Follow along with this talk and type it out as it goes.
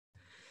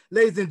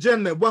Ladies and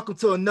gentlemen, welcome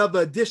to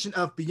another edition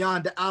of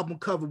Beyond the Album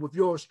Cover with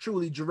yours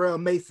truly, Jarrell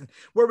Mason,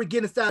 where we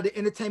get inside the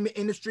entertainment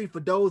industry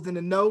for those in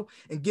the know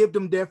and give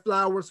them their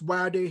flowers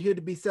while they're here to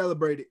be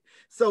celebrated.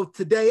 So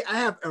today I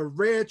have a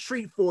rare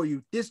treat for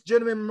you. This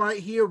gentleman right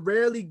here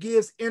rarely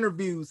gives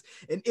interviews.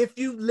 And if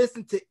you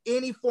listen to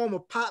any form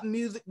of pop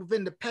music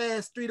within the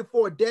past 3 to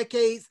 4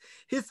 decades,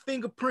 his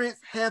fingerprints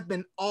have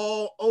been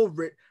all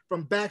over it,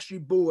 from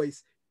Backstreet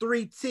Boys,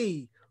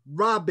 3T,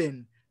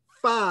 Robin,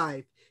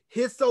 Five,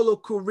 his solo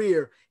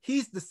career.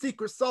 He's the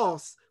secret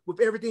sauce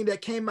with everything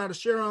that came out of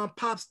Sharon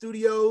Pop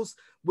Studios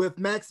with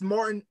Max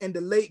Martin and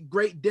the late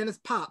great Dennis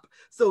Pop.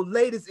 So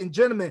ladies and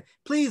gentlemen,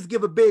 please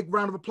give a big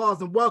round of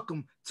applause and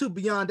welcome to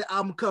Beyond the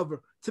Album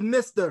Cover to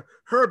Mr.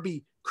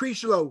 Herbie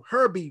Crichlow.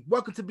 Herbie,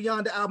 welcome to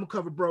Beyond the Album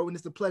Cover, bro, and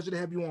it's a pleasure to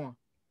have you on.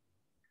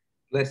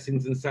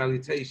 Blessings and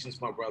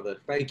salutations, my brother.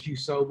 Thank you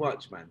so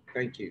much, man.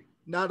 Thank you.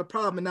 Not a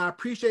problem. And I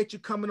appreciate you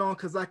coming on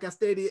because, like I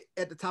stated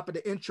at the top of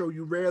the intro,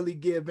 you rarely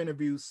give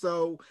interviews.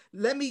 So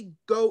let me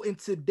go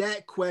into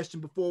that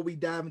question before we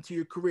dive into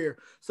your career.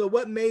 So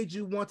what made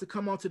you want to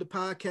come onto the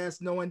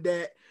podcast knowing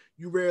that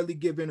you rarely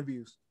give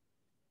interviews?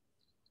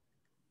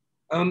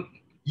 I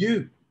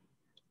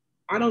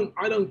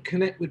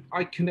connect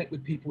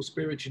with people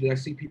spiritually. I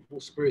see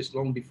people's spirits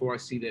long before I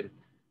see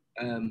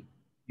them.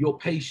 Your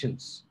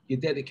patience, your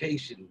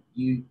dedication,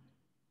 you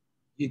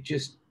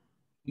just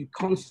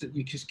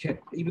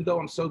kept, even though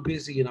I'm so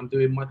busy and I'm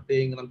doing my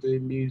thing and I'm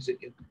doing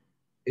music, and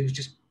it was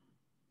just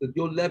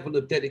your level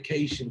of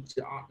dedication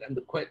to art and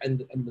the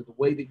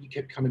way that you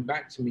kept coming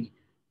back to me,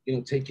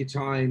 take your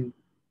time,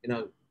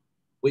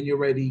 when you're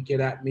ready,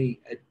 get at me.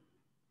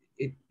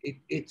 It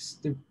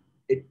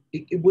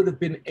would have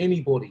been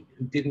anybody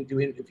who didn't do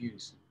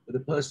interviews, but a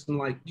person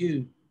like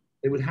you,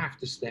 they would have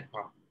to step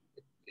up.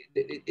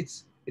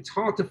 It's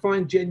hard to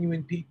find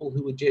genuine people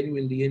who are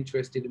genuinely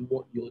interested in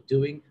what you're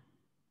doing.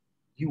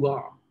 You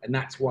are, and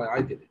that's why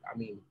I did it. I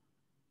mean,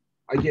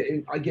 I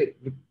get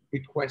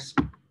requests.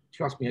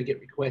 Trust me, I get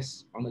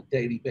requests on a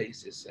daily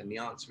basis, and the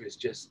answer is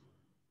just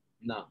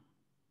no.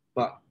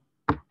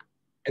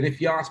 And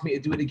if you ask me to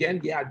do it again,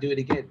 yeah, I'd do it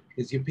again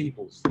because you're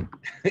people's.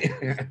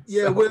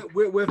 Yeah,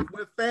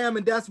 we're fam,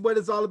 and that's what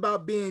it's all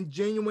about, being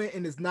genuine,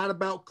 and it's not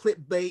about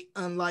clickbait,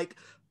 unlike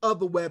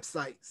other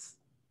websites.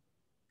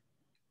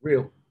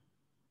 Real.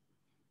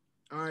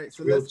 All right,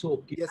 so real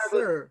talk.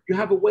 Sir. You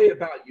have a way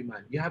about you,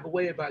 man. You have a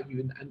way about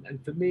you,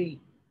 and for me,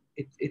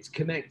 it's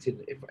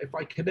connecting. If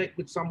I connect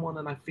with someone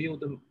and I feel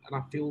them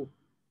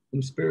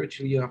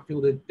spiritually, I feel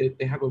that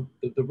they have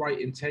the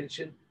right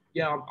intention.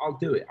 Yeah, I'll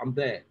do it. I'm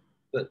there.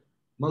 But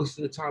most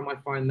of the time, I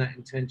find that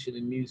intention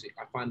in music.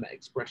 I find that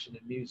expression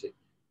in music.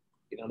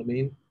 You know what I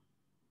mean?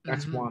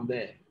 That's why I'm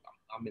there.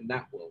 I'm in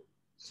that world.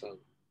 So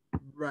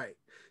right.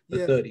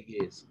 For 30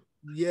 years.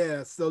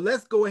 Yeah, so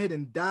let's go ahead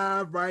and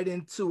dive right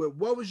into it.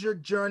 What was your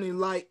journey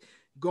like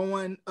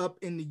going up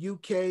in the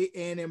UK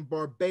and in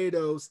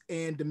Barbados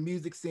and the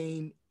music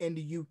scene in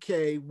the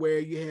UK, where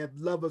you have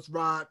Lovers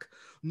Rock,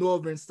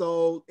 Northern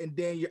Soul, and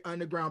then your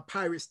underground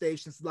pirate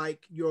stations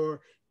like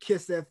your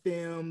Kiss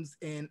FMs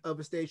and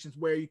other stations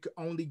where you could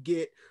only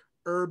get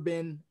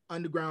urban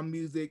underground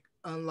music,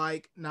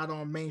 unlike not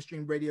on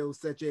mainstream radios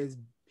such as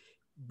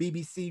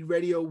BBC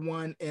Radio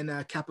 1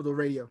 and Capital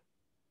Radio?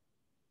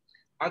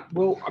 I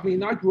grew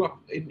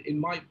up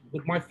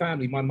with my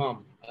family, my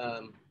mum,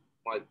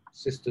 my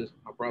sisters,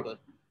 my brother,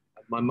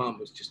 and my mum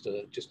was just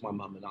my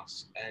mum and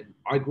us. And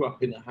I grew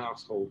up in a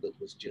household that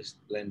was just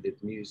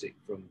blended music,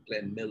 from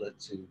Glenn Miller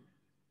to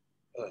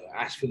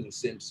Ashford and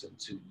Simpson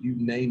to you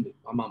name it.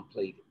 My mum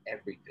played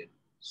everything.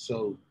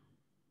 So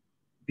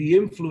the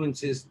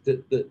influences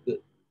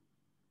that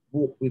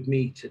walk with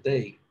me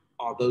today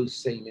are those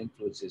same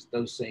influences,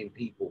 those same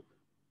people.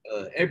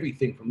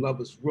 Everything from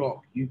Lovers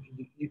Rock, you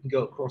can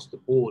go across the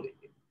board.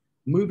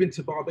 Moving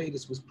to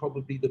Barbados was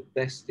probably the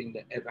best thing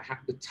that ever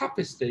happened. The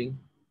toughest thing,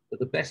 but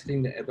the best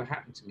thing that ever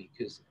happened to me.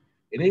 Because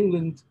in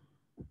England,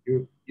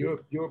 you're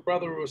a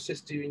brother or a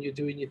sister and you're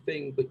doing your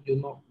thing, but you're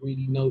not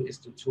really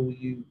noticed until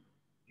you've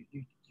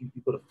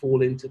got to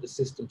fall into the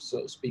system,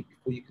 so to speak,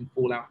 before you can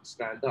fall out and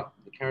stand up.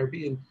 In the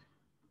Caribbean,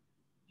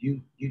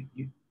 you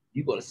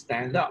got to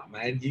stand up,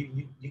 man.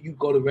 You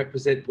got to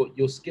represent what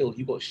your skills.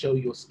 You got to show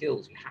your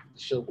skills. You have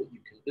to show what you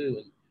can do,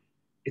 and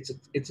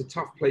it's a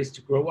tough place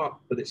to grow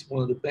up, but it's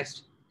one of the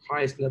best,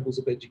 highest levels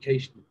of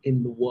education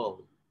in the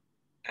world.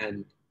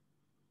 And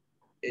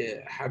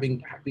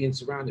being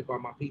surrounded by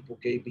my people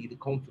gave me the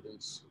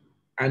confidence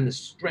and the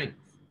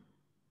strength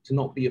to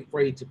not be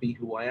afraid to be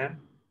who I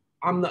am.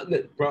 I'm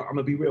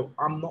gonna be real.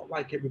 I'm not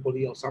like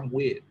everybody else. I'm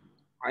weird.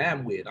 I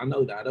am weird. I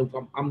know that.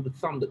 I'm the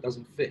thumb that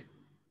doesn't fit,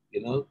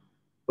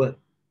 But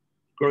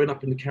growing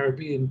up in the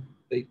Caribbean,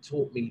 they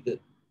taught me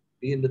that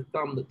being the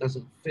thumb that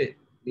doesn't fit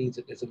means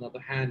that there's another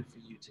hand for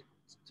you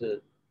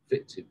to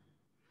fit to.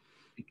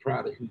 Be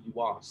proud of who you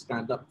are.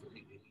 Stand up for who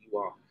you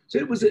are. So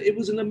it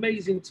was an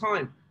amazing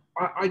time.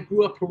 I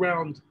grew up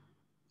around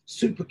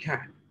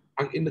Supercat.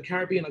 In the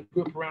Caribbean, I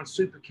grew up around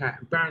Supercat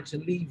and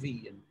Barrington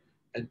Levy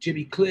and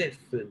Jimmy Cliff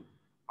and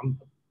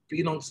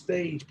being on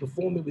stage,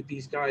 performing with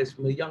these guys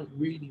from a young,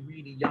 really,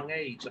 really young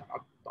age.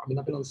 I mean,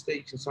 I've been on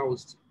stage since I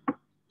was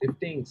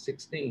 15,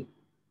 16.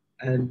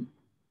 And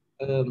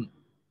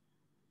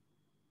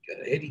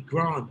Eddie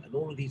Grant and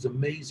all of these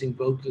amazing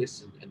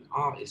vocalists and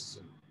artists,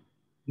 and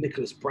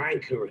Nicholas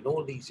Branca and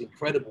all these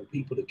incredible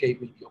people that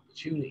gave me the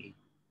opportunity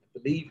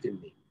and believed in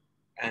me.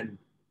 And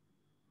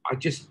I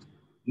just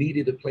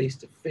needed a place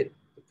to fit,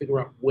 to figure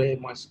out where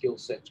my skill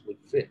sets would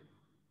fit.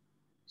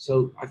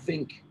 So I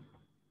think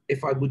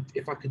if I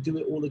could do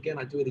it all again,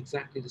 I'd do it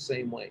exactly the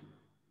same way.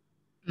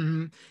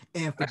 Mm-hmm.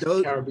 And for That's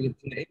those the Caribbean,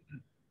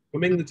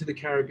 from England to the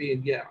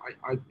Caribbean. Yeah,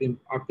 I've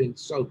been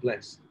so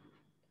blessed,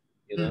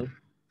 you know.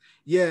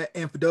 Yeah,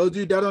 and for those of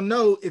you that don't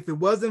know, if it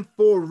wasn't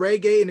for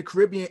reggae and the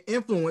Caribbean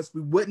influence, we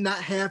would not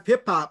have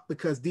hip hop,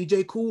 because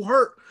DJ Kool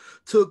Herc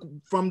took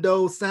from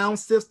those sound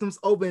systems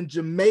over in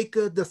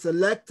Jamaica, the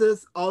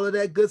Selectors, all of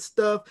that good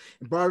stuff,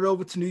 and brought it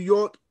over to New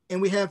York.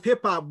 And we have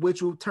hip hop,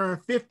 which will turn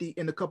 50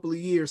 in a couple of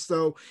years.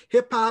 So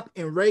hip hop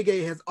and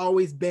reggae has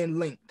always been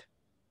linked.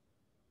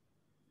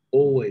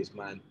 Always,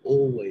 man,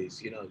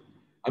 always. You know,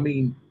 I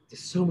mean,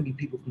 there's so many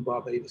people from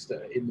Barbados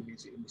that are in the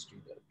music industry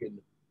that have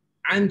been,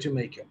 and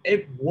Jamaica,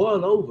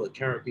 all over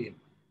Caribbean.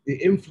 The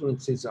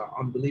influences are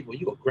unbelievable.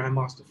 You got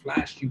Grandmaster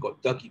Flash, you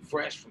got Dougie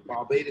Fresh from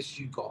Barbados,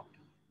 you got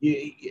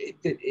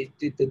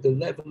the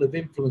level of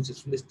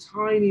influences from this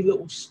tiny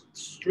little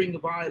string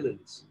of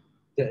islands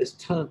that has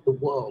turned the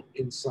world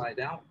inside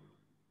out.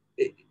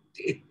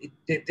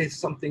 There's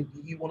something,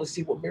 you want to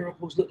see what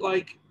miracles look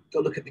like? Go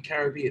look at the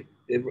Caribbean.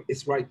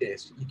 It's right there.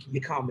 So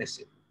you can't miss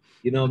it.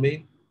 You know what I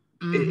mean?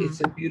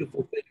 It's a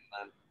beautiful thing,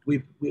 man.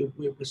 We're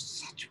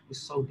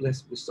so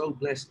blessed. We're so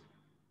blessed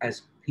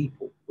as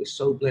people. We're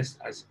so blessed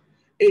as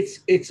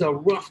it's a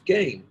rough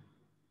game.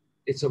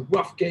 It's a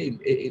rough game.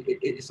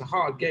 It's a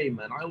hard game,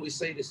 man. I always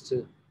say this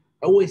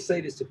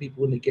to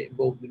people when they get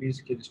involved in the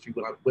music industry.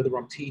 Whether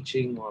I'm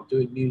teaching or I'm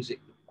doing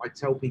music, I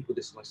tell people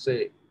this, and I say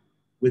it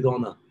with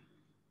honor.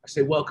 I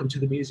say, welcome to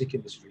the music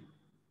industry,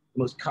 the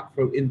most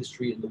cutthroat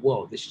industry in the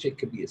world. This shit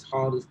can be as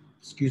hard as,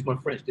 excuse my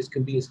French, this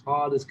can be as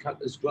hard as cut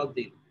as drug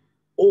dealing.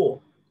 Or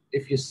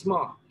if you're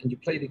smart and you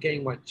play the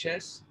game like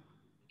chess,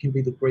 it can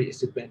be the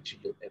greatest adventure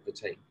you'll ever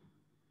take.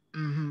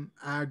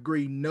 I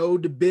agree. Know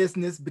the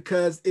business,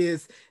 because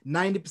it's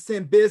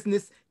 90%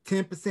 business,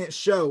 10%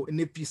 show. And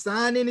if you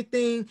sign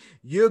anything,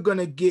 you're going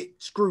to get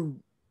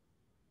screwed.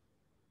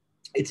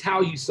 It's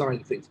how you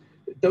sign things.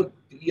 Don't,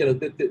 you know,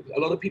 a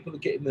lot of people are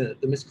getting the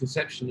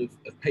misconception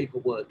of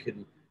paperwork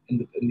and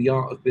the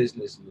art of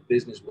business and the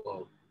business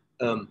world,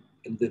 and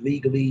the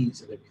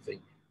legalese and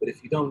everything. But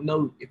if you don't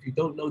know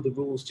the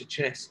rules to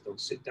chess, don't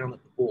sit down at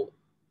the board.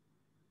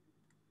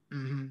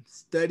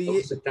 Study Don't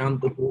it. sit down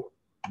at the board.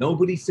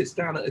 Nobody sits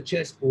down at a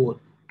chessboard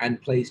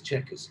and plays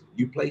checkers.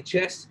 You play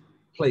chess,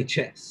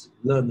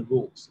 learn the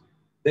rules.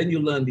 Then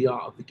you'll learn the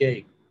art of the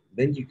game.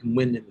 Then you can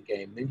win in the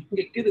game. Then you can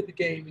get good at the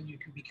game, and you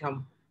can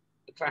become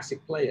a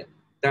classic player.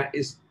 That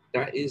is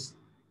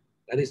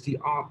the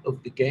art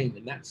of the game,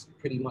 and that's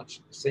pretty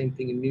much the same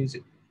thing in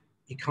music.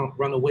 You can't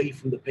run away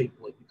from the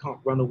paperwork. You can't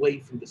run away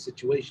from the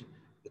situation,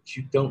 but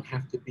you don't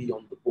have to be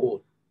on the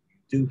board. You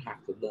do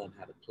have to learn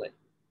how to play.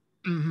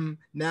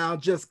 Now,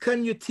 just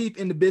cutting your teeth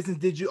in the business,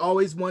 did you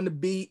always want to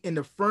be in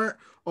the front,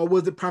 or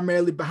was it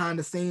primarily behind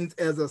the scenes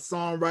as a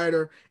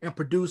songwriter and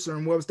producer?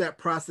 And what was that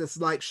process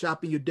like,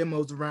 shopping your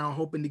demos around,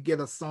 hoping to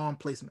get a song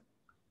placement?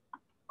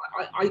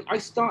 I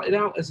started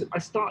out as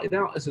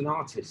an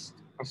artist.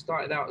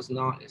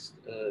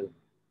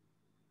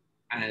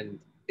 And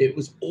it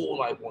was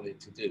all I wanted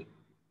to do.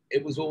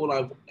 It was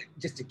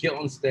just to get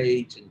on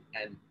stage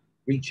and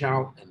reach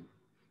out, and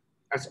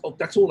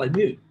that's all I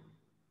knew.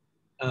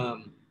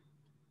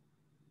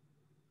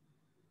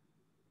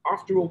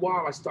 After a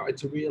while, I started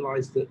to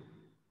realize that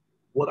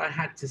what I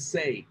had to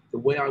say, the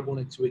way I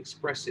wanted to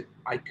express it,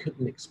 I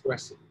couldn't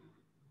express it.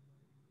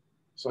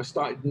 So I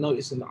started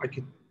noticing that I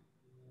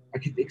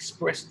could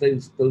express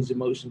those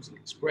emotions and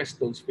express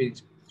those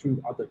feelings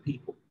through other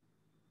people.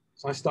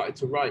 So I started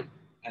to write,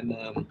 and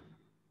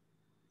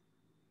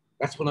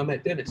that's when I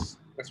met Dennis.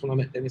 That's when I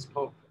met Dennis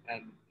Pop,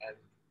 and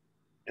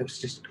it was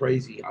just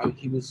crazy.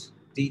 He was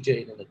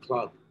DJing in a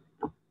club,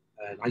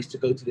 and I used to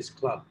go to this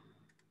club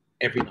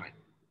every night.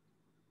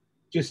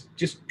 Just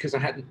because I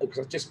had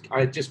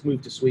just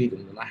moved to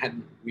Sweden, and I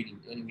didn't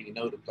really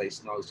know the place,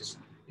 and I used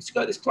to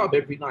go to this club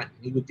every night,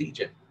 and he would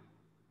DJ.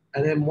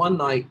 And then one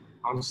night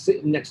I was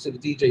sitting next to the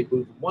DJ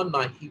booth, and one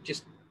night he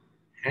just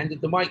handed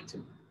the mic to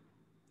me,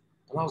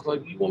 and I was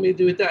like, "You want me to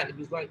do with that?" And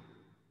he was like,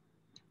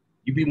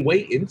 "You've been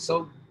waiting,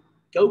 so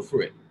go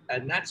for it."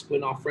 And that's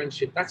how our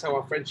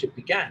friendship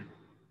began.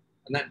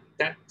 And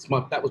that was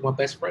my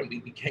best friend.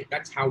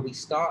 That's how we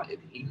started.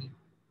 He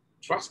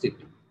trusted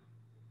me,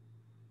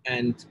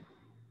 and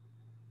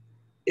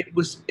it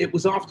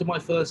was after my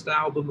first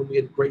album, and we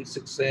had great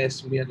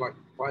success, and we had like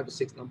 5 or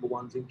 6 number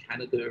ones in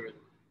Canada, and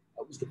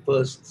that was the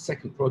first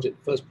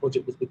project was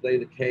with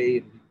Layla K,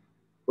 and we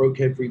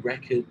broke every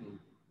record, and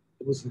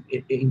it was an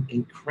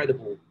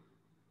incredible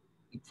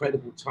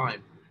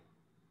time.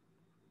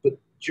 But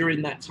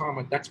during that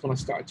time, that's when I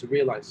started to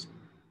realize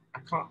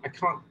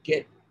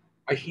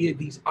I hear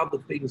these other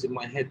things in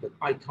my head that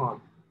I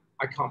can't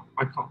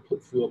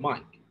put through a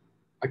mic.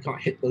 I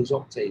can't hit those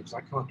octaves.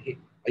 I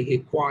hear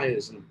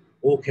choirs and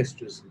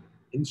orchestras and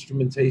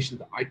instrumentation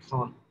that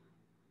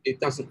it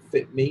doesn't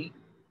fit me.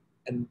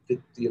 And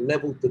the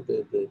level,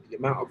 the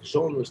amount of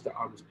genres that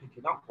I was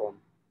picking up on,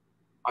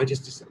 I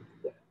just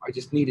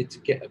needed to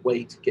get a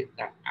way to get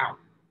that out.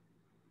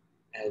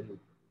 And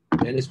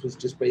Dennis was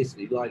just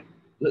basically like,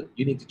 look,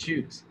 you need to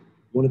choose.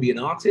 You want to be an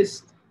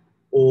artist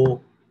or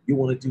you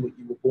want to do what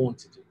you were born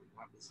to do? And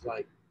I was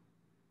like,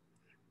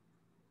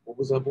 what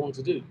was I born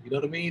to do? You know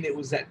what I mean? It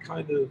was that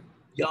kind of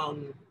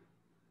young,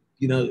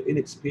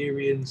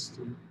 inexperienced.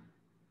 And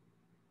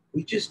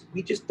we just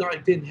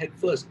dived in head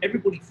first.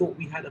 Everybody thought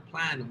we had a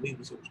plan and we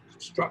was all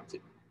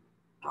constructed.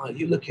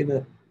 You're looking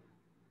at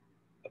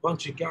a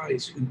bunch of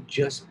guys who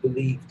just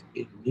believed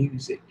in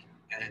music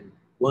and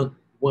weren't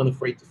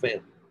afraid to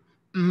fail.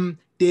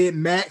 Did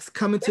Max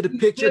come into the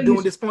picture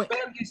during this point?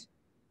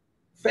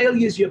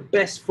 Failure's your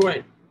best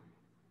friend.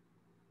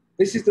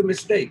 This is the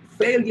mistake.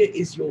 Failure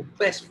is your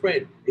best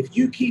friend. If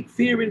you keep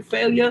fearing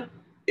failure,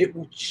 it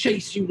will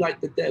chase you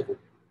like the devil.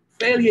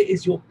 Failure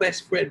is your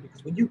best friend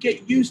because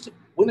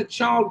when a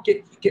child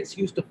gets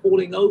used to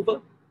falling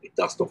over, they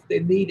dust off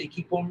their knee, they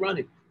keep on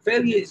running.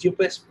 Failure is your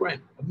best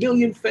friend.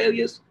 1,000,000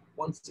 failures,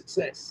 1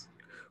 success.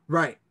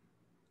 Right.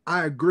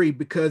 I agree,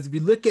 because if you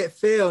look at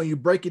fail and you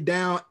break it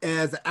down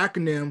as an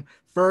acronym,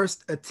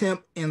 first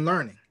attempt in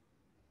learning.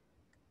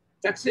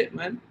 That's it,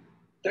 man.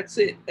 That's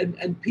it.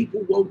 And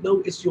people won't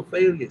notice your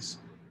failures.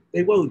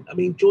 They won't. I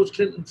mean, George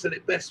Clinton said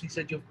it best. He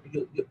said, your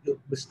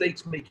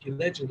mistakes make you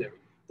legendary.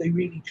 They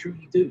really,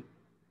 truly do.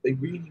 They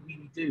really,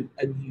 really do.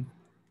 And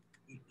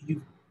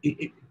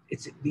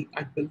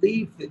I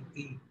believe that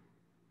the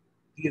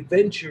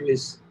adventure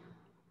is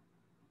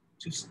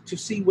to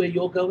see where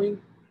you're going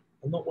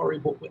and not worry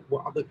about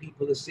what other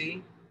people are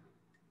seeing.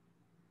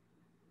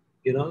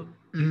 You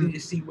need to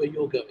see where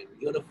you're going.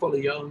 You got to follow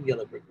your own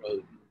yellow brick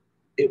road.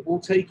 It will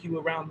take you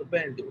around the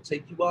bend. It will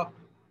take you up.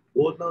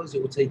 Lord knows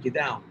it will take you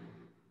down.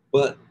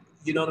 But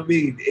you know what I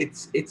mean?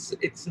 It's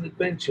an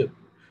adventure.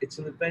 It's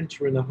an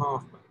adventure and a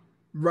half, man.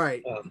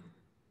 Right.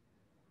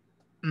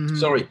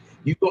 Sorry,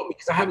 you got me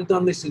because I haven't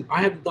done this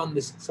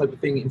type of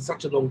thing in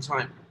such a long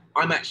time.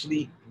 I'm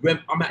actually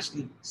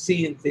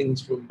seeing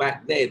things from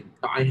back then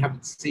that I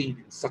haven't seen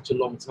in such a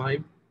long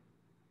time.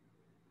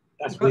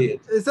 That's weird.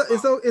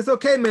 It's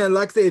okay, man.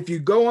 Like I say, if you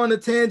go on a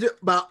tangent,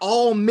 by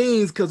all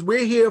means, because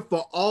we're here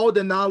for all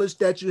the knowledge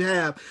that you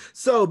have.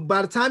 So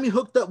by the time you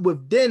hooked up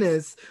with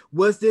Dennis,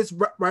 was this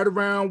right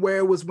around where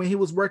it was when he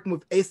was working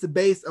with Ace of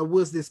Base, or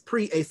was this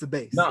pre-Ace of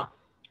Base? No.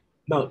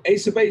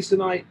 Ace of Base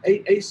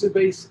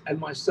and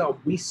myself,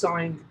 we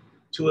signed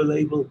to a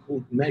label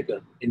called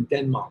Mega in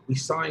Denmark. We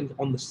signed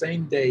on the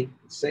same day,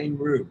 same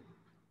room.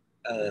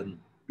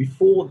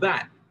 Before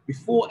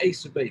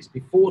Ace of Base,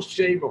 before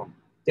Sharon,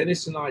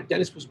 Dennis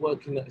was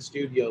working at a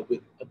studio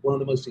with one of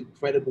the most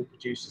incredible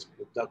producers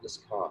called Douglas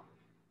Carr.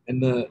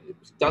 And it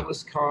was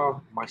Douglas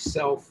Carr,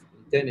 myself,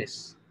 and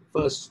Dennis. The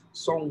first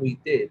song we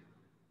did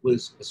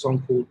was a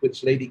song called,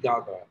 which Lady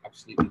Gaga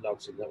absolutely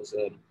loves. And that was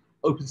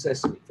Open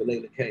Sesame for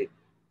Layla K.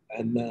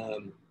 And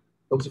that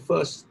was the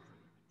first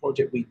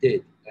project we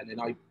did. And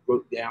then I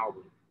wrote the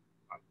album.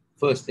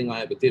 First thing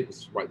I ever did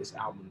was write this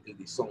album and do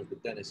these songs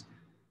with Dennis.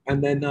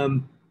 And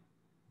then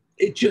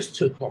it just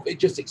took off. It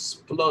just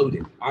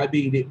exploded. I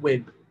mean, it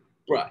went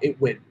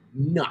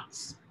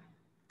nuts.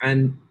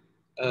 And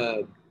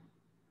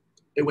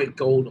it went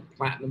gold and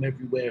platinum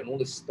everywhere and all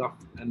this stuff.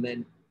 And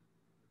then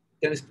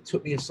Dennis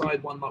took me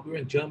aside one night. We were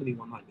in Germany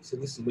one night. He said,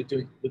 listen, we're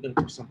going to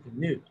do something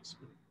new. I said,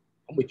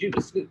 I'm with you.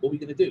 What are we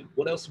going to do?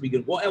 What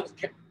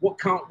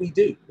can't we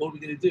do? What are we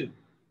going to do?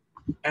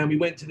 And we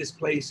went to this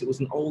place. It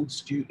was an old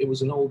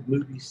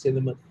movie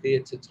cinema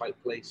theater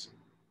type place.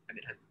 And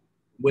it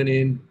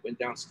went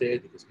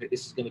downstairs because, okay,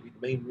 this is going to be the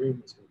main room.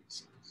 It's going to be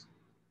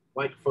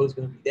microphone's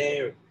going to be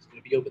there. And it's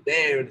going to be over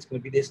there. And it's going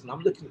to be this. And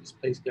I'm looking at this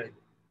place going,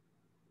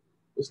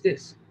 what's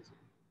this?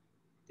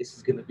 This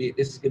is going to be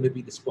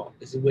the spot.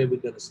 This is where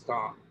we're going to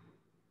start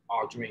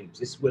our dreams.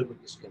 This is where we're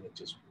just going to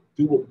just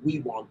do what we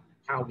want,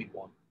 how we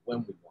want,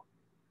 when we want.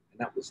 And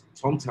that was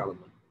Tom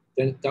Tallerman,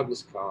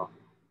 Douglas Carr,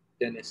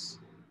 Dennis,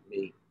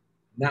 me.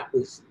 And that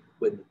was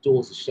when the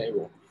doors of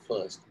Sharon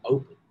first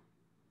opened.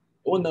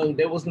 Oh no,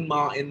 there wasn't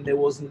Martin. There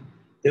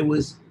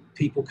was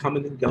people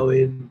coming and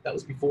going. That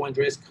was before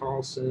Andreas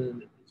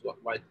Carlson, what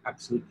I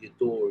absolutely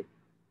adore,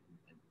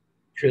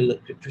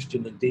 and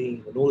Christian and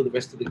Dean, and all of the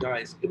rest of the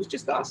guys. It was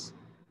just us,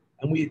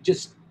 and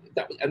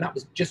that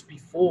was just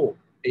before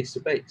Ace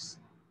of Base,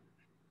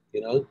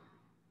 and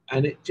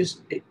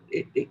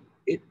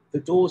the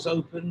doors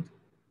opened,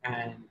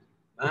 and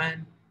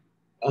man,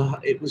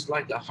 it was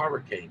like a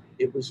hurricane.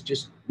 It was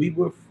just, we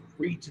were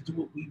free to do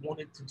what we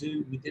wanted to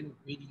do.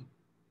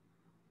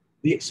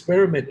 We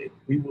experimented.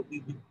 We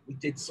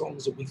did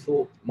songs that we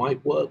thought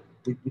might work.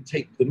 We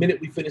take, the minute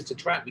we finished the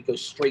track, we go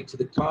straight to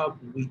the club.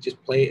 We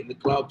just play it in the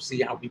club,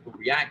 see how people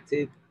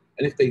reacted.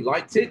 And if they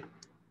liked it,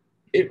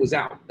 It was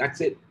out.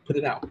 That's it. Put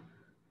it out.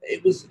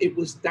 It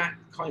was that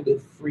kind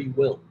of free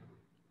will,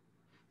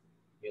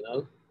 you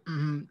know.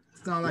 Mm-hmm.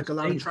 Sound It like was a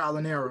lot of amazing. trial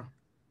and error.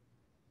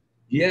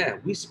 Yeah,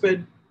 we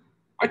spent.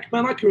 I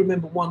can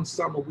remember one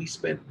summer we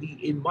spent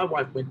my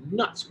wife went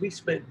nuts. We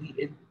spent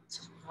the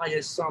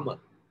entire summer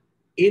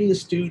in the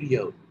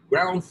studio,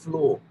 ground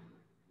floor,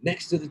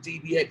 next to the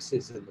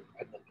DBXs and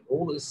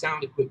all of the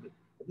sound equipment.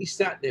 We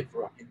sat there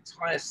for an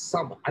entire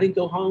summer. I didn't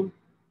go home.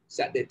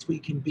 Sat there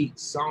tweaking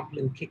beats,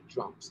 sampling kick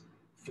drums,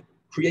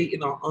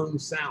 creating our own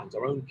sounds,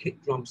 our own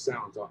kick drum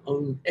sounds, our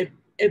own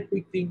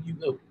everything, you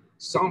know,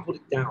 sampled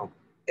it down,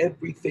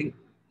 everything.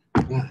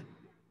 Man,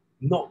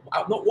 not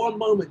one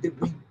moment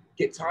did we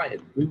get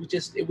tired. We were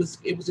just it was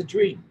a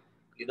dream,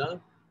 you know.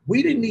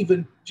 We didn't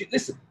even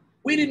listen.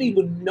 We didn't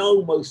even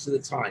know most of the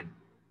time.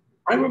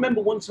 I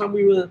remember one time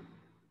we were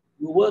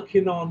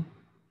working on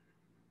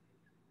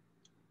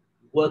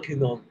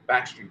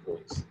Backstreet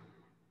Boys,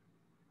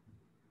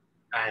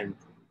 and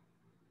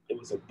there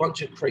was a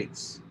bunch of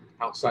crates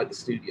outside the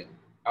studio,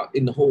 out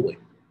in the hallway.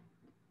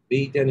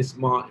 Me, Dennis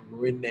Martin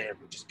were in there,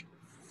 we're just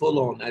full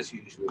on as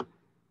usual.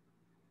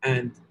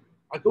 And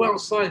I go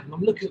outside and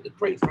I'm looking at the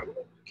crates. Like,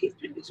 keeps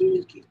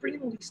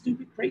bringing all these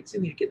stupid crates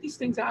in here. Get these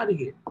things out of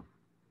here.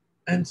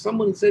 And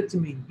someone said to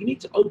me, "You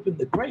need to open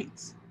the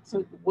crates."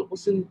 So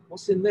what's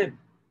in them?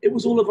 It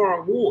was all of our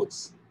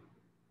awards.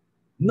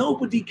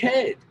 Nobody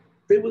cared.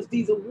 There was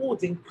these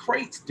awards in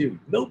crates, dude.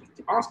 Nobody,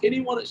 ask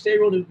anyone at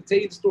Sharon who could tell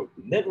you the story.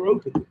 Never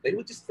opened them. They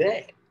were just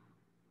there.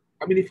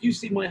 I mean, if you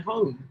see my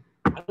home,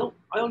 I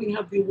only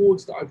have the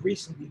awards that I've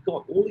recently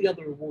got. All the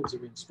other awards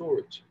are in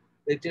storage.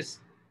 They're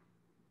just,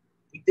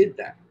 we did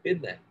that,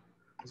 been there.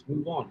 Let's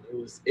move on.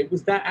 It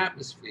was that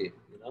atmosphere,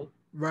 you know.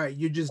 Right.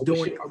 You're just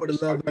doing it for the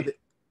love of it.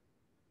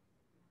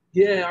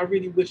 Yeah, I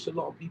really wish a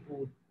lot of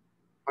people.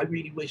 I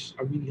really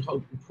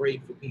hope and pray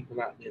for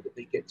people out there that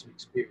they get to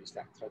experience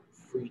that type of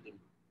freedom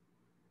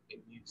in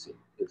music,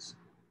 because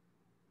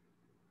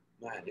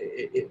man,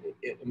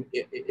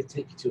 it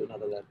takes you to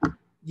another level.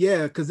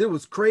 Yeah, because it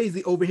was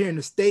crazy over here in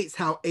the States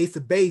how Ace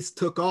of Base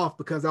took off,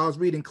 because I was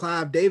reading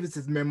Clive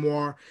Davis's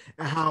memoir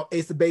and how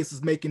Ace of Base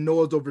was making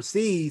noise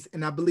overseas.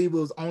 And I believe it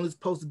was only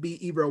supposed to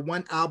be either a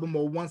one album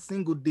or one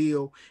single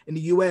deal in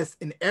the US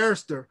in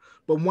Arista.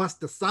 But once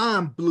the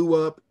sign blew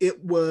up,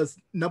 it was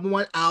number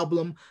one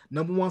album,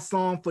 number one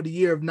song for the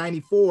year of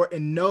 94,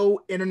 and no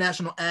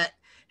international act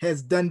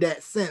has done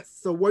that since.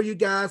 So were you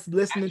guys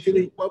listening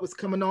to what was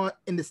coming on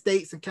in the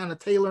States and kind of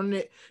tailoring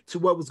it to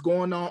what was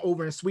going on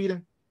over in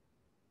Sweden?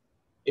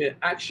 Yeah,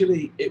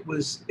 actually, it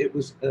was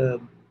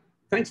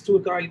thanks to a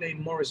guy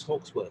named Morris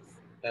Hawksworth.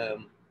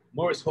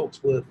 Morris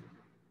Hawksworth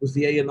was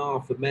the A&R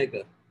for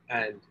Mega,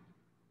 and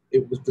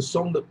it was the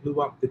song that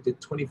blew up that did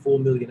 24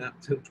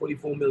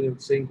 million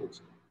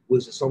singles.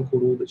 Was a song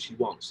called "All That She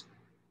Wants."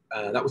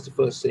 That was the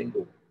first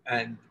single,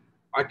 and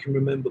I can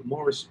remember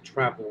Morris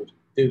traveled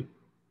the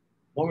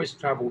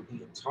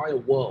entire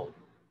world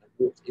and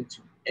walked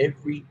into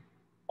every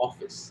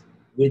office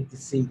with the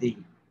CD,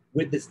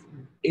 with this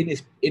in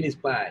his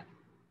bag,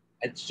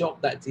 and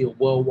shot that deal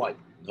worldwide.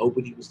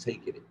 Nobody was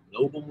taking it.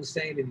 No one was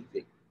saying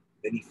anything.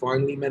 Then he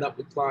finally met up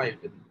with Clive,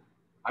 and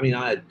I mean,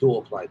 I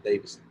adore Clive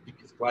Davis,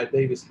 because Clive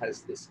Davis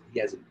has this. He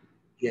has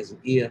an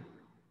ear.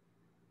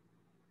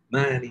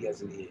 Man, he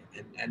has an ear,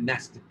 and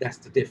that's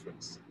the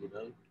difference, you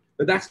know.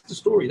 But that's the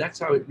story. That's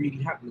how it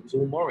really happened. It was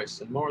all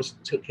Morris, and Morris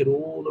took it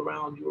all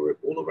around Europe,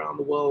 all around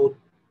the world,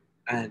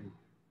 and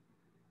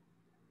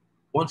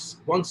once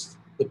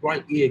the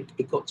right ear,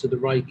 it got to the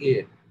right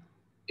ear,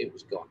 it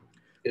was gone.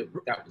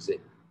 That was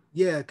it.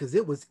 Yeah, because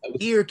it was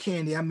ear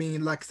candy. I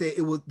mean, like I said,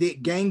 it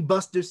did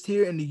gangbusters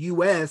here in the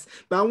US.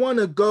 But I want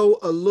to go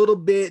a little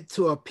bit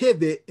to a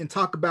pivot and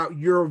talk about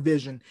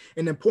Eurovision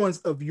and the importance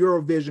of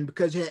Eurovision,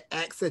 because you had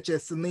acts such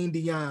as Celine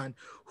Dion,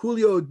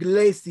 Julio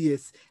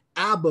Iglesias,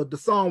 ABBA. The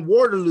song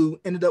Waterloo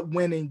ended up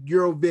winning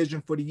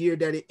Eurovision for the year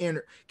that it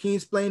entered. Can you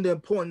explain the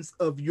importance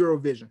of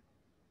Eurovision?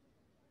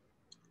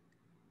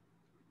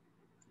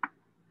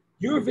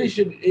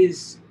 Eurovision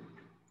is.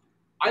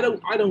 I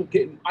don't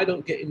get in.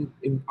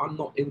 I'm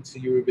not into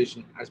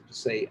Eurovision as per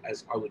se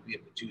as I would be a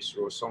producer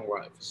or a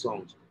songwriter for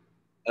songs.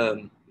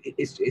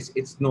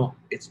 It's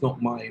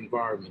not my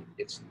environment.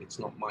 It's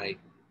not my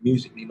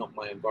musically not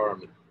my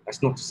environment.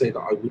 That's not to say that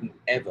I wouldn't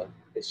ever.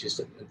 It's just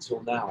that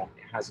until now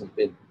it hasn't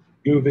been.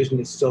 Eurovision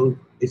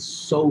is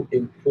so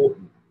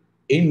important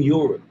in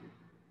Europe.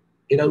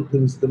 It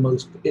opens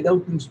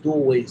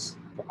doorways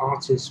for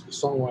artists, for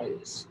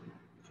songwriters,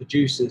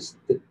 producers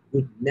that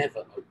would never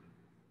open.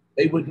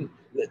 They wouldn't.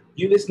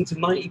 You listen to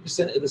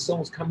 90% of the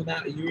songs coming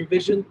out of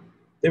Eurovision,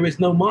 there is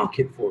no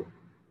market for them.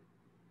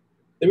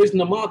 There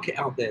isn't a market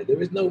out there. There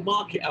is no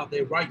market out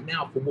there right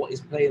now for what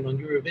is playing on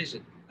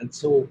Eurovision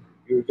until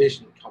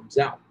Eurovision comes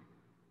out.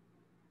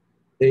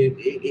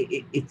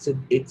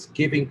 It's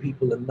giving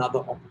people another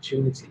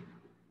opportunity,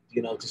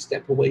 you know, to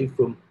step away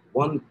from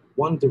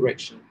one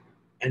direction,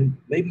 and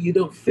maybe you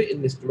don't fit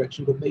in this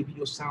direction, but maybe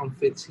your sound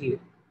fits here.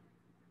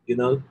 You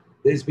know,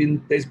 there's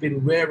been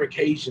rare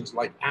occasions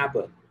like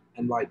ABBA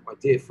and like my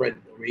dear friend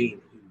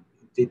Noreen, who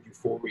did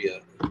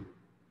Euphoria,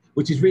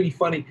 which is really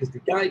funny because the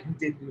guy who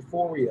did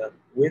Euphoria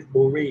with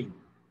Maureen,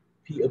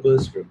 Peter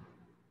Bergstrom,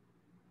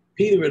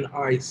 Peter and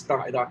I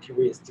started our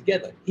careers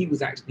together. He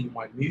was actually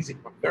my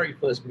very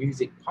first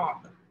music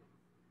partner.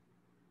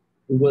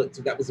 We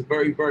worked, that was a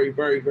very, very,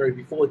 very, very,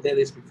 before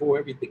Dennis, before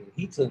everything.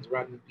 He turns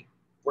around and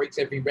breaks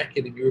every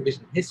record in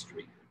Eurovision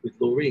history with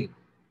Loreen.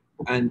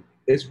 And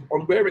there's,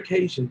 on rare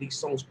occasion, these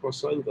songs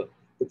cross over.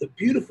 But the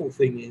beautiful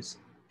thing is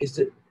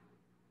that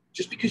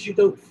just because you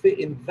don't fit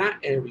in that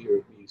area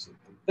of music,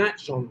 and that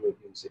genre of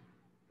music,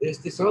 there's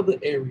this other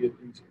area of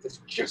music that's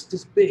just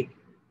as big,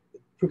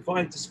 that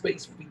provides a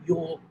space for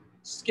your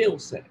skill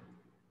set. Do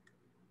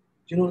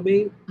you know what I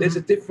mean? There's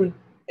a different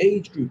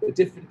age group, a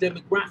different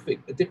demographic,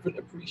 a different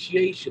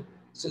appreciation.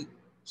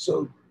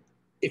 So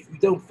if you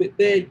don't fit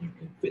there, you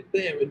can fit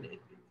there, and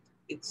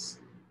it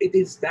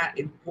is that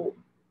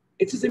important.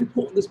 It's as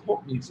important as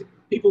pop music.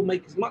 People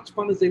make as much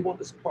fun as they want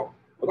as pop,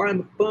 but I am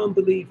a firm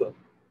believer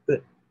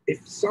that if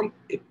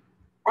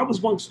I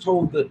was once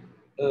told that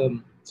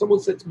someone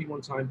said to me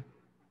one time,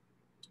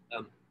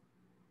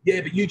 yeah,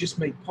 but you just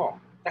make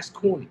pop. That's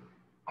corny.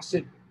 I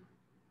said,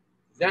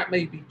 that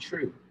may be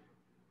true,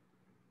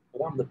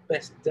 but I'm the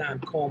best damn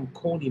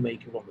corny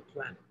maker on the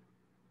planet.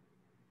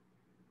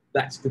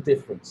 That's the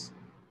difference.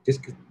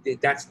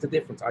 That's the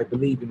difference. I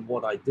believe in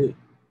what I do.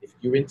 If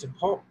you're into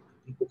pop,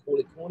 people call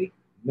it corny,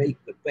 make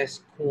the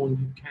best corn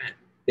you can,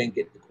 then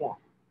get the corn.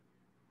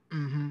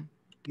 Mm-hmm.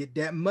 Get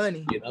that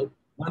money. You know,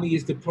 money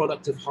is the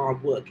product of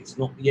hard work. It's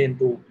not the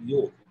end all be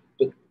all.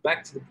 But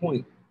back to the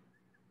point,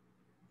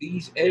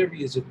 these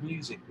areas of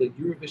music, the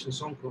Eurovision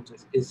Song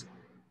Contest is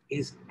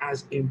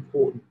as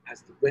important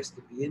as the rest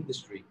of the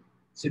industry,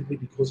 simply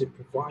because it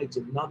provides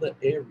another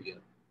area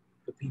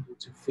for people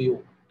to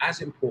feel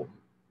as important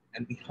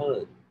and be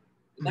heard.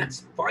 And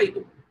that's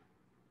vital.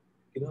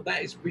 You know,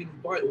 that is really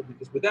vital,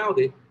 because without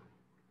it,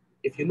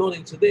 if you're not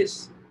into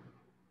this,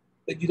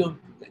 then you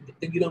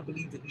don't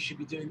believe that you should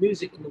be doing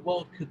music, and the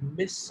world could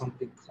miss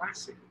something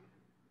classic.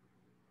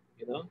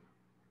 You know?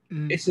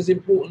 It's as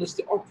important as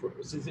the opera.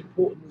 It's as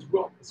important as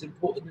rock. It's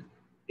important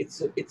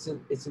as it's a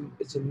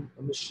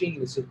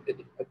machine. It's an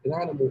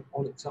animal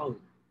on its own,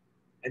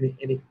 and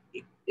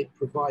it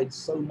provides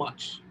so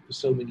much for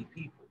so many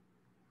people.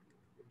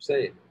 I'm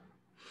saying.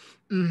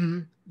 Mm-hmm.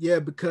 Yeah,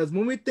 because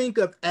when we think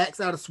of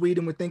acts out of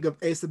Sweden, we think of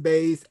Ace of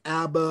Base,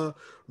 ABBA,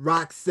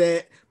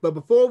 Roxette. But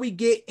before we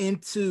get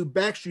into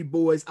Backstreet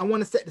Boys, I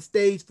want to set the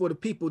stage for the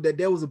people that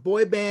there was a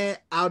boy band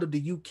out of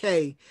the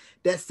UK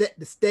that set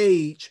the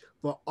stage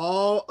for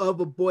all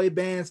other boy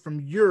bands from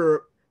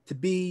Europe to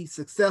be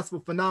successful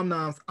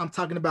phenomenons. I'm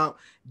talking about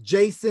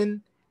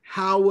Jason,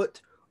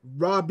 Howard,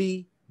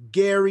 Robbie,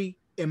 Gary,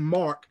 and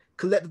Mark,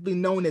 collectively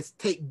known as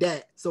Take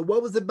That. So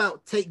what was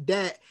about Take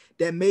That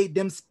that made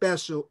them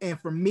special? And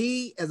for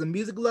me, as a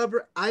music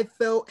lover, I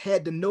felt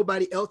had the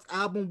Nobody Else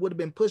album would have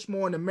been pushed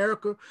more in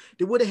America,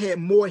 they would have had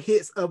more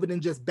hits other than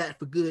just Back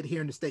for Good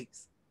here in the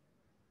States.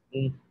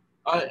 Take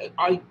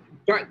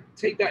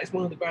That is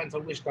one of the bands I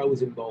wished I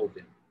was involved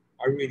in.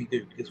 I really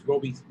do, because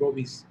Robbie's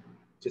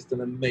just an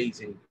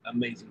amazing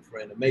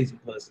friend, amazing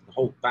person. The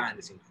whole band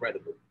is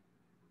incredible.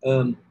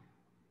 But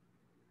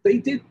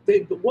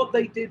what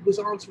they did was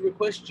answer a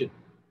question.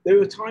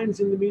 There are times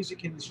in the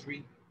music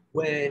industry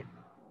where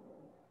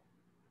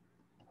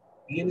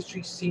the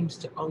industry seems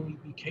to only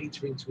be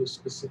catering to a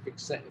specific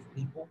set of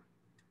people.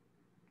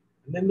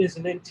 And then there's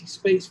an empty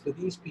space for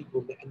these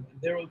people, and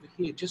they're over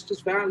here just as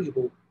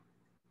valuable.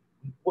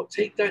 What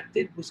Take That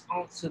did was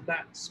answer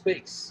that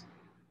space.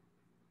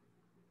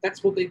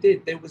 That's what they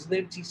did. There was an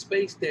empty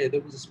space there.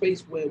 There was a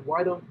space where,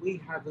 why don't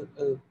we have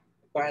a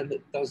band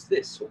that does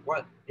this? Or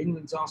why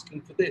England's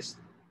asking for this?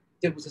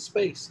 There was a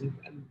space, and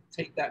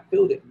Take That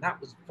filled it, and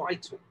that was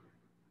vital.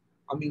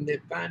 I mean,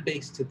 their fan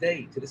base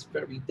today, to this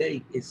very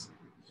day, is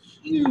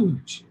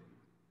huge.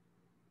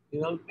 You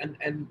know,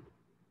 and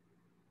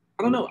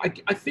I don't know.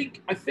 I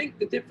think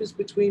the difference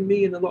between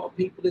me and a lot of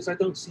people is I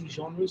don't see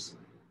genres.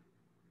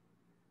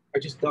 I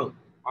just don't.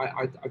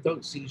 I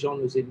don't see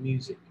genres in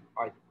music.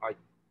 I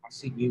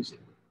see music,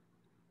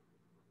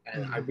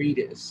 and I read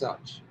it as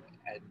such.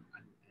 And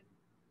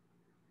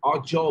our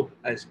job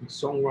as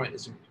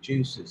songwriters and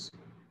producers,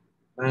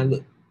 man,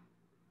 look,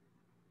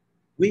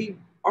 we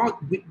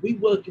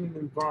work in an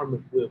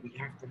environment where we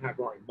have to have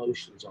our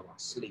emotions on our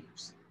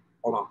sleeves,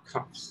 on our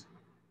cuffs,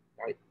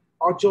 right?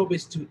 Our job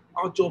is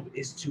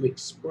to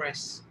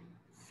express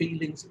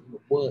feelings and the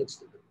words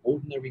that the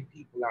ordinary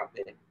people out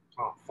there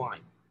can't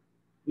find.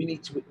 We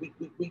need to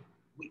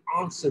we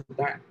answer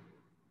that.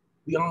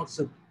 We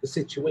answer the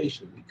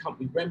situation.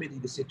 We remedy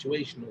the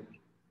situation, or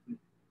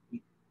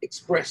we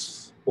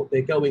express what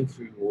they're going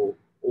through,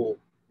 or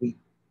we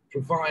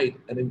provide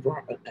an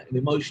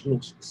emotional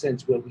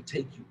sense where we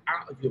take you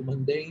out of your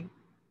mundane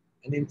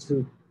and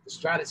into the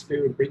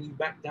stratosphere and bring you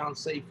back down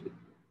safely.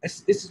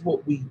 This is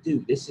what we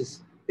do. This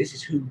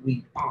is who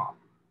we are,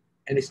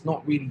 and it's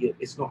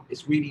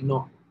really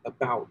not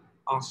about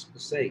us per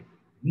se.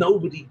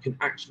 Nobody can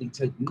actually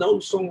tell. No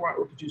songwriter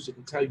or producer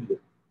can tell you that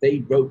they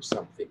wrote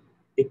something.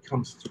 It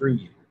comes through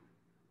you.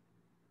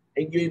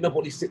 Ain't you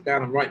nobody sit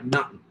down and write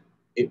nothing.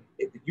 If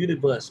the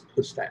universe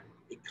puts that,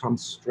 it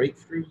comes straight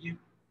through you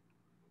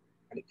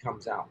and it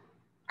comes out.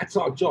 That's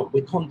our job.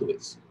 We're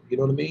conduits. You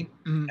know what I mean?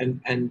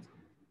 Mm-hmm.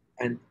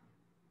 And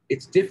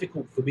it's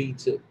difficult for me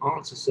to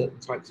answer certain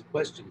types of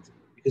questions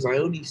because I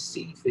only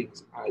see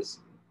things as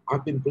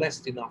I've been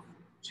blessed enough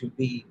to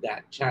be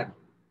that channel,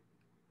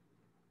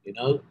 you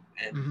know?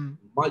 And Mm-hmm.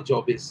 my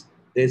job is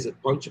there's a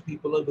bunch of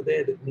people over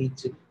there that need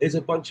to, there's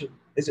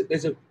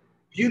a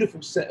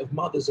beautiful set of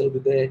mothers over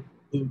there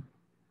who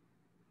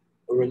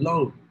are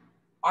alone.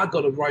 I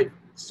got to write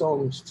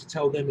songs to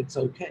tell them it's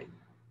okay.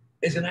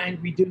 There's an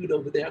angry dude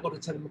over there. I got to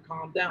tell him to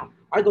calm down.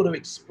 I got to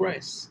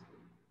express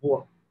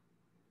what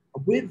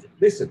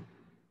listen,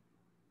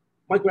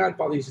 my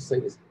grandfather used to say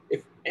this: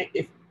 if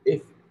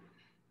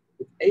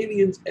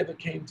aliens ever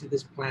came to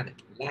this planet,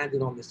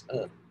 landed on this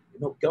earth,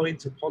 you're not going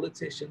to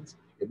politicians,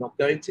 you're not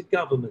going to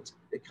governments,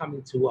 they're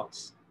coming to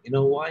us. You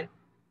know why?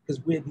 Because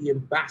we're the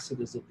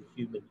ambassadors of the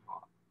human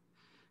heart.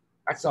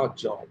 That's our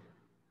job.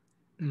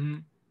 Mm-hmm.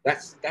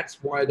 That's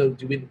why I don't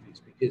do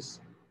interviews, because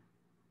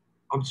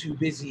I'm too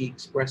busy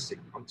expressing.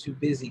 I'm too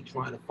busy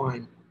trying to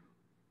find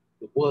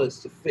the words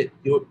to fit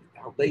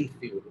how they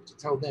feel, or to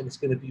tell them it's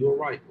going to be all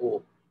right,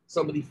 or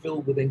somebody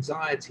filled with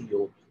anxiety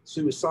or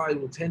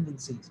suicidal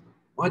tendencies.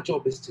 My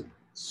job is to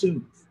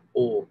soothe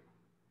or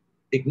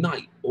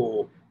ignite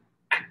or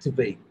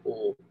activate,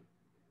 or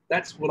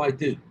that's what I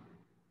do.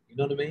 You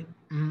know what I mean?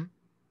 Mm-hmm.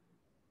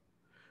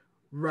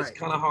 Right. It's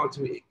kind of hard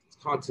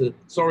to,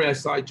 sorry I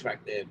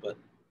sidetracked there, but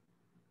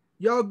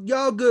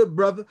Y'all good,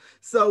 brother.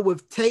 So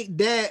with Take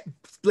That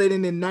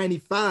splitting in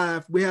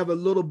 95, we have a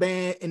little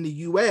band in the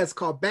US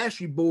called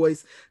Backstreet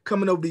Boys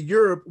coming over to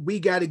Europe. We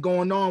Got It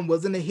Going On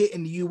wasn't a hit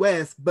in the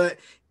US, but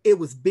it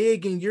was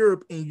big in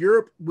Europe, and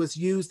Europe was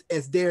used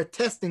as their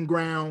testing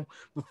ground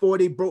before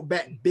they broke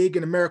back big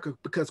in America,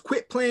 because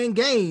Quit Playing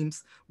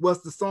Games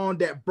was the song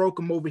that broke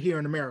them over here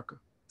in America.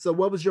 So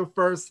what was your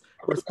first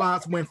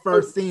response when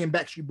first seeing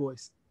Backstreet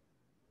Boys?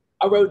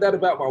 I wrote that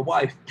about my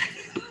wife.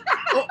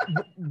 Oh,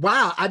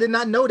 wow, I did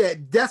not know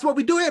that. That's what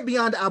we do at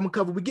Beyond the Album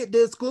Cover. We get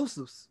the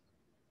exclusives.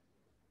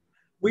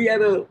 We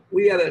had an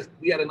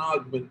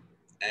argument,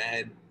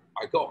 and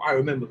I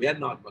remember we had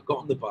an argument. I got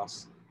on the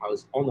bus. I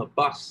was on a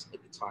bus at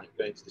the time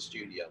going to the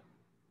studio,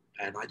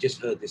 and I just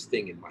heard this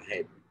thing in my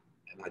head,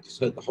 and I just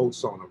heard the whole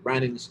song. I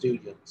ran in the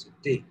studio. I said,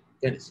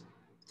 Dennis,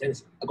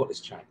 I got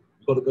this track.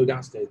 You got to go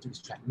downstairs, do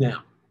this track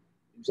now.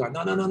 He was like,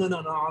 no.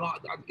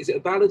 Is it a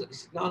ballad? I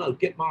said, no,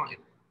 get Martin.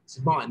 I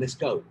said, Martin, let's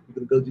go. We're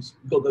gonna go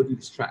do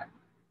this track.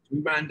 So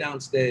we ran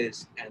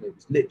downstairs, and it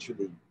was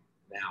literally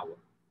an hour.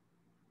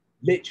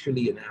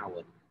 Literally an hour.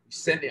 We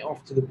sent it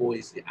off to the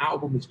boys. The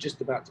album was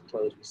just about to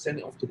close. We sent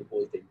it off to the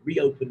boys. They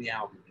reopened the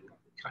album. They were like,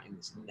 we're cutting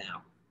this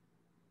now.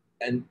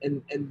 And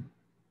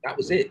that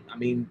was it. I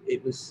mean,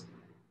 it was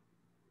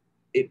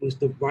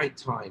the right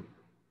time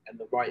and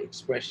the right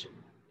expression,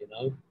 you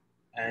know,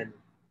 and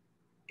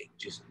it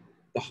just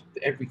I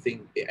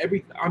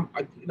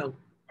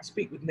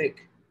speak with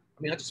Nick.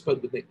 I mean, I just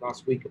spoke with Nick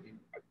last week. I mean,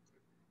 we're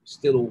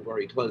still all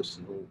very close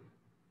and all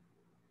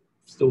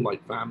still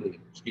like family.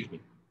 Excuse me,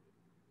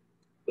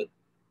 but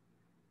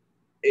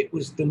it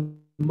was the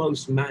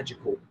most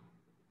magical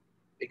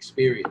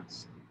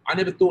experience. I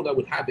never thought I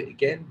would have it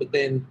again, but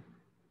then,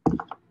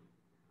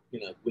 you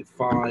know, with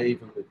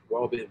Five and with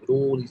Robin, with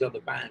all these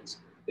other bands,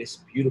 this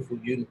beautiful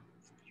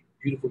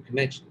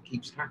connection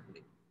keeps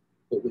happening.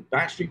 But with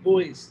Backstreet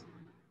Boys,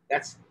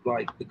 that's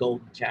like the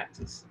golden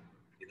chapters.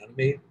 You know what I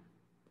mean?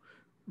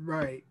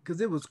 Right,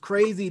 because it was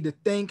crazy to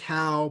think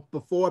how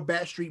before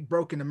Backstreet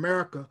broke in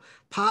America,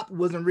 pop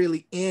wasn't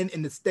really in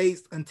the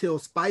States until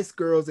Spice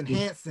Girls and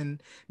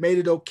Hanson made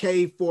it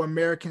okay for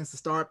Americans to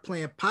start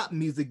playing pop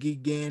music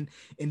again.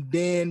 And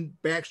then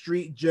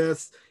Backstreet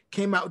just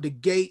came out the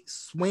gate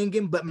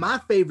swinging. But my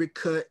favorite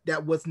cut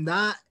that was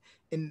not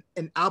an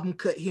album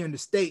cut here in the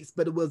States,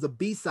 but it was a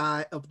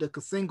B-side of the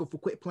single for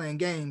Quit Playing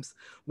Games,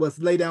 was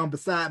Lay Down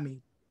Beside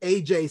Me.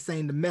 AJ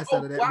sang the mess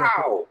out of that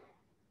record.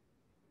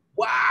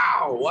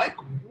 Wow.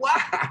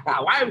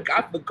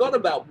 I forgot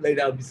about Lay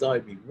Down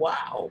Beside Me.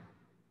 Wow.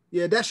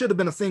 Yeah, that should have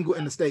been a single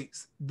in the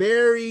States.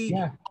 Very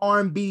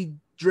R&B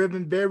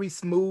driven, very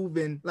smooth.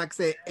 And like I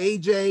said,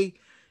 AJ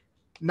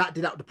knocked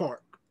it out the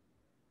park.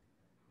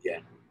 Yeah,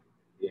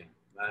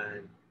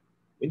 man.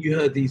 When you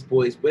heard these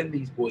boys,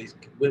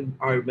 when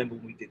I remember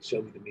when we did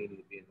Show Me the Meaning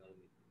of Being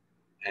Lonely,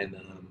 and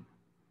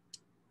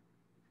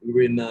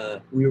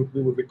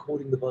we were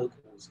recording the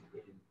vocals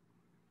in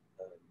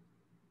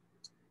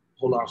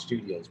Polar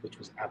Studios, which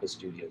was ABBA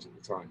Studios at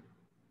the time.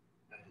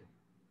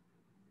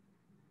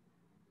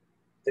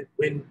 And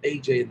when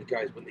AJ and the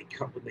guys, when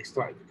they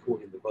started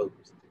recording the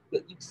vocals,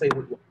 you can say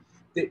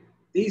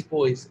these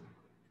boys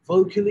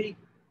vocally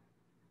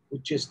were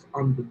just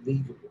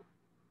unbelievable.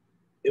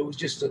 It was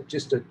just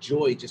a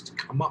joy just to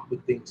come up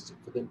with things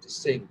for them to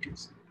sing,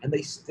 and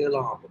they still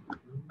are. But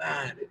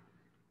man,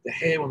 the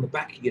hair on the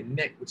back of your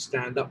neck would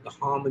stand up, the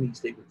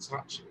harmonies they would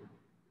touch.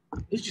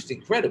 It was just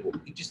incredible.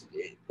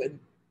 And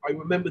I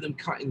remember them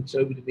cutting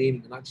Show Me the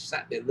Meaning, and I just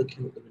sat there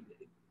looking at them. And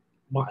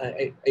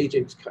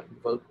AJ was cutting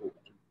the vocal.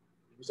 And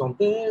he was on,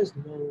 "There's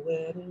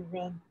nowhere to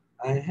run,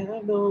 I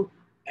have no,"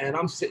 and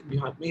I'm sitting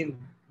behind me, and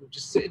we're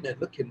just sitting there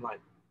looking like,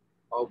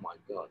 oh my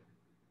God,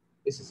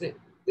 this is it.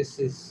 This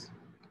is,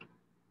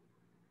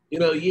 you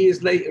know,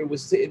 years later, we're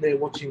sitting there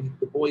watching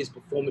the boys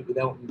perform it with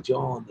Elton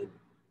John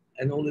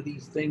and all of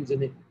these things,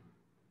 and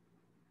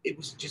it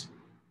was just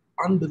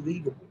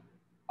unbelievable,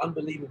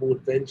 unbelievable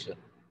adventure.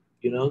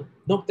 You know,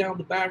 knock down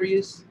the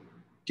barriers,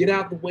 get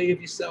out of the way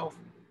of yourself,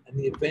 and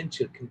the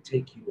adventure can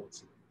take you on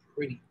some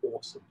pretty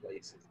awesome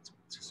places,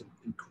 to some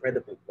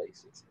incredible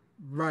places.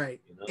 Right.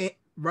 You know?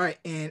 Right.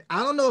 And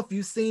I don't know if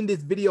you've seen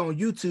this video on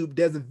YouTube.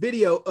 There's a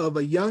video of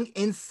a young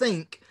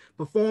NSYNC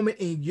performing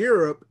in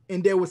Europe,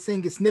 and they were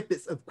singing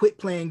snippets of Quit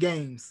Playing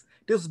Games.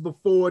 This was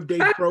before they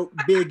broke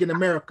big in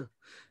America.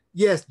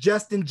 Yes,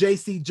 Justin,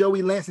 JC,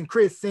 Joey, Lance, and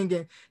Chris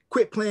singing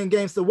Quit Playing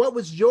Games. So what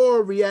was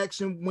your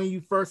reaction when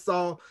you first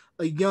saw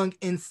a young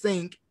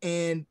NSYNC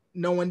and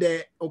knowing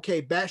that,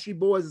 okay, Backstreet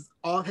Boys is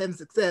all having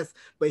success,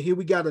 but here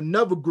we got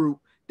another group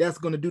that's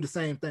going to do the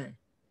same thing?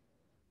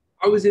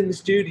 I was in the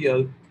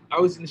studio.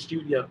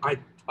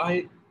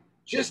 I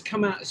just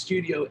come out of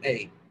Studio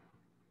A,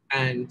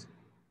 and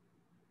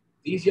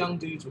these young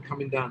dudes were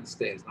coming down the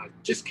stairs. And I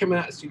just come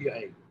out of Studio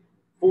A.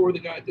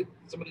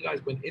 Some of the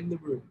guys went in the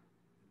room.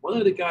 One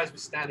of the guys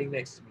was standing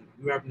next to me.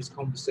 We were having this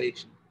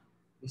conversation.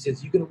 He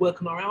says, "You gonna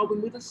work on our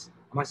album with us?"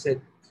 And I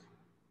said,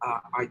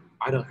 I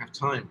don't have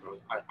time, bro.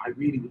 I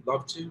really would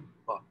love to,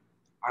 but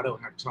I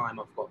don't have time.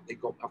 I've got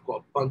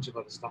a bunch of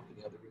other stuff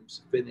in the other rooms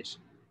to finish."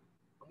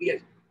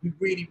 And we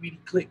really, really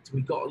clicked.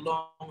 We got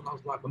along, and I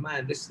was like, "My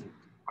man, listen,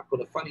 I've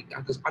got a funny,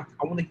 because I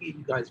want to hear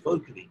you guys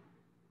vocally.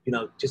 You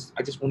know,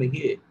 I just want to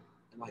hear."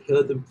 And I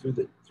heard them through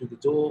the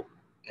door,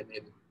 and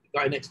then the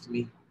guy next to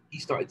me, he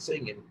started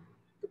singing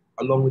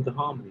along with the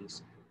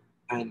harmonies,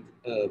 and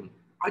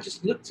I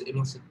just looked at him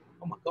and I said,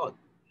 "Oh my God,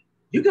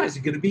 you guys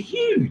are going to be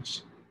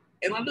huge."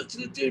 And I looked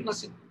at the dude and I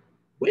said,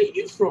 "Where are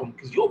you from?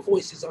 Because your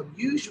voice is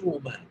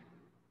unusual, man."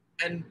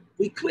 And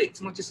we clicked,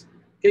 and I just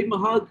gave him a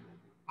hug.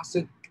 I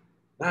said,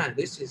 "Man,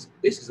 this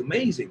is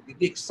amazing.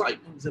 The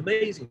excitement is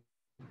amazing."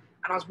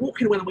 And I was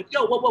walking away and I went,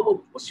 "Yo,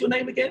 whoa, what's your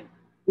name again?"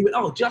 He went,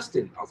 "Oh,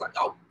 Justin." I was like,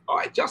 "Oh, all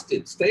right,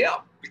 Justin, stay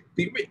up.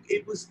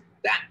 It was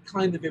that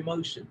kind of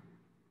emotion.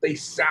 They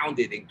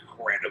sounded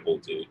incredible,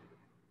 dude.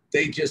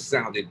 They just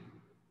sounded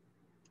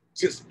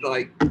just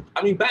like,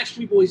 I mean,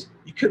 Backstreet Boys,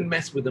 you couldn't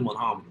mess with them on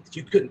harmonies.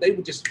 You couldn't. They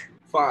were just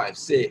 5,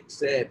 6,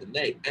 7,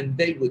 8, and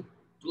they would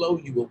blow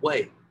you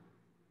away.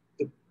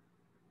 The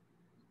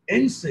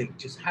NSYNC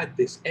just had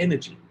this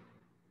energy,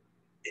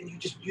 and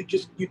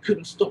you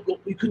couldn't stop.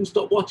 You couldn't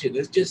stop watching.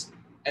 There's just,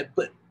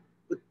 but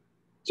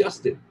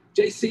Justin,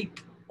 JC,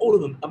 all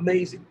of them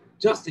amazing.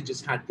 Justin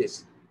just had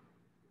this.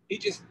 He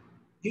just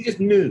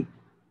knew.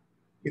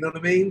 You know what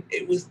I mean?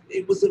 It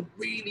was a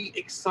really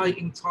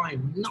exciting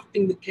time.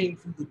 Nothing that came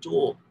through the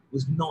door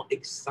was not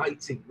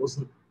exciting,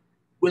 wasn't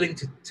willing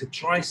to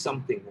try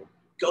something or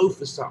go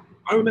for something.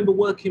 I remember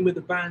working with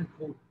a band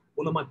called,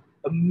 one of my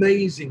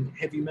amazing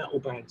heavy metal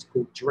bands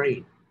called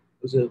Drain.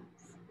 It was a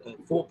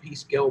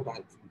 4-piece girl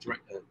band from Drain.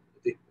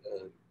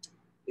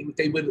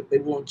 They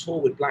were on tour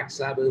with Black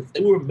Sabbath.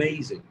 They were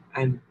amazing.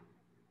 And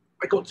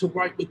I got to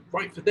write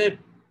for them.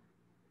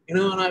 You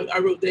know, and I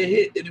wrote their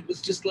hit, and it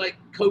was just like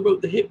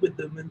co-wrote the hit with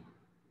them. And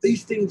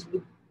these things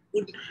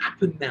wouldn't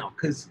happen now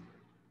because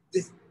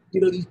these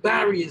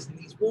barriers and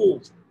these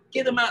walls,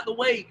 get them out of the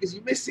way because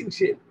you're missing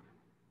shit.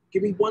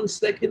 Give me 1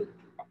 second.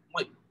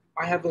 Like,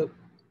 I have a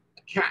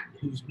cat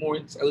who's more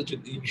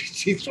intelligent than you.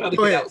 She's trying to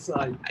get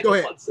outside. Go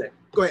ahead. 1 sec.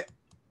 Go ahead.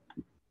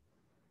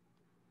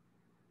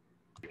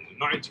 The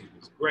 90s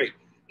was great.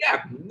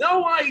 Yeah,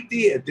 no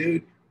idea,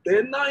 dude.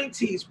 The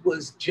 90s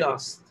was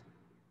just,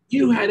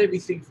 you had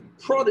everything from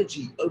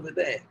Prodigy over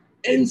there,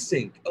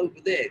 NSYNC over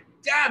there,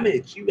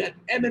 Damage, you had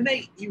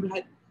M&A, you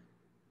had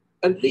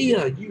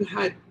Aaliyah, you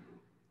had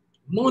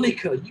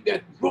Monica, you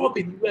had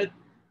Robin,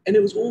 and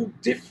it was all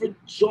different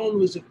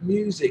genres of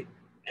music,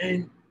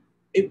 and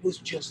it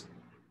was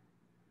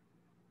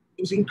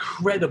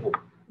incredible.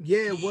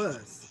 Yeah, it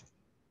was.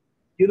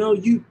 You know,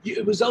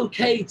 it was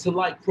okay to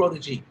like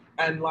Prodigy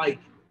and like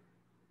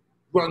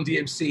Run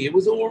DMC. It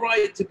was all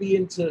right to be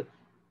into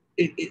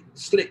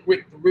Slick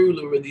Rick the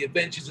Ruler and the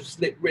Adventures of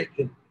Slick Rick,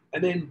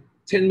 and then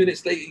 10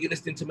 minutes later you're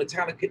listening to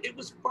Metallica. It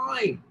was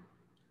fine.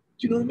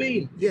 Do you know what I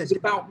mean? Yeah, it was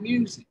about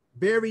music.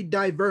 Very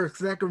diverse.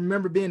 Because I can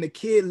remember being a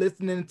kid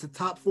listening to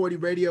Top 40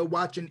 radio,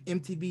 watching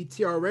MTV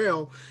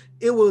TRL.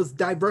 It was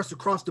diverse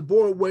across the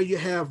board, where you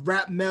have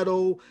rap,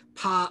 metal,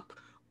 pop,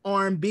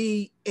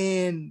 R&B,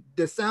 and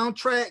the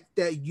soundtrack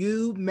that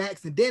you,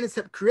 Max, and Dennis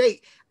helped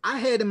create. I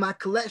had in my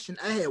collection,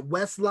 I had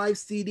Westlife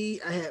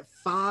CD, I had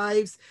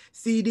Fives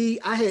CD,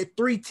 I had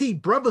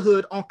 3T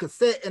Brotherhood on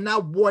cassette, and I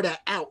wore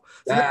that out.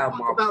 So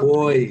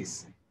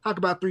boys. Talk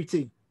about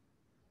 3T.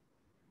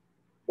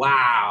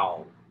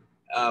 Wow.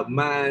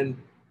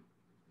 Man,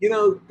 you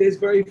know, there's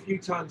very few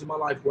times in my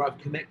life where I've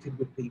connected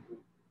with people.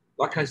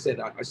 Like I said,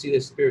 I see their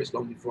spirits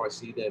long before I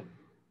see them.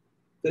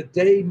 The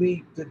day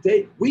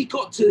we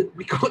got to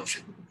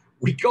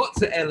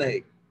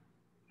LA,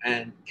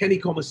 And Kenny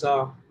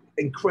Commissar,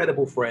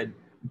 incredible friend,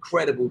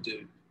 incredible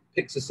dude,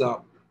 picks us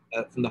up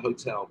from the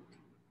hotel.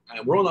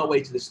 And we're on our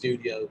way to the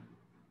studio.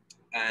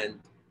 And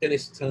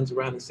Dennis turns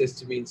around and says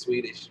to me in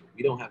Swedish,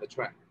 "We don't have a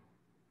track."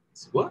 I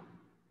said, "What?"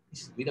 He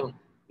said, we don't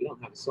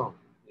have a song.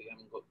 We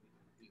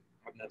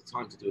haven't had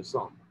time to do a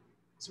song." I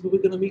said, "Well,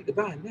 we're going to meet the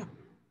band now."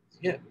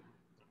 Said, "Yeah,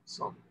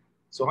 song."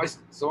 So I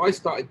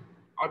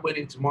went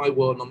into my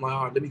world and I'm like,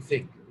 all right, let me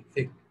think.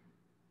 I'm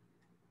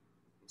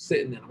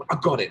sitting there, I'm like, I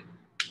got it.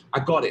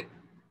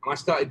 And I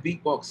started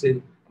beatboxing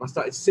and I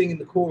started singing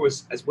the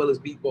chorus as well as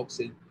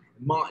beatboxing.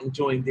 And Martin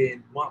joined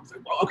in. Martin was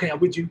like, well, "Okay, I'm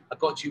with you. I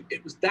got you."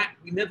 It was that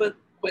we never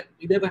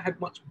had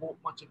much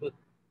of a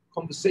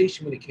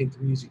conversation when it came to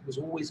music. It was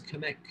always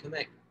connect. And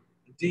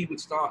D would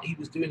start, he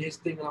was doing his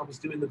thing and I was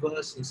doing the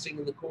verse and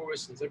singing the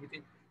chorus and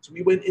everything. So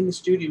we went in the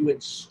studio, we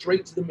went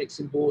straight to the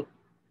mixing board.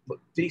 But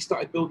D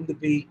started building the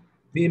beat.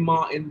 Me and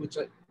Martin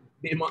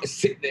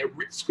sitting there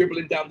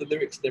scribbling down the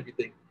lyrics and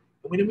everything.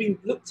 And when we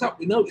looked up,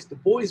 we noticed the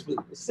boys were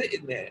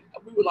sitting there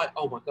and we were like,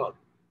 "Oh my God,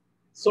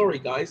 sorry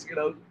guys,"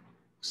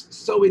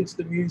 so into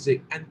the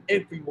music, and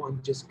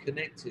everyone just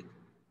connected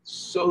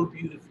so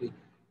beautifully.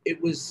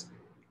 It was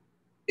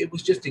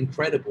just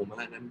incredible,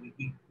 man. And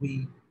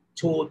we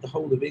toured the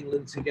whole of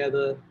England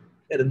together.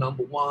 We had a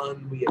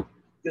 #1. We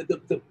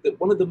had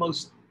one of the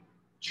most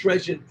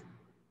treasured.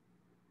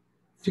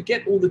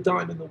 Forget all the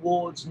Diamond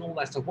Awards and all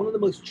that stuff. One of the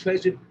most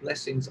treasured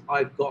blessings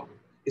I've got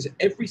is that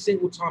every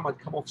single time I'd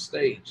come off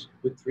stage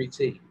with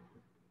 3T,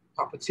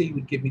 Papa T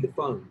would give me the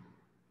phone,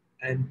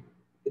 and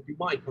there'd be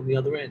Mike on the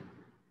other end.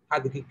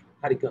 How'd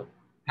it go?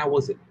 How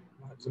was it?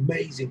 "Oh, it was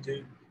amazing,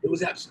 dude. It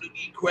was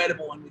absolutely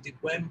incredible." And we did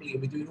Wembley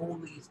and we're doing all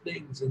these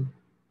things. And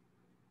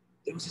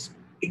there was this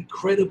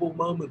incredible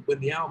moment when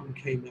the album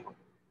came out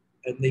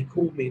and they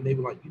called me and they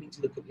were like, "You need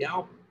to look at the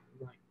album."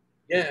 I'm like,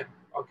 "Yeah,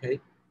 okay,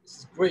 this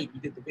is great. We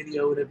did the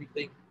video and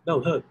everything."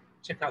 "No, Herb,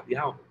 check out the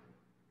album."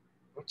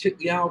 I checked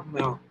the album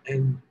out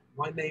and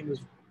my name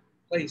was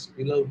placed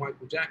below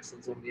Michael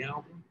Jackson's on the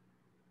album.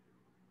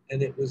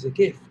 And it was a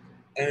gift.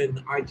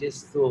 And I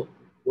just thought,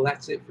 well,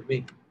 that's it for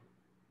me.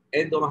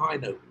 End on a high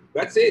note.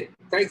 That's it.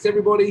 Thanks,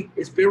 everybody.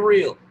 It's been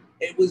real.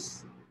 It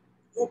was,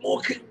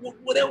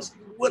 what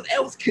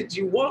else could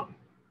you want?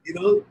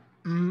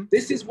 Mm-hmm.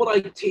 This is what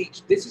I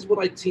teach. This is what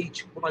I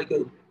teach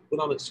when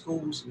I'm at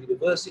schools and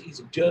universities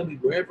in Germany,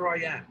 wherever I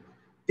am.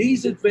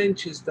 These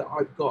adventures that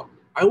I've got,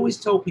 I always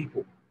tell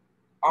people,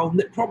 I'll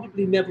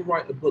probably never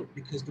write a book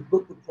because the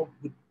book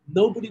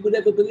nobody would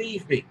ever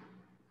believe me.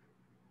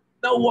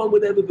 No one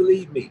would ever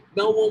believe me.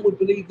 No one would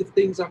believe the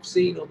things I've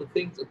seen or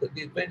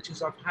the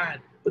adventures I've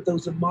had, but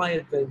those are my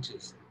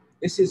adventures.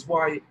 This is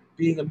why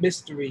being a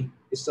mystery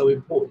is so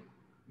important.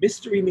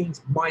 Mystery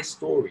means my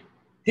story.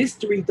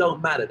 History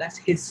don't matter. That's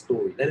his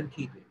story. Let him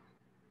keep it.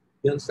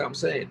 You understand what I'm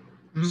saying?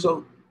 Mm-hmm.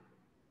 So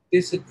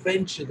this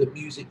adventure that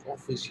music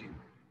offers you,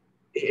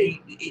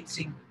 it's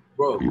in,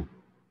 bro.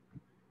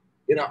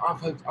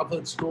 I've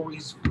heard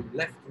stories from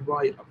left and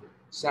right. I've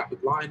sat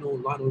with Lionel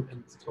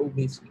and told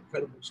me some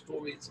incredible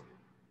stories.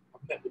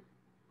 I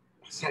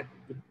sat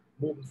with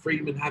Morgan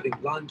Freeman having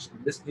lunch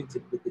and listening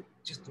to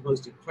just the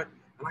most incredible.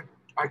 And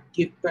I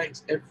give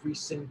thanks every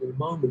single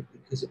moment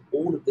because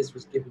all of this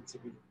was given to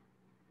me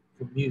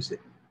from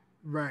music.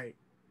 Right.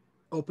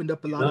 Opened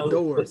up a lot of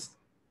doors.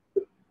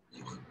 But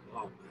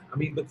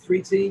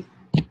 3T,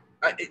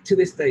 to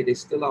this day, they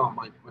still are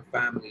my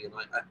family, and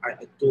I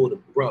adore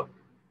them, bro.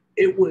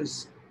 It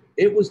was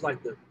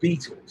like the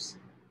Beatles.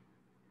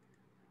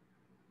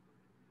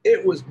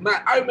 It was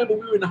mad. I remember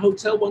we were in a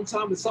hotel one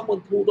time and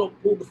someone pulled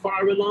the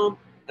fire alarm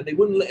and they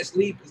wouldn't let us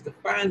leave because the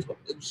fans were,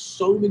 there were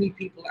so many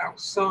people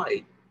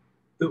outside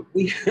that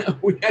we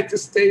had to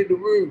stay in the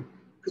room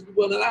because we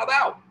weren't allowed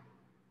out.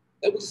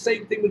 That was the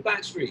same thing with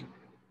Backstreet.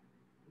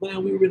 Man, I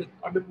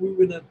remember we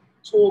were in a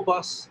tour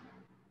bus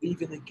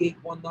leaving a gig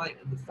one night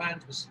and the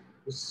fans was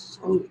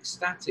so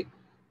ecstatic.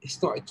 They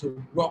started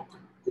to rock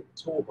the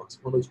tour bus,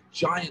 one of those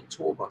giant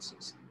tour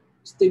buses.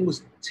 This thing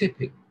was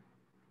tipping.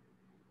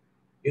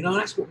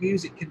 That's what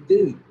music can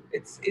do.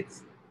 It's you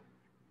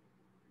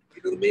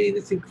know what I mean?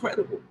 It's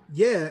incredible.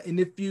 Yeah, and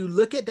if you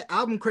look at the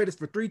album credits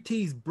for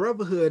 3T's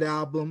Brotherhood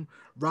album,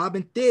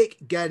 Robin Thicke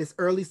got his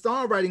early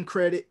songwriting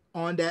credit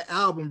on that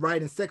album,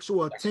 writing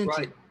Sexual Attention.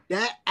 Right.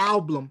 That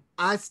album,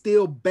 I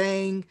still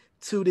bang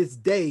to this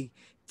day.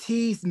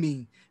 Tease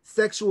Me,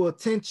 Sexual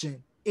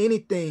Attention,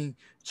 Anything,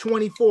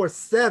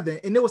 24/7.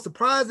 And it was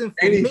surprising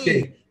for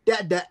me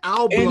that the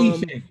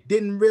album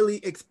didn't really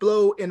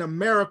explode in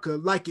America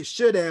like it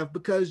should have,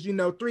 because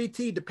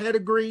 3T, the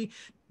pedigree,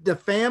 the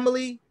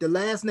family, the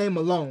last name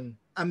alone.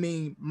 I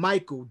mean,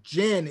 Michael,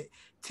 Janet,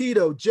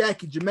 Tito,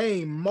 Jackie,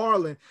 Jermaine,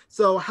 Marlon.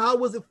 So how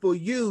was it for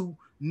you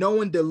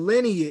knowing the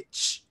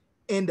lineage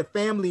and the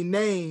family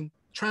name,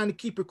 trying to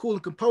keep it cool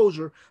and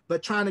composure,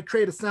 but trying to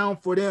create a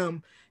sound for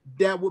them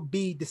that would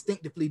be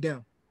distinctively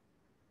them?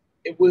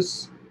 It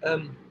was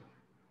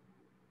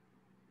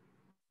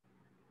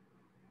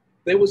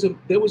there was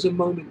a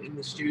moment in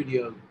the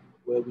studio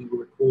where we were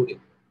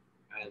recording,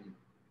 and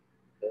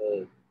we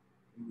were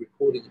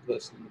recording a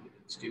person in the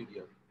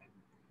studio. And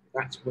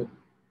That's when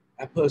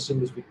that person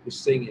was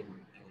singing,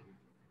 and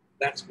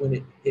that's when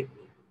it hit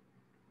me.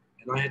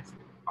 And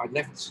I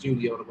left the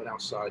studio and I went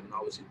outside and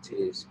I was in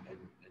tears and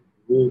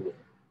raw with it.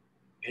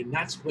 And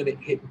that's when it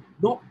hit me.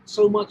 Not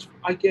so much,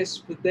 I guess,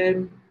 for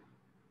them,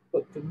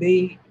 but for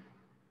me.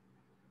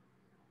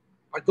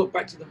 I got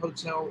back to the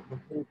hotel, I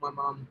called my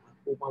mum, I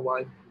called my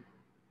wife.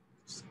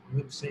 I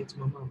remember saying to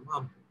my mum,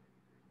 Mum,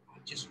 I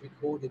just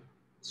recorded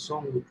a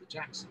song with the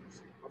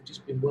Jacksons. I've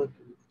just been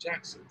working with the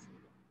Jacksons.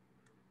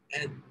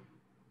 And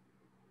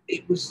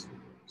it was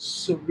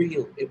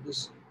surreal.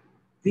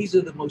 These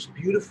are the most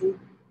beautiful,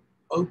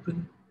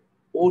 open,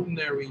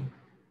 ordinary,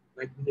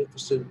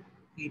 magnificent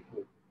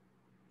people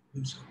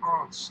whose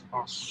hearts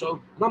are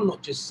so, and I'm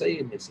not just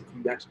saying this, if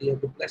you actually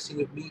have the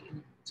blessing of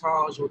meeting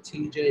Taj or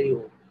TJ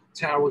or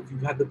Tara, if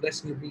you've had the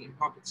blessing of meeting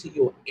Papa T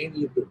or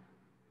any of them,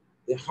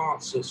 their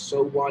hearts are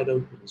so wide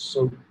open and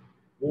so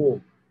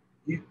warm.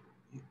 You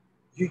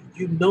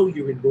know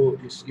you're in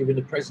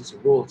the presence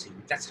of royalty.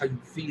 That's how you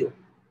feel.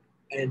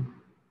 And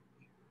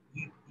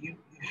you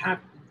have,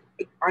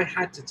 I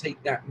had to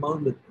take that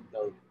moment and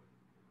go,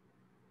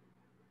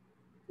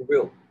 for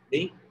real,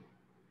 me?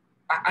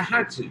 I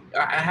had to.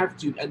 I have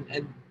to. And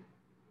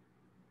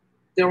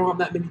there aren't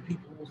that many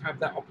people who will have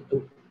that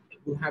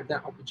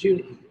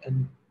opportunity.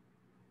 And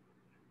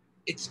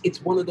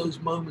it's one of those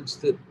moments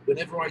that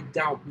whenever I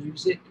doubt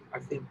music, I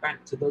think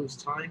back to those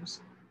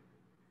times,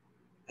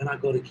 and I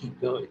got to keep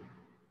going.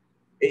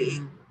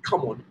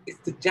 Come on, it's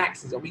the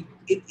Jacksons. I mean,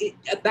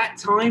 at that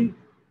time,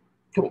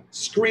 come on,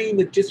 Scream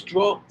had just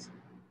dropped,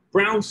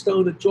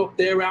 Brownstone had dropped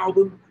their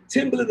album,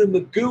 Timbaland and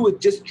Magoo had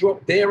just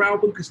dropped their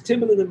album, because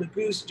Timbaland and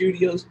Magoo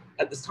Studios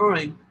at the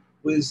time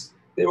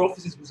their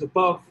offices was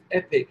above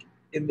Epic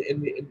in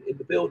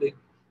the building.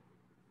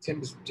 Tim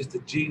was just a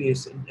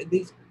genius, and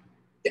these,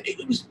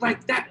 it was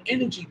like that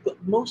energy. But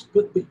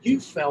you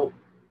felt,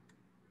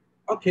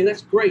 okay,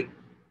 that's great,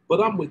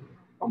 but I'm with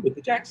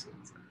the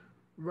Jacksons.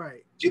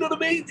 Right. Do you know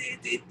what I mean?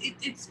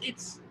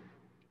 It's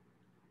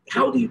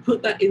how do you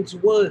put that into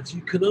words?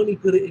 You can only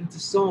put it into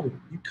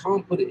song. You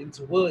can't put it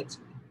into words.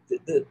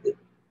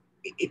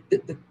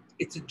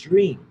 It's a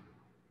dream,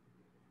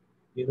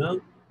 you know,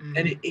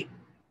 and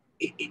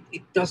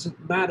it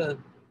doesn't matter.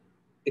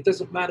 It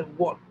doesn't matter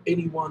what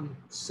anyone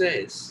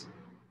says,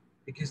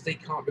 because they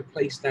can't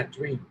replace that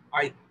dream.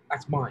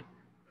 That's mine.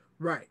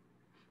 Right.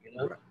 You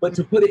know? Right. But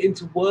to put it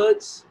into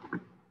words,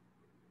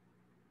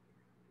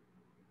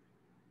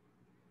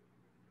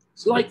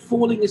 it's like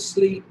falling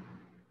asleep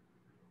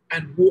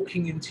and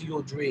walking into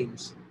your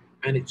dreams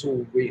and it's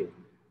all real.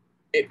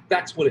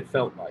 That's what it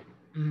felt like.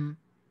 Mm-hmm.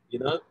 You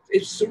know,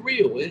 it's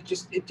surreal. It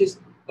just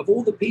of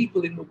all the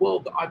people in the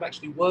world that I've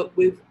actually worked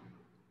with,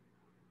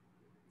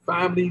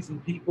 families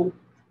and people,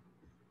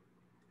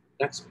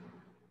 that's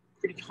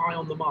pretty high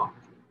on the mark.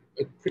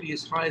 Pretty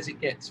as high as it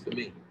gets for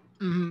me.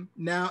 Mm-hmm.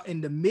 Now,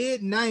 in the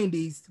mid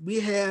 '90s, we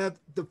have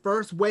the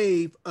first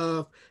wave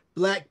of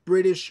Black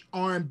British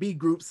R&B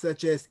groups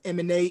such as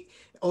Emanate,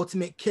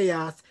 Ultimate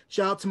Chaos.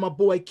 Shout out to my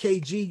boy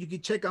KG. You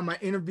can check out my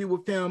interview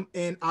with him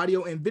in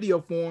audio and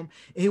video form,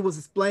 and he was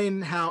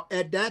explaining how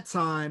at that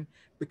time,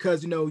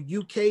 because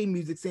UK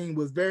music scene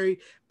was very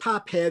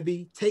pop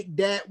heavy, Take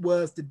That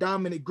was the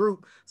dominant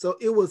group, so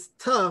it was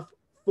tough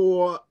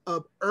for a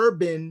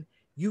urban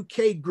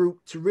UK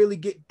group to really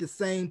get the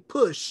same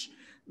push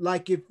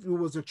like if it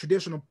was a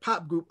traditional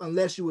pop group,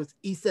 unless you was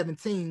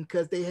E17,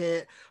 because they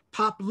had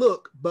pop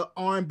look but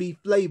R&B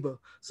flavor.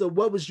 So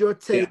what was your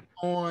take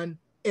on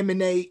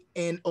Emanate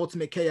and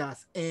Ultimate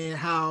Chaos, and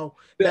how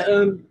that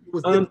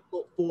was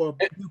difficult for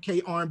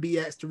UK R&B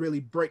acts to really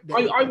break that?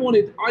 I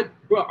wanted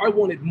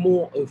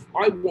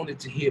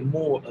to hear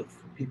more of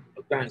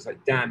bands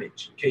like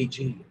Damage,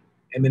 KG,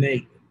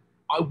 Emanate.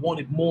 I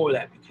wanted more of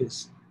that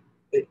because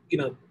there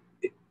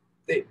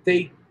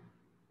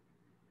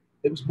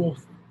was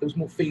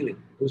more feeling,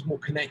 there was more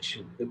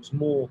connection, there was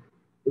more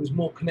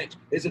connection.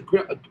 There's a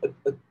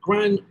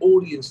grand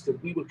audience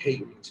that we were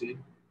catering to,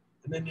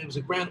 and then there was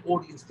a grand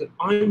audience that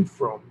I'm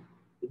from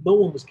that no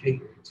one was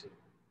catering to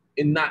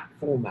in that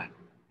format.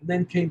 And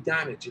then came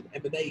Damage and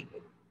Emanate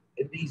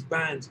and these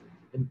bands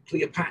and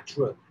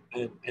Cleopatra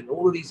and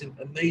all of these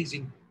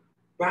amazing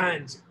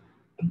bands.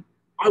 And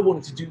I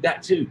wanted to do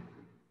that too.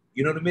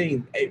 You know what I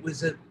mean? It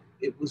was a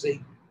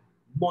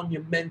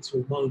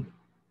monumental moment.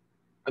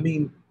 I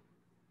mean,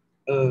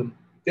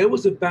 there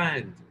was a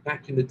band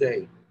back in the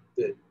day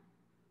that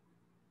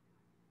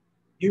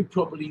you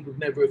probably would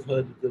never have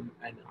heard of them,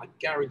 and I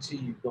guarantee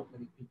you not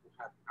many people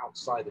have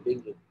outside of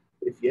England.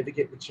 But if you ever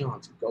get the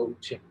chance, go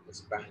check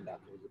this band out.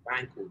 There was a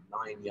band called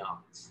 9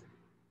 Yards.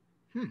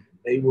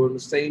 They were at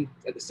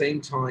the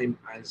same time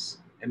as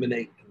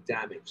Emanate and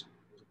Damage.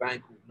 There was a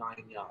band called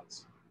 9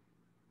 Yards.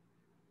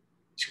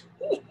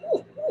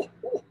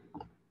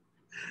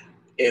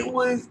 It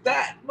was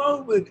that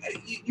moment.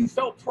 You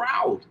felt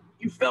proud.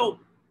 You felt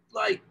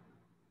like,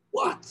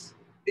 what?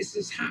 This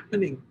is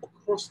happening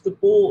across the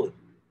board,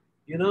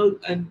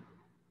 and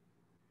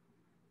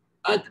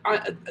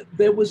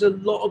there was a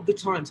lot of the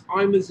times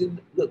I am in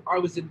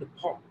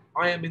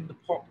the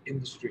pop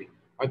industry.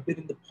 I've been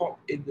in the pop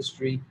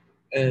industry,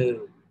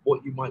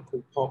 what you might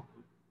call pop.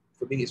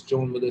 For me, it's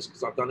genreless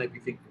because I've done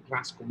everything from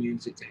classical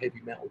music to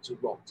heavy metal to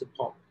rock to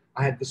pop.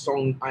 I had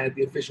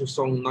the official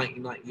song in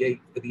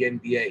 1998 for the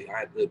NBA. I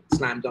had the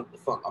Slam Dunk the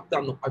Funk. I've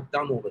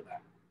done all of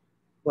that.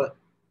 But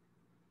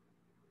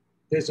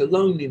there's a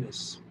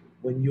loneliness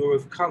when you're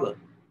of color,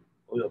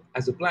 or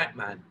as a black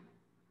man,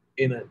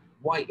 in a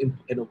white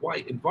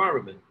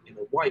environment, in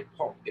a white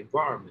pop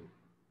environment.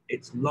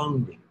 It's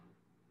lonely.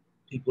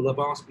 People have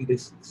asked me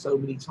this so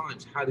many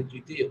times. How did you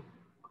deal?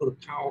 I've got a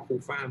powerful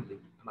family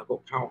and I've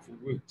got powerful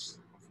roots.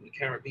 I'm from the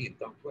Caribbean,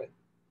 don't play.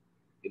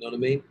 You know what I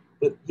mean?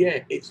 But yeah,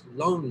 it's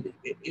lonely.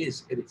 It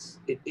is, and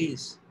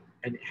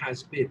it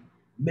has been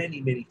many,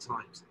 many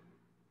times.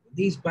 When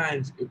these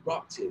bands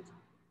erupted,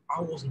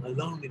 I wasn't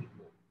alone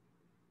anymore.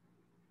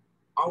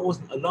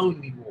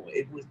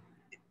 It was,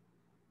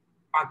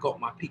 I got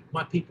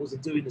my peoples are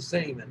doing the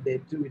same, and they're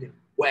doing it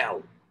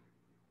well.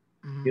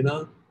 Mm-hmm. You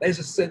know, there's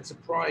a sense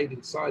of pride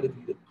inside of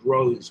you that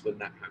grows when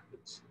that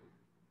happens.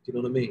 Do you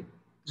know what I mean?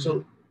 Mm-hmm.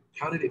 So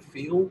how did it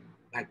feel?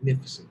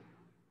 Magnificent.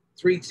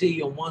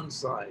 3T on one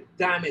side,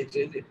 Damage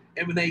and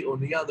Emanate on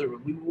the other,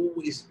 and we were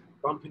always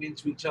bumping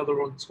into each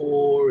other on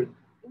tour, and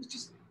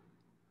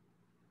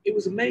it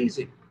was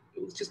amazing.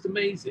 It was just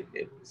amazing.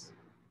 It was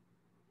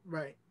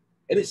right,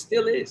 and it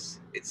still is.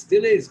 It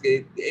still is.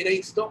 It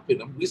ain't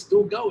stopping, and we're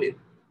still going.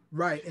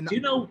 Right. And do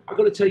you know? I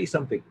got to tell you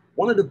something.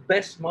 One of the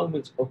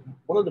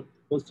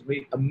most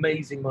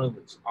amazing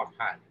moments I've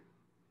had,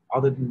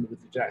 other than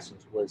with the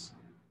Jacksons, was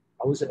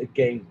I was at a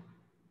game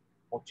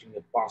watching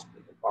a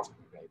basketball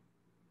game.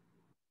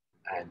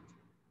 And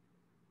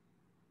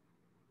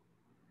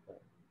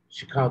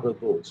Chicago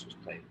Bulls was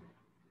playing.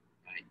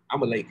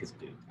 I'm a Lakers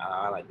dude.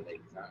 I like the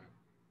Lakers.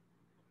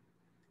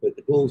 But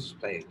the Bulls was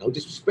playing. No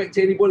disrespect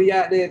to anybody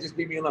out there, just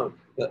leave me alone.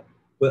 But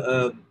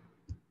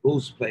Bulls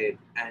was playing,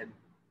 and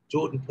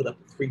Jordan put up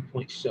a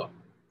 3-point shot,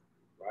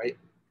 right?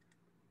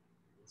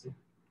 I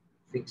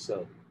think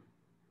so.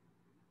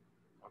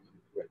 I'm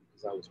correct,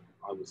 because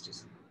I was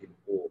just in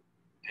awe.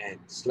 And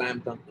Slam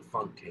Dunk the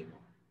Funk came on.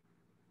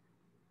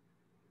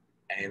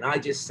 And I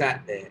just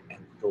sat there and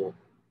thought,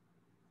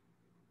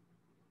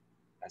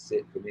 that's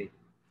it for me.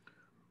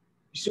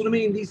 You see what I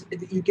mean?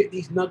 You get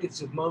these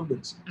nuggets of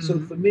moments. Mm-hmm. So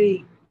for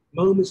me,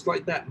 moments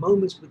like that,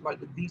 moments with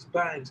these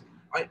bands,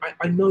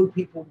 I know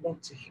people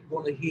want to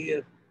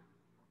hear,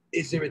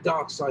 is there a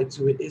dark side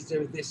to it? Is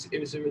there this?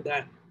 Is there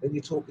that? And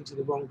you're talking to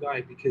the wrong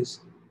guy, because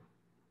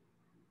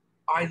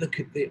I look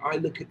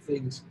at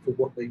things for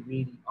what they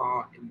really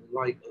are in the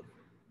light of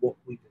what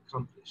we've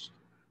accomplished.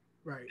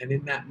 Right. And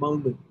in that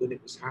moment when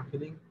it was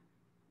happening,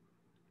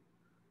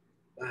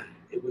 man,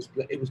 it was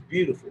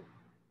beautiful.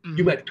 Mm-hmm.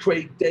 You had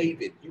Craig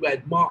David, you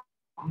had Mark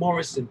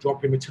Morrison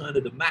dropping Return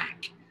of the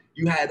Mac.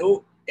 You had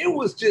it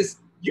was just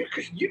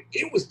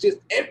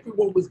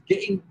everyone was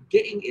getting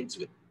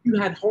into it. You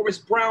had Horace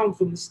Brown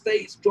from the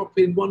States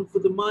dropping One for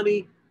the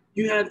Money.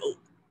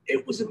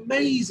 It was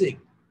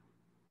amazing.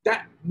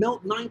 That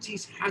Melt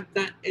 90s had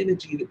that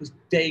energy that was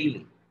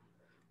daily.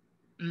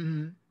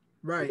 Mm-hmm.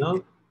 Right. You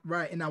know?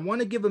 Right. And I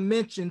want to give a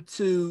mention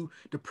to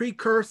the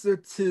precursor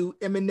to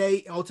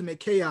Emanate and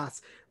Ultimate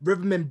Chaos,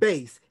 Rhythm and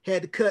Bass.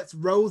 Had the cuts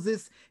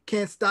Roses,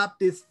 Can't Stop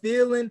This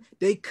Feeling.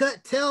 They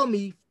cut Tell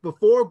Me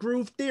before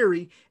Groove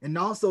Theory. And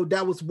also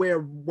that was where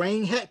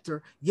Wayne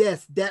Hector,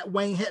 yes, that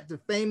Wayne Hector,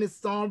 famous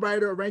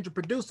songwriter, arranger,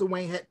 producer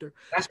Wayne Hector.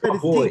 That's my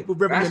boy.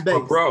 That's my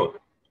bro.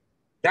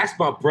 That's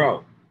my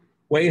bro.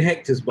 Wayne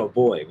Hector's my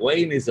boy.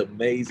 Wayne is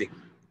amazing.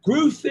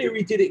 Groove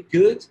Theory did it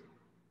good.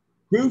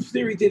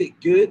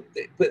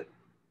 But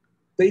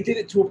they did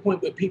it to a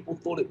point where people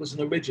thought it was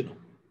an original.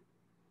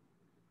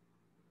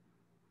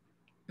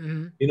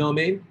 Mm-hmm. You know what I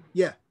mean?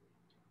 Yeah.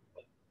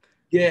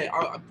 Yeah,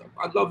 I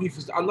love you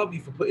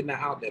for putting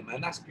that out there,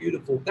 man. That's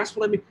beautiful. That's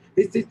what I mean.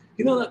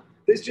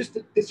 There's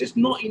just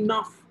not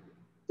enough.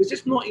 There's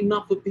just not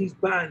enough of these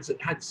bands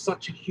that had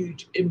such a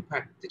huge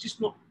impact. They're just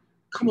not.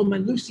 Come on,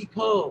 man. Lucy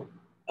Pearl,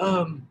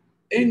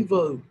 En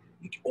Vogue,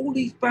 all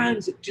these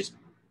bands that just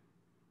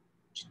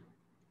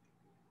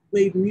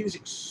made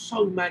music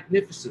so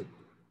magnificent.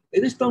 They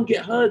just don't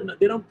get heard.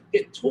 They don't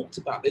get talked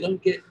about. They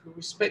don't get the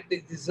respect they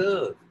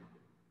deserve.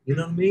 You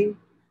know what I mean?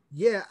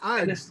 Yeah,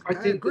 I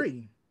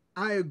agree.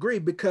 I agree,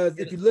 because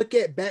if you look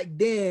at back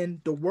then,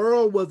 the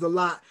world was a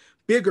lot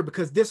bigger,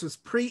 because this was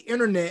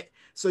pre-internet.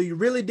 So you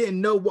really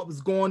didn't know what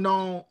was going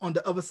on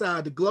the other side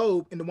of the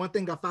globe. And the one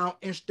thing I found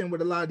interesting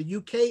with a lot of the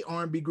UK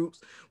R&B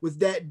groups was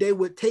that they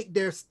would take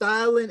their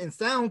styling and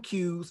sound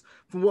cues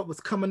from what was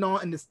coming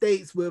on in the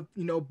States with,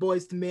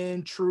 Boyz II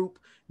Men, Troop,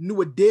 New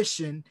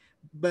Edition,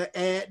 but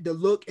add the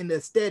look and the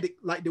aesthetic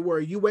like they were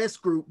a US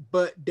group,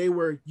 but they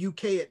were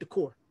UK at the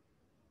core.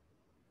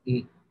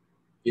 Mm.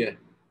 Yeah,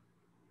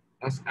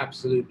 that's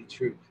absolutely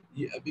true.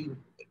 Yeah, we've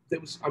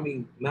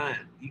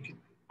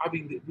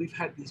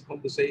had these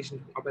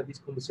conversations. I've had these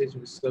conversations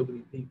with so many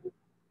people,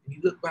 and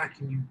you look back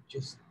and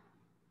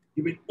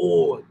you're in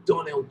awe of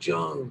Donnell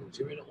Jones.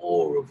 You're in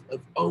awe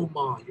of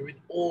Omar. You're in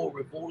awe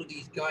of all of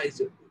these guys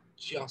that were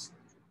just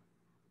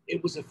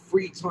it was a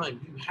free time.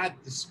 You had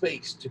the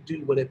space to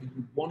do whatever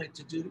you wanted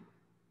to do,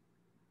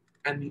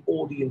 and the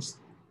audience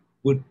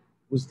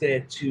was there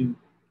to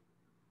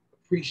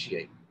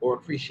appreciate or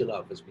appreciate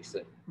love, as we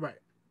say. Right.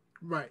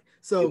 Right.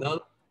 You So,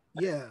 know,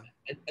 yeah.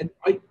 and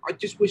I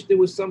just wish there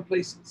was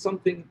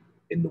something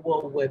in the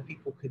world where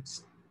people could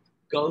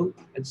go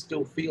and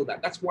still feel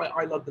that. That's why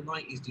I love the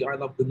 90s. The I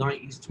love the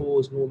 90s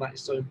tours and all that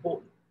is so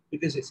important,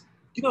 because it's,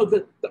 you know,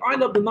 the I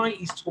love the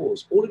 90s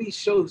tours, all of these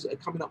shows that are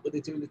coming up where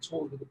they're doing the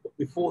tours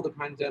before the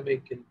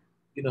pandemic. And,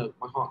 you know,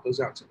 my heart goes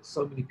out to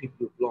so many people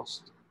who've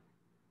lost,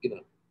 you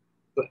know,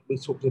 but we're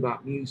talking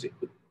about music.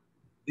 But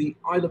the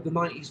I love the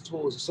 90s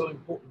tours are so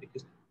important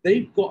because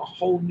they've got a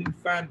whole new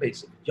fan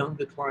base of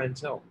younger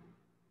clientele.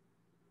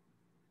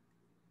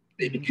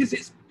 Because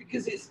it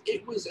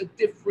was a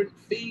different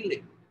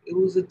feeling. It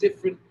was a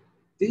different.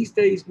 These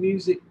days,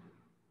 music,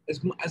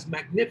 as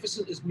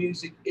magnificent as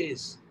music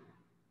is,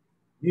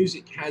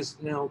 music has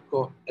now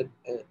got a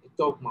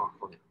dog mark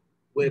on it,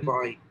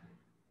 whereby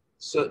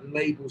certain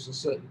labels and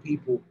certain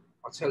people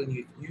are telling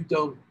you, if you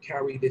don't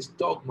carry this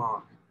dog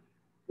mark,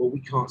 well, we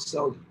can't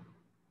sell you.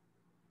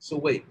 So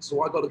wait,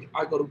 so I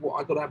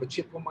gotta have a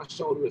chip on my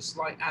shoulder, a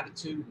slight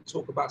attitude, and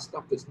talk about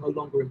stuff that's no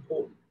longer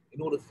important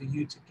in order for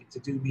you to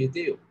do me a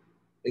deal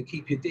and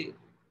keep your deal.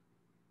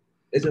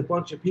 There's a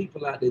bunch of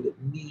people out there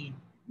that need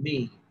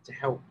me to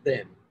help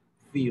them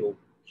feel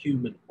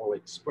human or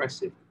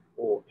expressive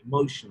or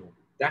emotional.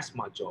 That's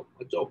my job.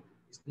 My job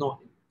is not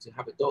to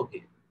have a dog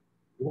ear.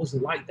 It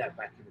wasn't like that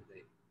back in the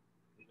day,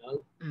 you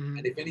know?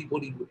 And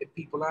if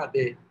people out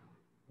there,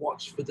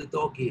 watch for the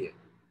dog ear.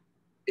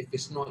 If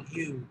it's not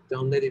you,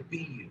 don't let it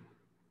be you.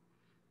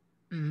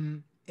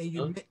 And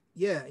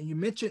you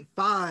mentioned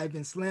Five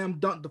and Slam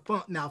Dunk the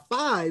Funk. Now,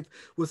 Five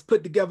was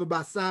put together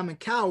by Simon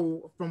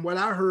Cowell, from what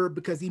I heard,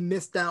 because he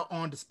missed out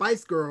on the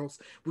Spice Girls,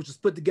 which was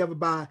put together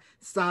by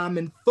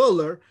Simon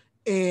Fuller.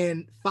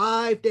 And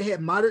Five, they had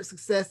moderate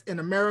success in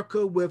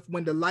America with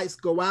When the Lights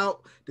Go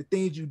Out, The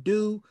Things You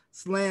Do,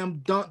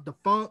 Slam Dunk the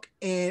Funk.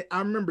 And I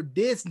remember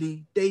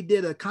Disney, they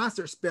did a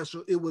concert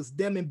special. It was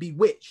them and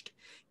Bewitched.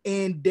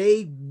 And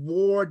they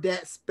wore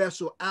that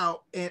special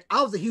out. And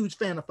I was a huge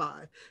fan of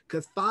Five,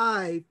 because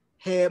Five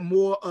had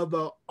more of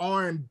a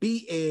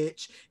R&B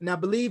edge. And I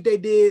believe they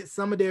did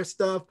some of their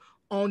stuff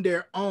on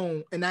their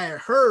own. And I had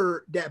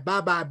heard that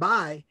Bye Bye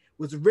Bye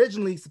was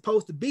originally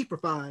supposed to be for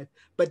Five,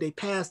 but they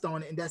passed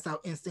on it, and that's how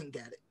NSYNC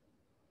got it.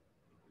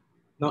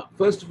 Now,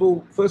 first of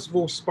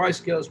all, Spice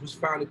Girls was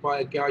founded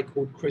by a guy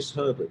called Chris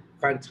Herbert,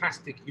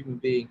 fantastic human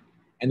being,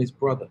 and his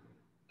brother.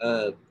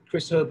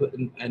 Chris Herbert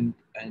and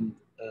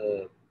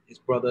his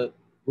brother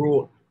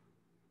brought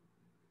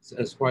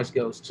Spice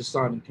Girls to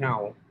Simon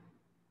Cowell,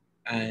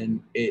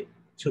 and it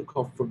took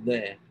off from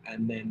there.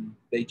 And then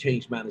they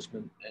changed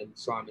management, and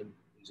Simon,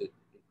 who's an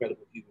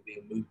incredible human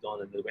being, moved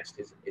on, and the rest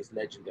is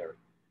legendary.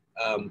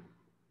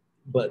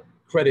 But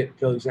credit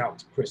goes out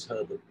to Chris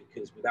Herbert,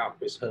 because without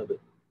Chris Herbert,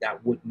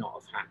 that would not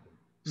have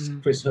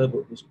happened. Chris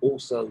Herbert was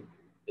also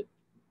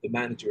the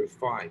manager of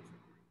Five.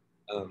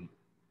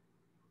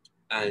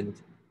 And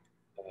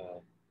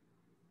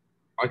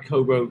I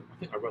co-wrote, I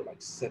think I wrote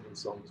like 7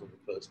 songs on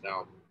the first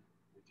album.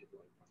 I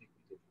think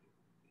we did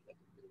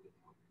 11 million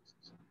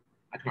albums.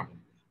 I can't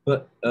remember.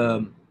 But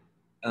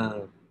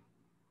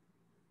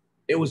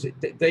it was,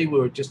 they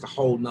were just a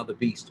whole nother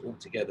beast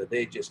altogether.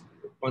 They're just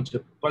a bunch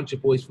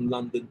of boys from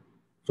London,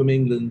 from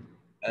England,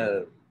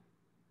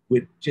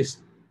 with just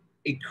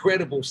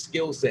incredible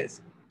skill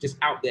sets, just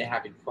out there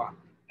having fun.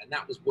 And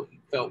that was what you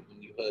felt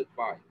when you heard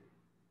Five,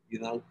 you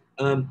know?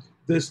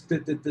 The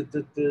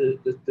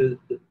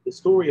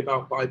story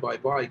about Bye Bye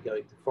Bye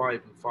going to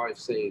Five and Five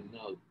saying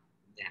no.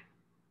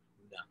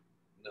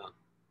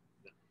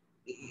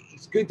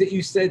 It's good that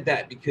you said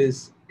that,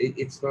 because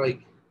it's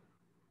like,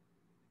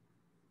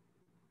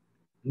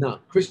 no,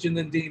 Christian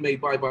and Dee made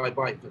Bye Bye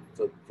Bye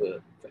for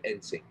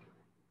NSYNC.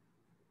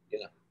 You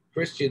know,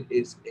 Christian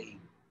is a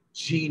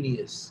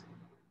genius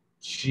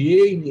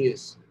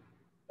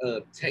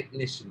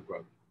technician,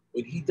 bro.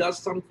 When he does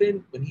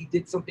something, when he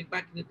did something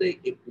back in the day,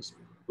 it was,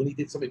 when he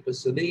did something for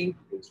Celine,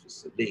 it was for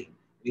Celine.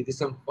 When he did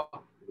something for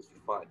Five, it was for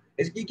Five.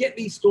 As you get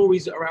these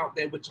stories that are out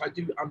there, which I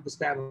do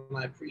understand and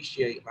I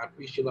appreciate, and I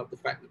appreciate the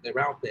fact that they're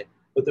out there.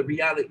 But the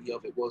reality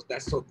of it was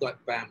that song,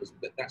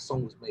 that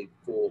song was made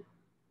for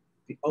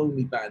the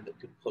only band that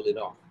could pull it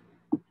off,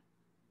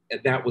 and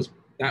that was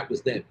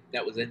them.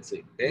 That was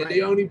NSYNC. They're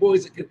the only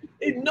boys that could.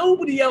 And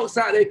nobody else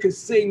out there could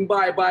sing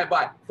Bye Bye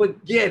Bye.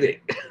 Forget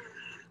it.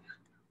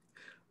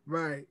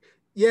 Right.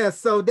 Yeah.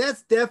 So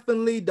that's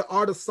definitely the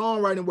art of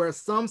songwriting, where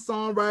some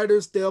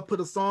songwriters, they'll put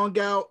a song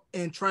out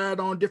and try it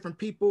on different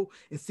people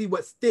and see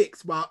what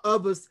sticks, while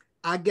others,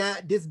 I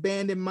got this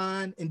band in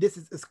mind and this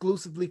is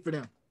exclusively for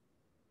them.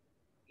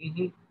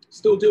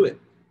 Still do it.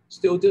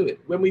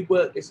 When we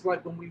work, it's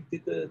like when we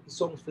did the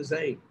songs for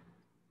Zayn.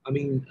 I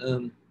mean,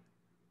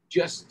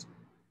 just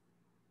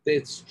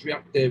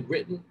they're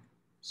written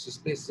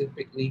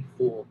specifically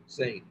for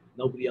Zayn.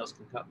 Nobody else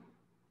can cut them.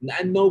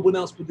 And no one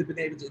else would have been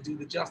able to do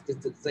the justice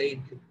that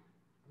Zayn could.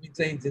 I mean,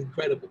 Zayn's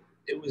incredible.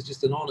 It was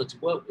just an honor to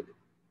work with him.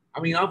 I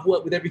mean, I've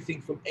worked with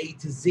everything from A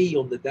to Z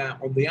on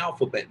the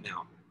alphabet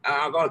now.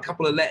 I've got a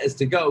couple of letters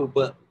to go,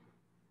 but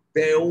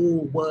they're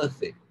all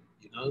worth it,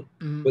 you know.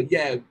 Mm-hmm. But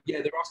yeah,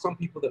 there are some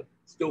people that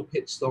still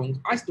pitch songs.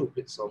 I still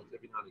pitch songs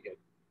every now and again,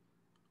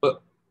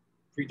 but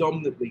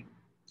predominantly,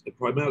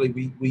 primarily,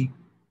 we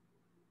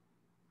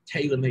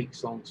tailor make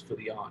songs for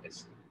the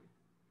artist.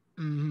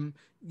 Mm-hmm.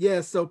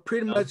 Yeah, so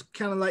pretty much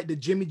kind of like the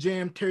Jimmy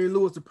Jam, Terry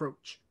Lewis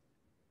approach.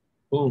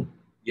 Boom.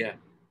 Yeah.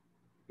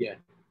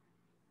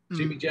 Mm-hmm.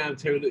 Jimmy Jam,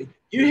 Terry Lewis.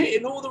 You're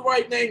hitting all the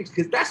right names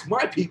because that's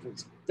my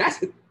people's.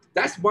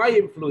 That's my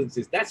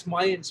influences. That's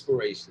my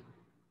inspiration.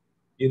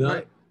 You know,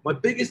 right. My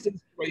biggest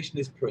inspiration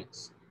is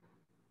Prince.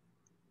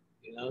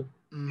 You know,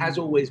 has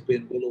Mm-hmm. always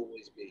been, will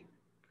always be.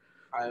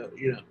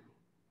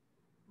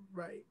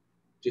 Right.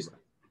 Just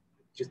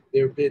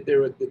they're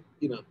the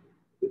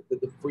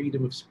the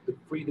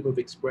freedom of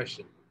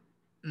expression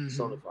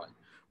personified.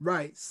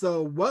 Right.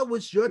 So what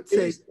was your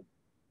take?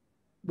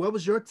 What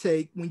was your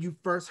take when you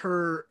first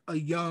heard a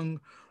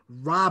young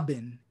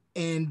Robin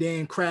and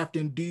then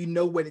crafting Do You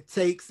Know What It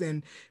Takes?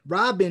 And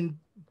Robin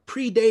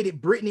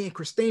predated Britney and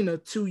Christina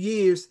 2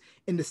 years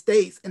in the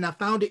States. And I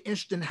found it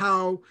interesting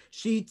how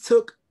she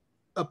took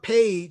a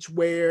page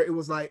where it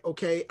was like,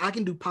 okay, I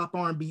can do pop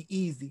R&B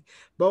easy,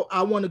 but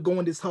I want to go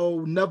in this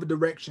whole another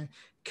direction,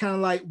 kind of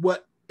like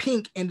what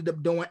Pink ended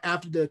up doing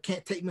after the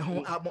Can't Take Me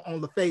Home album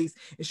on the face,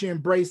 and she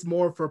embraced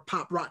more of her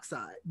pop rock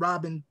side.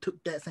 Robin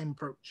took that same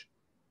approach.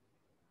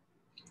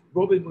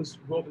 Robin was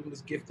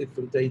gifted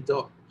from day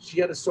dot. She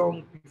had a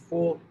song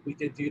before we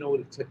did Do You Know What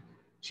It Takes?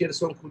 She had a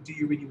song called Do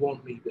You Really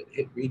Want Me that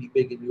hit really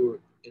big in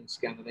Europe, in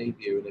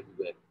Scandinavia and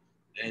everywhere.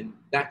 And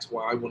that's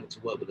why I wanted to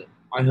work with her.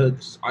 I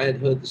had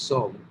heard the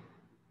song,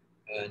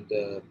 and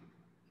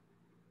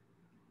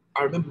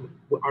I remember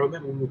when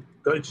we were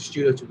going to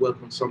studio to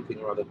work on something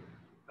or other,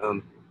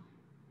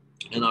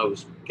 and I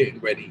was getting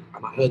ready,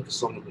 and I heard the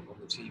song on the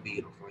TV,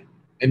 and I was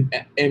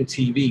like,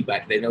 MTV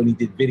back then only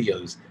did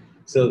videos,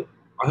 so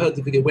I heard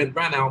the video,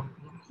 ran out.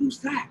 Like, who's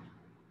that?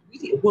 We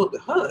need to work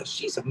with her.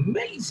 She's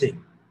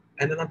amazing.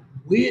 And then the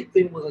weird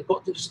thing was, I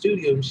got to the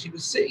studio and she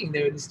was sitting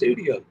there in the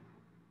studio.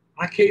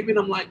 I came in.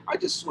 I'm like, I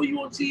just saw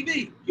you on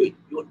TV.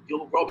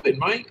 You're Robin,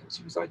 right? And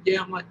she was like,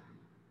 yeah. I'm like,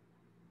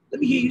 let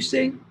me hear you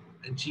sing.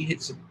 And she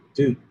hit some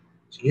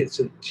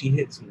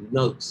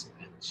notes,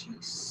 and she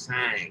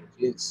sang.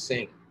 She didn't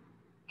sing.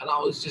 And I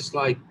was just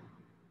like,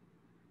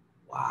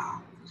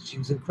 wow, she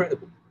was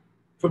incredible.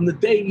 From the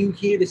day you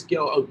hear this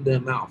girl open her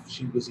mouth,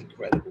 she was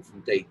incredible from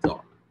day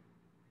dot,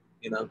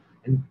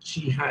 and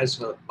she has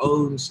her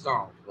own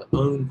style, her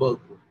own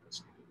vocal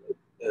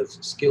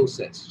skill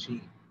sets.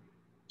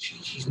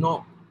 She's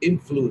not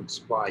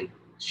influenced by,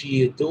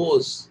 she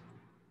adores,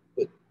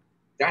 but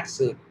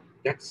that's look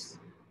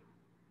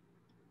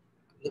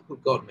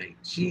what God made.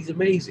 She's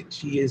amazing.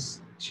 She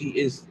is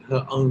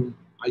her own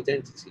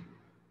identity.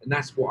 And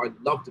that's what I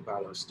loved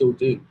about her, I still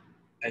do.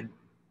 And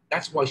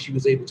that's why she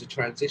was able to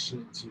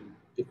transition into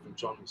different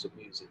genres of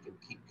music and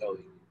keep going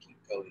and keep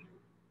going.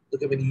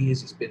 Look how many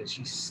years it's been, and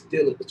she's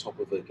still at the top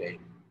of her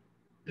game,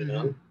 you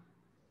know?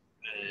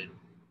 And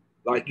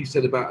like you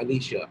said about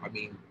Alicia, I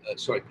mean,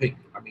 Pink,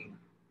 I mean,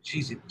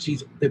 she's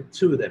the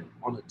two of them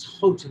on a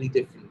totally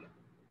different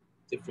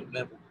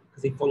level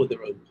because they follow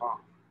their own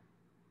path.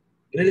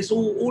 And it's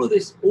all of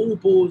this all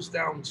boils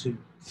down to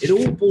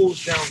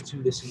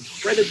this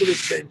incredible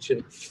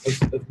adventure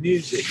of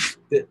music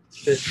that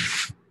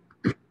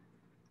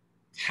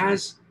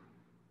has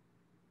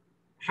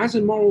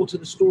a moral to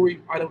the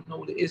story. I don't know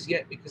what it is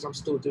yet because I'm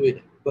still doing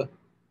it. But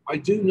I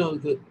do know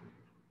that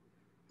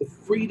the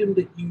freedom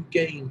that you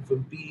gain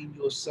from being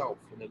yourself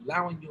and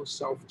allowing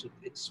yourself to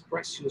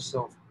express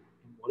yourself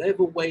in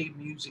whatever way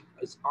music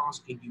is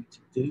asking you to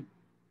do,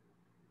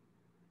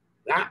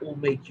 that will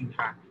make you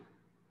happy.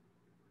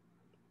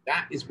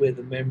 That is where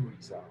the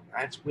memories are.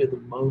 That's where the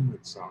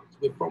moments are.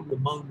 We're from the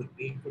moment,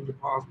 being from the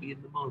past,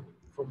 being the moment,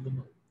 from the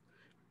moment.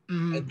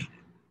 And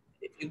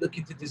if you're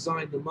looking to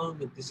design the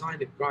moment,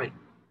 design it right.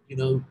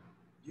 Use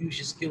your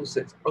skill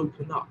sets,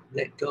 open up,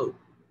 let go,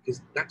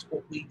 because that's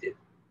what we did.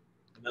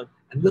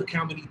 And look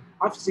how many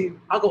I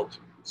got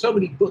so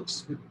many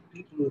books with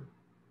people who have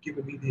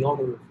given me the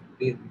honor of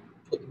being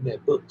put in their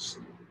books,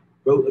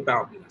 wrote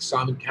about me. Like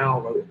Simon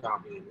Cowell wrote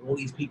about me, and all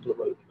these people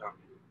wrote about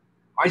me.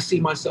 I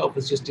see myself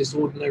as just this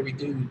ordinary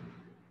dude.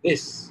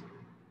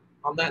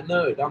 I'm that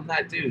nerd. I'm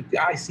that dude.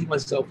 I see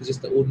myself as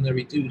just an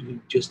ordinary dude who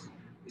just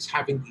is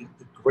having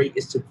the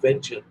greatest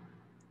adventure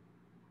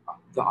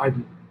that I've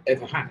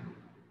ever had.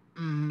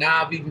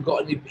 Now I've even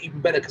gotten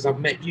even better because I've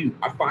met you.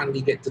 I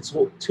finally get to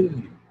talk to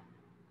you.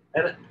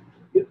 And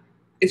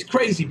it's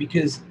crazy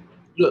because,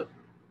 look,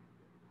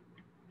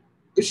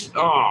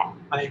 I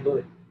ain't got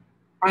it.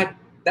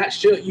 That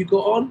shirt you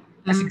got on,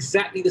 that's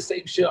exactly the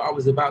same shirt I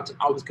was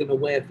gonna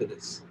wear for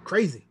this.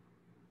 Crazy,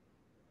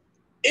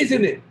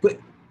 isn't it? But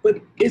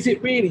is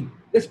it really?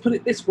 Let's put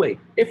it this way: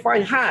 if I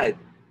had,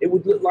 it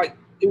would look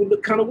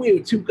kind of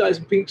weird. Two guys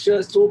in pink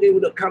shirts talking, it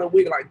would look kind of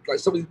weird, like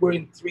somebody's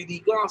wearing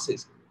 3D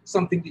glasses.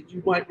 Something that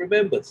you might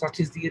remember, such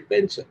as the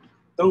adventure.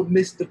 don't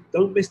miss the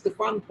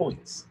fun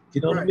points. Do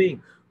you know what I Right.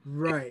 mean?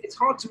 Right. It's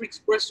hard to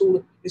express all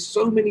of. There's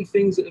so many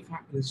things that have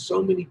happened. There's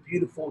so many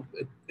beautiful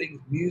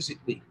things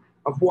musically.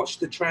 I've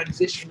watched the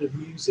transition of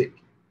music.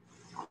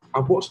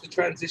 I've watched the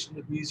transition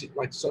of music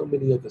like so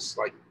many of us,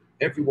 like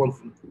everyone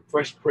from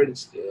Fresh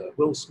Prince,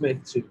 Will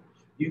Smith to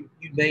you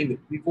name it.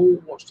 We've all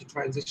watched the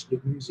transition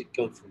of music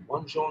go from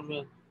one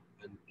genre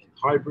and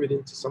hybrid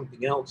into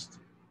something else, to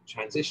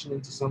transition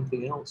into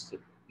something else, to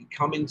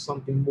becoming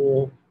something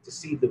more, to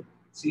see the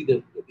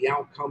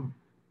outcome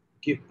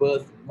give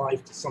birth and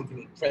life to something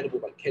incredible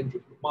like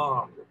Kendrick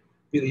Lamar or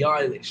Billie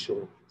Eilish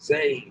or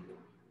Zayn.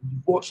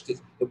 You've watched it.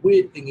 The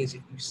weird thing is,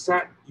 if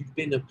you've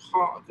been a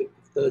part of it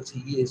for 30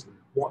 years and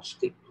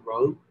watched it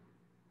grow,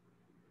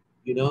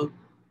 you know,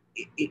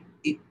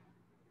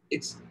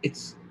 it's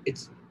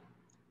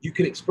you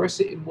can express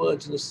it in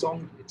words in a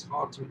song. It's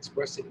hard to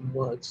express it in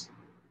words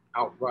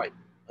outright.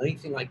 The only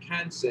thing I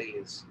can say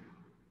is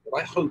that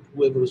I hope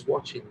whoever is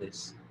watching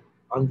this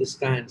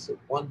understands that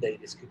one day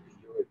this could be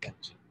your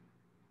adventure.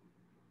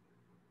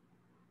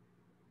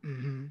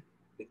 Mm-hmm.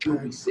 That you'll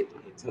be sitting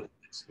here telling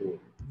that story.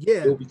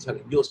 Yeah. You'll be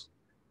telling your story.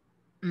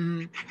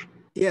 Mm-hmm.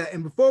 Yeah.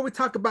 And before we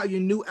talk about your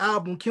new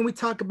album, can we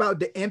talk about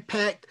the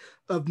impact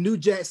of New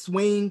Jack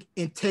Swing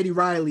and Teddy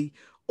Riley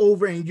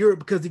over in Europe?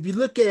 Because if you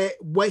look at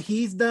what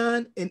he's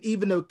done and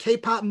even the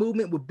K-pop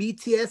movement with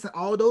BTS and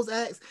all those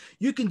acts,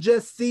 you can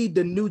just see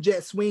the New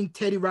Jack Swing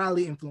Teddy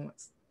Riley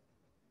influence.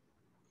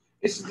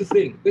 This is the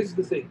thing. This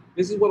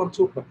is what I'm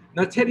talking about.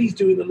 Now Teddy's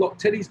doing a lot.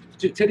 Teddy's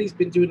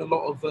been doing a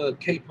lot of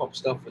K-pop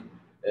stuff, and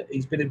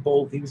he's been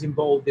involved. He was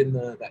involved in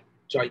that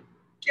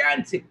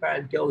gigantic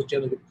band Girls'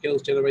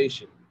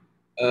 Generation,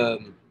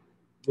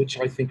 which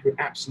I think are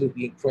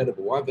absolutely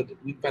incredible.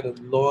 We've had a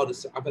lot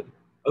of. I've had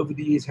over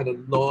the years had a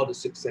lot of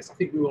success. I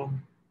think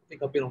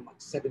I've been on like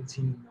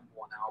 17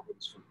 #1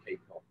 albums from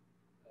K-pop,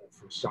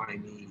 from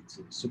SHINee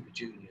to Super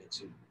Junior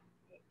to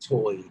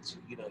Toy to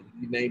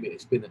you name it.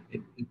 It's been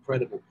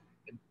incredible.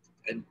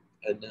 And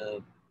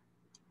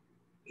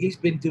he's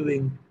been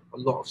doing a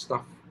lot of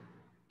stuff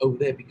over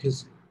there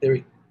because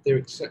they're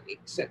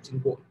accepting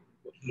what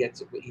he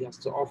has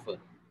to offer.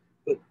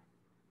 But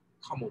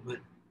come on,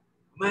 man,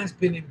 my man's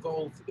been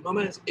involved. My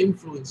man's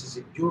influences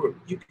in Europe.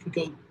 You can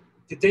go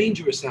the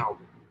Dangerous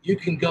album. You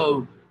can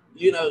go.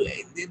 You're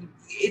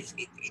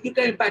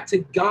going back to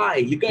Guy.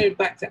 You're going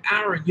back to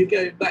Aaron. You're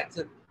going back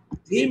to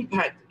the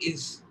impact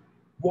is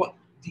what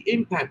the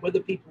impact. Whether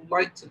people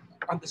like to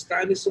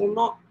understand this or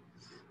not.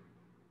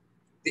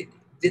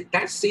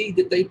 That seed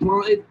that they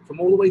planted from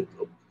all the way.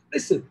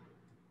 Listen,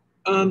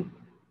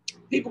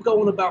 people go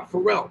on about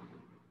Pharrell.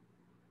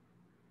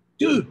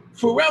 Dude,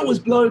 Pharrell was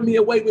blowing me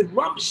away with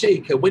Rump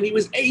Shaker when he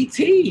was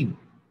 18.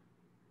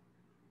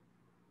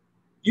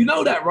 You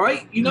know that,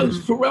 right? You know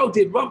Pharrell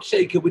did Rump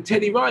Shaker with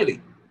Teddy Riley.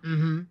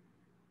 Mm-hmm.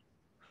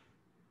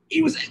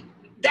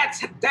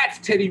 That's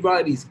Teddy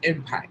Riley's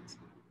impact.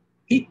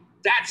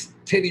 That's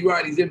Teddy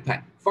Riley's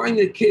impact.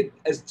 Finding a kid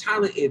as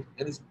talented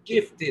and as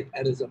gifted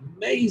and as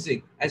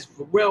amazing as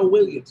Pharrell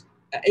Williams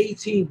at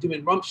 18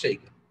 doing Rump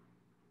Shaker.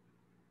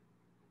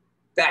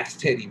 That's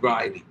Teddy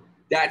Riley.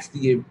 That's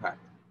the impact.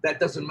 That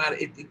doesn't matter.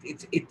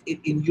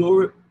 In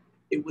Europe,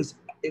 it was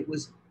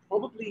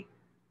probably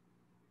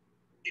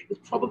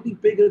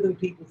bigger than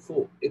people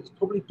thought. It was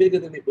probably bigger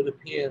than it would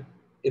appear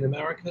in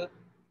America.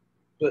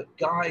 But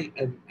Guy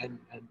and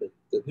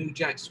the New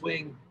Jack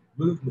Swing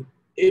movement,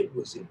 it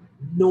was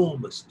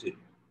enormous, dude.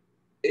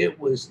 It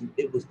was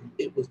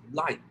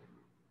light.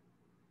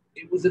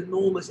 It was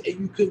enormous,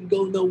 and you couldn't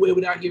go nowhere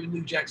without hearing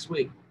New Jack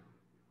Swing.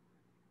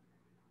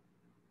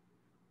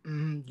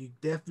 You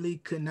definitely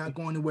could not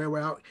go anywhere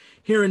without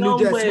hearing New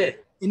Jack Nowhere. Swing.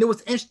 And it was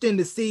interesting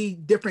to see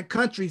different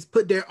countries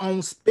put their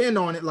own spin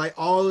on it, like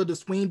all of the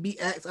swing beat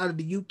acts out of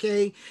the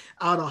UK,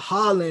 out of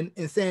Holland,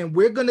 and saying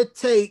we're gonna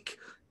take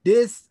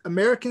this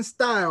American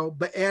style,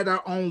 but add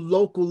our own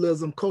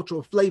localism,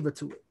 cultural flavor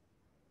to it.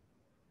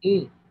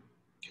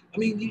 I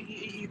mean,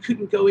 you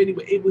couldn't go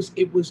anywhere. It was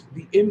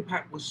the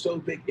impact was so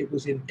big. It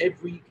was in it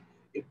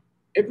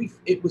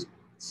was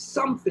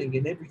something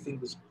and everything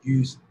was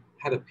used.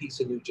 Had a piece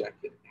of New Jack.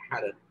 It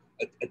had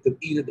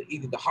either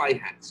the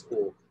hi-hats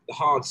or the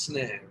hard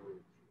snare.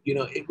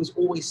 It was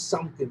always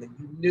something, and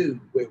you knew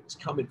where it was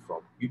coming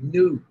from. You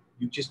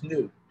just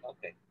knew.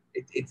 Okay,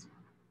 it's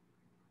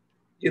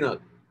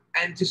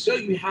and to show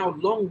you how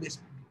long the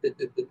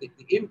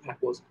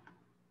impact was,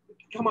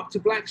 come up to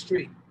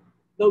Blackstreet.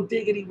 No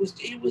diggity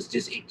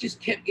it just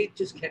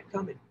kept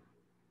coming.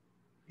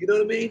 You know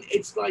what I mean?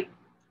 It's like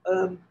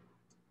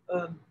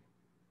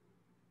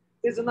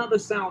there's another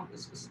sound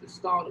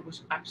style that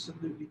was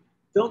absolutely.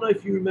 Don't know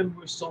if you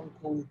remember a song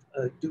called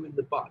 "Doing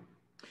the Butt."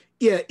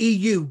 Yeah,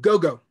 EU Go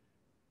Go.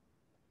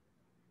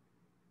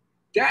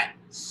 That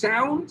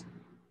sound,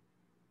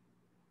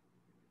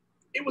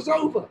 it was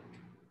over.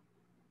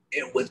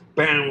 It was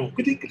bound.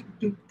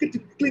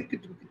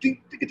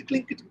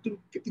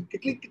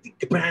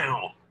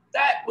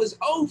 That was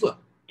over.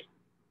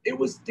 It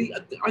was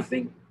I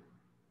think.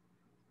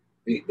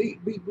 We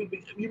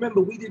remember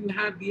we didn't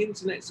have the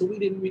internet, so we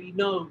didn't really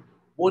know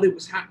what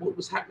was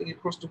happening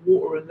across the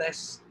water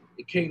unless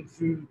it came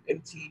through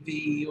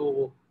MTV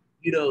or,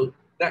 you know,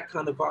 that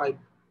kind of vibe.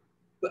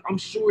 But I'm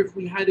sure if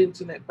we had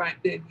internet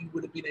back then, you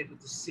would have been able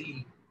to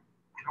see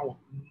how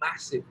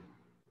massive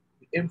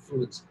the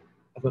influence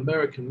of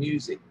American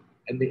music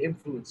and the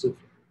influence of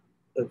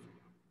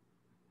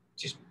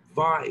just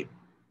vibe,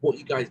 what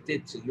you guys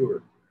did to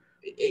Europe.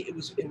 It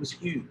was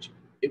huge.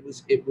 It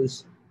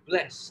was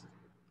blessed,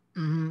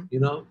 Mm-hmm. you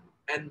know.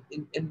 And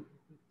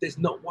there's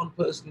not one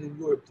person in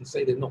Europe can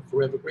say they're not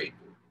forever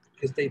grateful,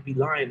 because they'd be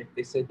lying if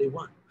they said they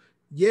weren't.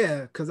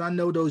 Yeah, because I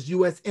know those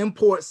U.S.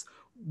 imports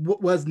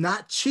was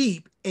not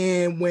cheap.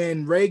 And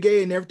when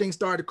reggae and everything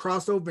started to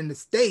cross over in the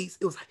States,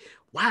 it was like,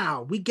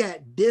 wow, we got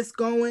this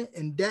going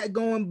and that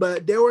going.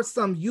 But there were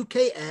some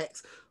UK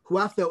acts who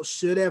I felt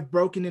should have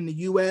broken in the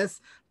U.S.,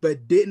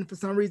 but didn't for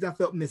some reason. I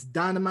felt Miss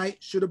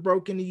Dynamite should have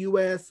broken in the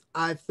U.S.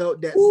 I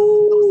felt that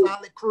Ooh.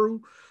 Solid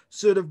Crew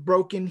should have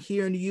broken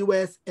here in the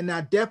U.S. And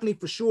I definitely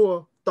for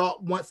sure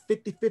thought once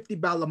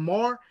 50/50 by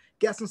Lamar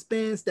got some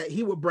spins that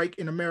he would break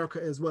in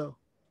America as well.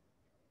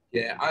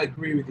 Yeah, I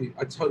agree with you.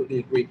 I totally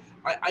agree.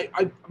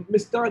 I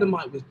Miss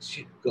Dynamite was,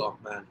 she, God,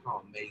 man,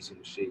 how amazing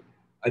was she?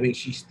 I mean,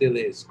 she still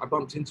is. I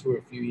bumped into her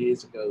a few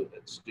years ago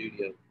at the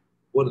studio.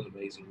 What an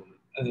amazing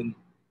woman.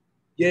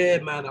 Yeah,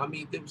 man. I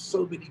mean, there were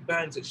so many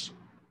bands that she,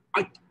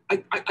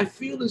 I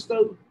feel as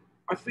though,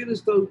 I feel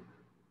as though,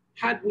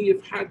 had we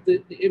have had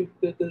the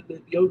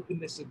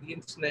openness of the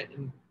internet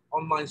and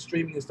online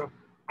streaming and stuff,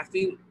 I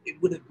think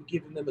it would have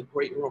given them a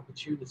greater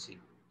opportunity. Do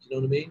you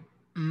know what I mean?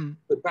 Mm.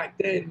 But back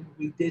then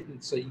we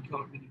didn't, so you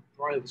can't really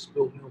cry over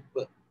spilt milk.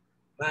 But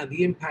man,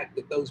 the impact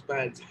that those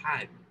bands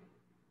had,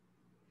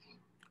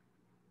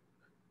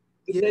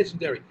 Yeah.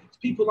 legendary. It's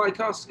people like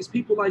us, it's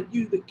people like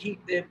you that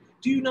keep them.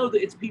 Do you know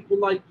that it's people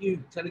like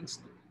you telling,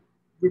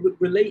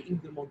 relating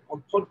them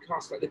on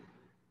podcasts like that?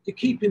 You're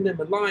keeping them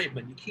alive,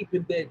 man. You're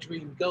keeping their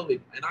dream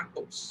going. And I've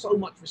got so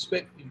much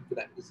respect for you for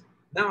that, because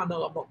now I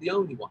know I'm not the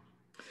only one.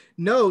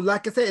 No,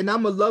 like I said, and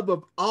I'm a lover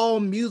of all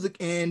music.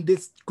 And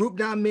this group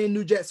down men,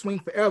 New Jack Swing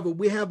Forever,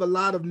 we have a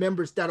lot of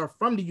members that are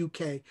from the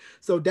UK.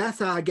 So that's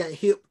how I got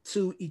hip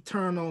to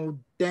Eternal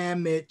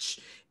Damage,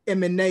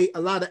 Emanate,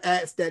 a lot of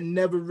acts that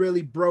never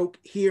really broke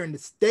here in the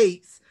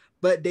States,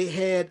 but they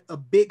had a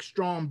big,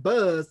 strong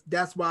buzz.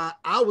 That's why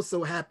I was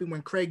so happy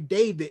when Craig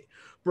David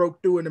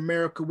broke through in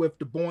America with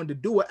the Born to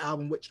Do It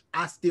album, which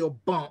I still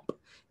bump.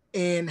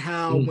 And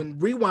how Mm. when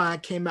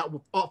Rewind came out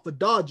with Art for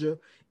Dodger,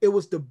 it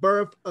was the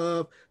birth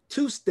of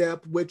Two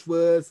Step, which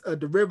was a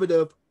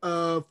derivative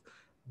of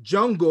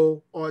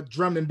jungle or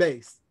drum and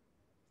bass.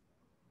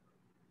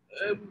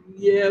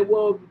 Yeah,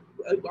 well,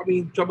 I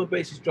mean, drum and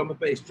bass is drum and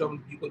bass.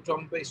 You got drum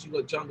and bass, you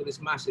got jungle, it's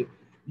massive.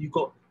 You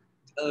got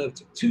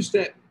two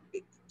step.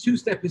 Two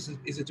step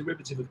is a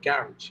derivative of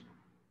garage,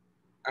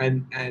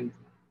 and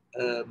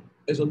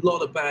there's a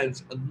lot of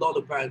bands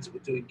that were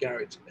doing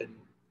garage, and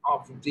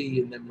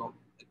R4D and them not.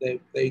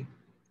 They,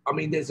 I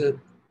mean, there's a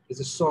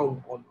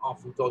song on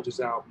Artful Dodger's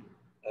album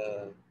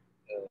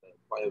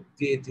by a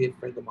dear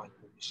friend of mine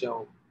called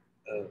Michelle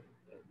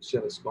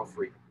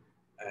Escoffrey.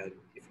 And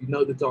if you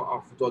know the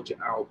Artful Dodger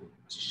album,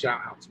 it's a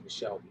shout out to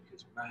Michelle,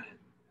 because man,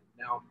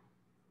 now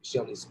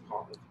Michelle is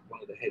part of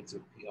one of the heads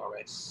of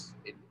PRS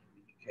in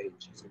the UK.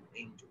 She's an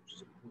angel,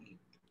 she's a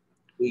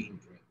queen.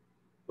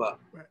 But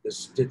Right.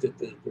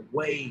 the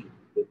way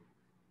that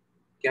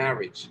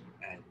garage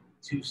and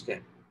two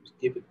step was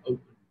given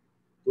open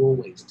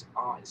doorways to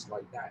artists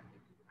like that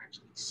could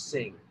actually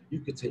sing. You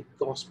could take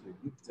gospel,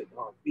 you could take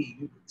R&B,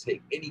 you could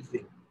take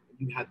anything, and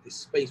you had this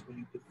space where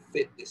you could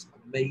fit these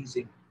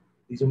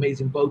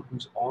amazing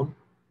vocals on.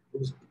 It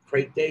was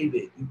Craig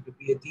David. You could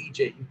be a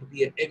DJ, you could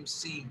be an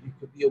MC, you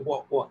could be a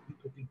what, you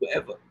could be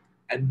whatever.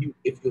 And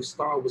if your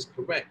style was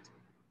correct,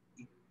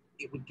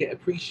 it would get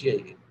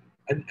appreciated.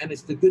 And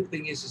it's the good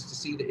thing is to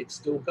see that it's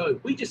still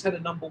going. We just had a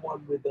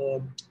 #1 with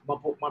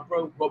my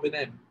bro Robin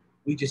M.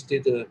 We just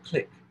did a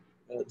Click,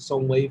 the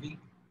song Wavy,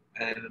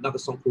 and another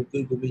song called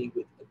Google Me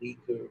with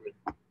Anika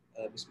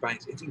and Miss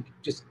Banks.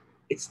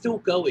 It's still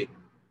going.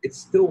 It's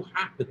still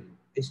happening.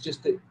 It's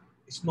just that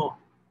it's not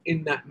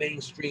in that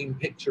mainstream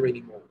picture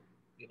anymore,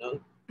 you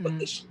know. But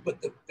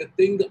the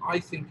thing that I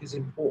think is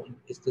important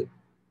is that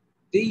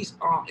these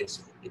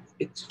artists,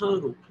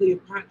 Eternal,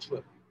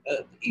 Cleopatra,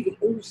 even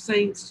All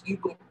Saints, you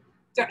got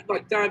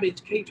like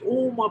Damage, Cage,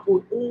 all my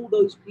boy, all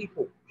those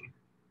people,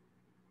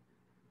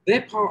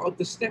 they're part of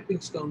the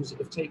stepping stones that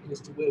have taken us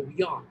to where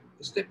we are.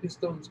 The stepping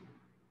stones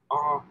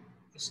are,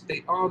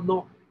 they are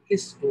not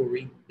his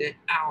story, they're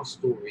our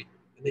story,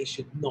 and they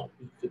should not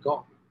be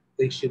forgotten.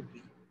 They should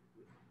be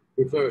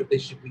revered, they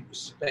should be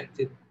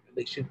respected, and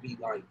they should be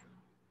like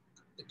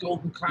the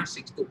golden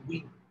classics that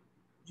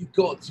you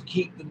got to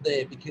keep them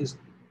there, because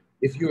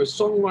if you're a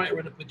songwriter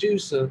and a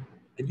producer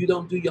and you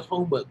don't do your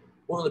homework,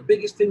 one of the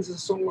biggest things as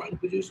a songwriter and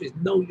producer is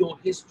know your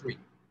history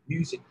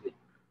musically.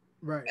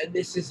 Right. And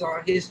this is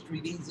our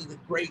history. These are the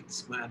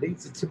greats, man.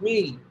 To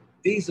me,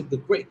 these are the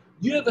great.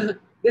 You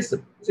ever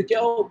listen?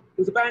 There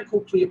was a band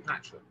called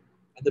Cleopatra,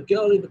 and the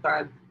girl in the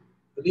band,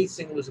 the lead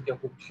singer was a girl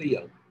called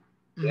Cleo.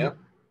 Yeah.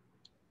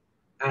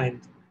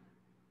 And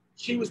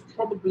she was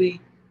probably,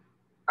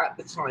 at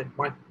the time,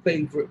 my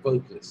favorite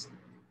vocalist,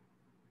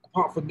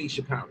 apart from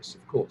Misha Paris,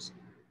 of course.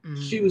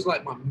 Mm-hmm. She was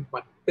like my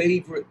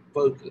favorite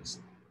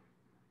vocalist.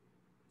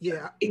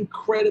 Yeah.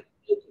 Incredible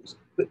vocals.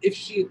 But if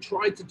she had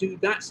tried to do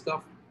that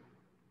stuff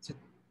to,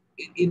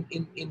 in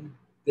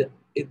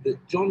the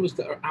genres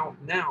that are out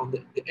now,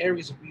 the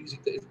areas of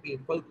music that is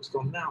being focused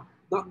on now,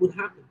 that would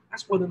happen.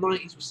 That's why the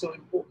 90s was so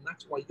important.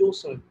 That's why you're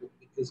so important,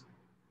 because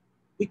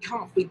we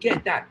can't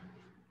forget that.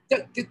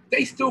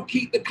 They still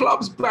keep the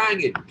clubs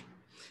banging.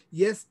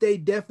 Yes, they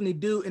definitely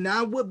do. And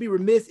I would be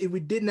remiss if we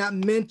did not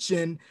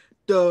mention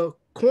the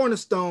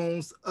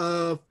cornerstones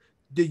of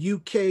the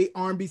UK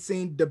R&B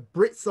scene, the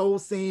Brit soul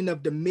scene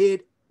of the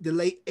late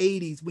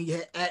 80s, when you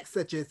had acts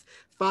such as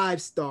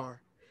Five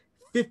Star,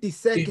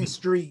 52nd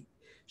Street,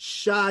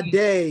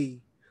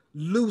 Sade,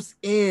 Loose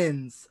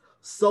Ends,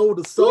 Soul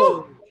to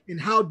Soul,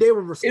 and how they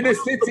were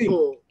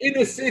responsible in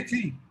the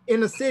city,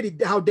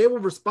 how they were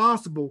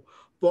responsible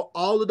for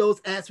all of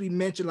those acts we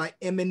mentioned, like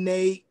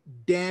Emanate,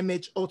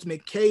 Damage,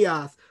 Ultimate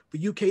Chaos, for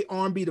UK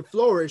R&B to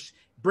flourish,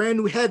 brand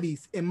new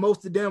heavies, and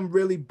most of them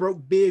really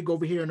broke big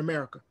over here in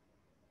America.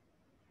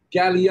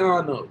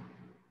 Galliano.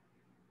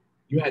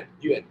 You had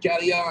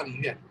Galliano,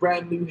 you had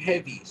brand new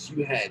heavies,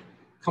 you had,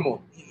 come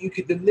on,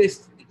 the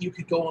list, you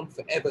could go on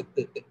forever.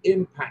 The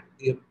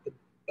impact,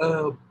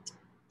 there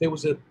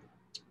was an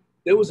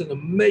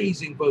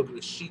amazing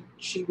vocalist.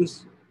 She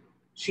was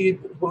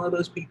one of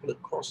those people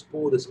that crossed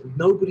borders, and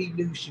nobody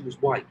knew she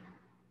was white.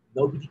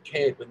 Nobody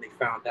cared when they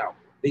found out.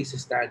 Lisa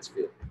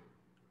Stansfield.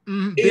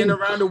 Been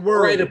around the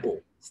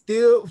world.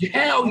 Still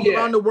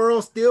around the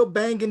world, still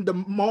banging the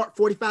Mark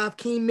 45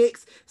 King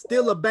mix,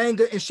 still a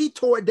banger. And she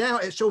tore it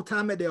down at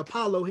Showtime at the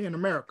Apollo here in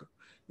America.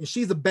 And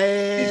she's a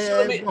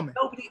bad woman.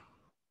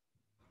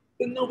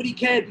 Nobody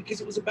cared,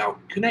 because it was about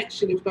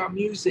connection, it was about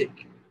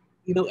music.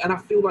 You know, and I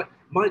feel like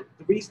the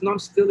reason I'm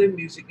still in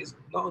music is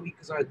not only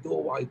because I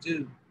adore what I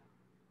do,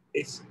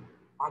 it's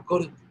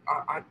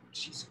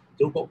she's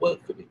still got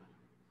work for me.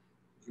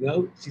 You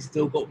know, she's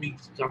still got me.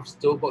 I've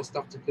still got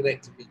stuff to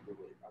connect to people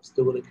with. I've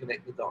still got to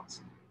connect the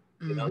dots.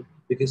 You know,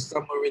 because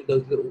somewhere in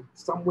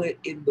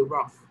the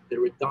rough,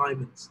 there are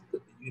diamonds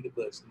that the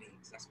universe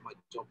needs. That's my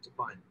job to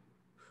find.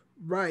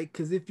 Right,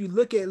 because if you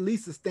look at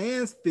Lisa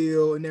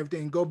Stansfield and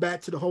everything, go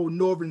back to the whole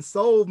Northern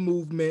Soul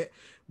movement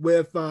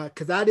with,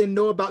 because I didn't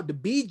know about the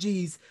Bee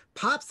Gees'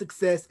 pop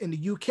success in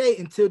the UK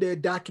until their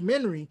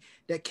documentary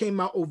that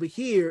came out over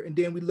here. And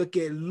then we look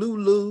at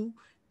Lulu,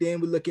 then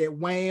we look at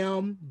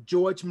Wham,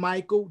 George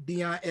Michael.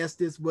 Dion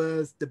Estes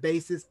was the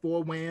bassist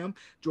for Wham.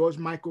 George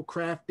Michael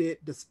crafted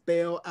the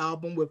Spell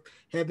album with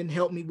Heaven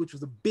Help Me, which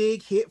was a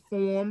big hit for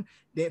him.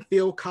 Then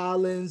Phil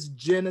Collins,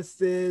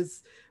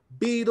 Genesis,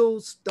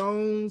 Beatles,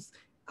 Stones,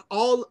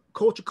 all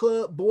Culture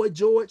Club, Boy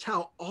George,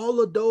 how all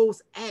of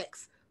those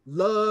acts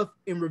love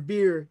and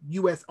revere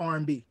U.S.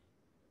 R&B.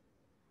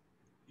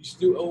 You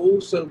still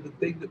also, the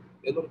thing that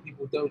a lot of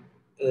people don't,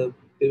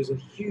 there's a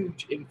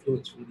huge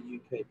influence from the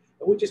UK.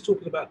 And we're just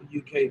talking about the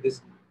UK.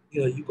 There's,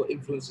 you've got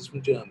influences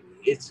from Germany,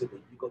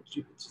 Italy, you've got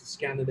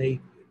Scandinavia,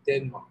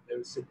 Denmark.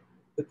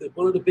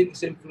 One of the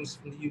biggest influences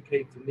from the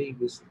UK for me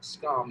was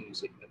ska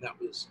music, and that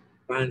was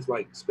bands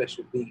like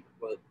Special Beat,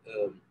 but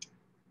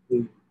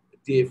who a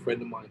dear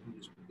friend of mine who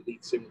was the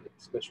lead singer of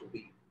Special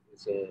Beat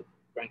was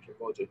Franklin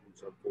Roger,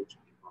 who's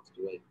unfortunately passed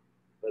away.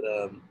 But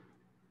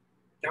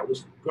that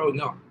was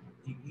growing up.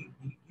 You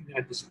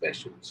had the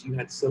Specials, you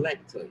had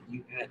Selector,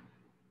 we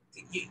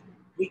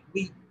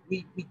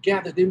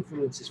gathered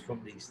influences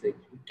from these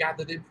things. We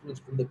gathered influence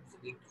from the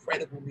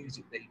incredible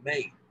music they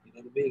made. You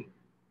know what I mean?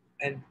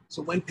 And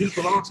so when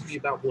people ask me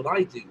about what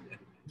I do and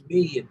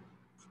me,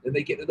 and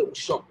they get a little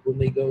shock when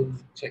they go and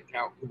check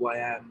out who I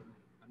am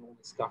and all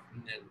this stuff,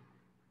 and then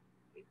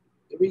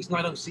the reason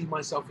I don't see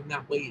myself in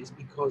that way is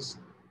because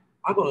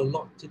I got a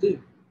lot to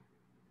do.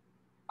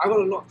 I got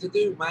a lot to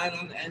do, man,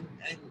 and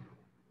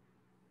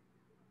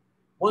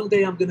one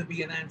day I'm going to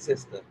be an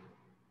ancestor.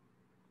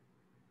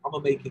 I'm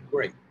going to make it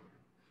great.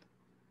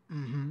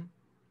 Mm-hmm.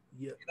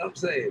 Yeah. You know what I'm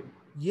saying?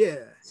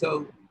 Yeah.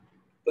 So,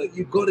 but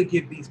you've got to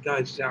give these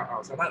guys shout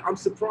outs. And I'm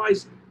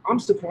surprised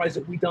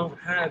that we don't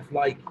have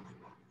like,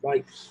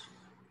 I'm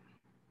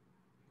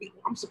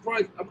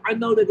surprised. I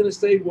know they're going to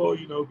say, well,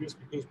 just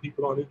because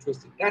people aren't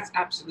interested. That's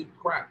absolute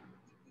crap.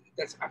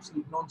 That's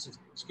absolute nonsense.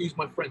 Excuse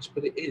my French,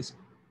 but it is.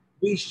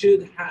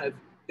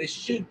 There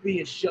should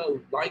be a show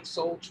like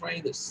Soul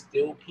Train that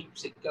still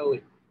keeps it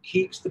going,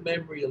 keeps the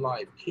memory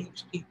alive,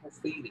 keeps people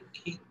feeling,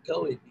 keep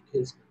going,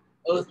 because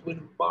Earth, Wind,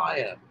 and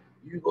Fire,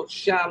 you got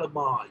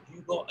Shalimar,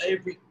 you got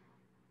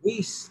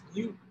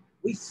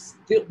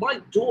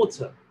my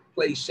daughter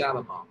plays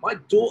Shalimar. My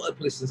daughter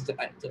listens to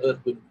Earth,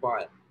 Wind, and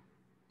Fire.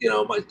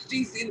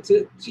 She's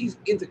into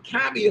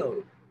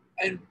Cameo,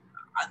 and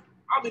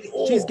I'm in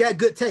awe. She's got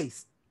good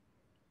taste.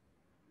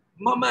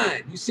 My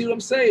man, you see what I'm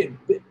saying?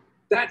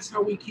 That's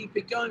how we keep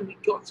it going.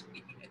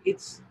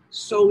 It's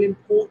so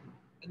important.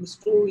 And the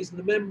stories and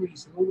the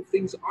memories and all the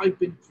things that I've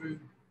been through,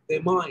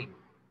 they're mine.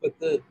 But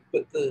the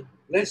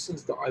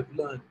lessons that I've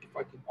learned, if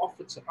I can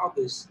offer to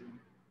others,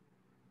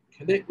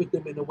 connect with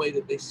them in a way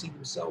that they see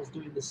themselves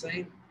doing the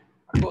same,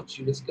 I got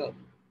you. Let's go.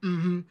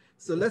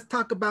 So let's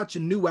talk about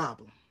your new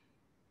album.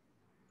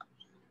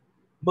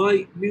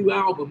 My new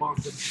album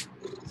after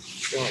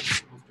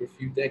a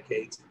few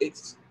decades,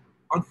 it's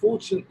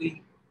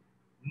unfortunately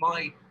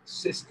my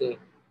sister,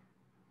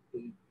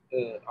 who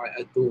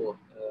I adore,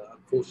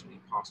 unfortunately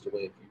passed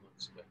away a few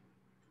months ago.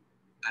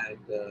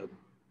 And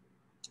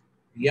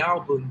the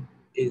album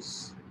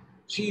is,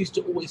 she used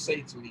to always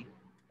say to me,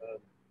 um,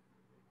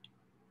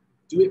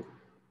 do it,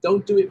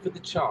 don't do it for the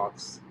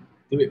charts,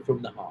 do it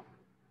from the heart.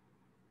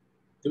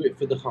 Do it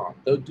for the heart.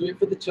 Don't do it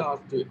for the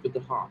charts, do it for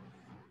the heart.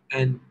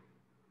 And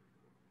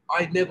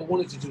I never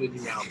wanted to do a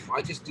new album.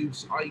 I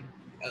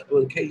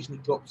will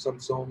occasionally drop some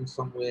songs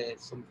somewhere,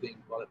 something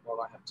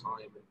while I have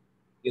time, and,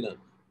 you know.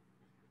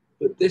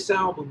 But this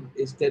album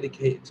is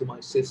dedicated to my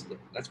sister.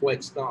 That's why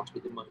it starts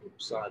with the moment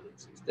of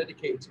silence. It's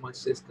dedicated to my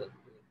sister.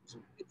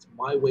 It's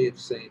my way of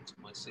saying to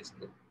my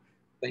sister,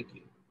 thank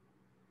you.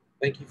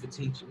 Thank you for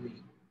teaching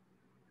me,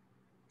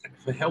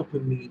 for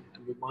helping me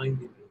and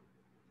reminding me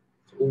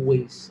to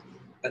always,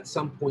 at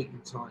some point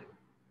in time,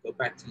 go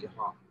back to your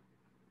heart.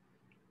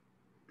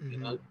 You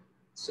know,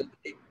 so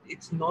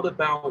it's not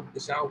about,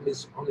 this album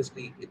is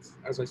honestly, it's,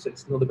 as I said,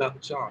 it's not about the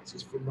charts.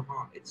 It's from the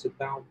heart. It's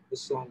about the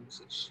songs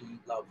that she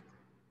loved,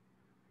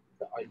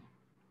 that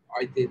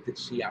I did, that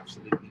she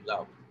absolutely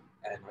loved,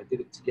 and I did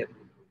it together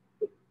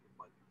with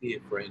my dear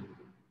friend.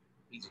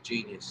 He's a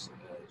genius,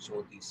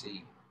 Sean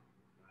DC,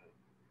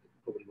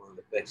 probably one of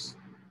the best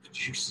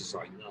producers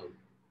I know,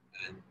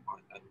 and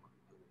a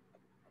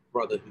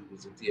brother who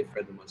was a dear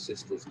friend of my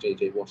sister's,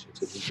 JJ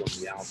Washington, who's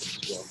on the album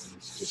as well.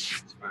 It's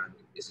just his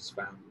family. It's his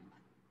family.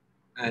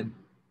 And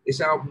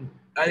this album,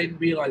 I didn't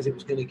realize it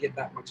was going to get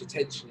that much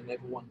attention, and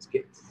everyone's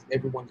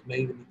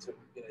mailing me to,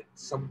 you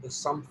know, there's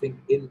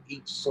something in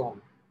each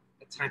song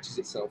attaches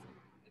itself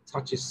and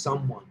touches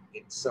someone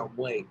in some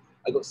way.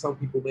 I got some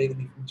people mailing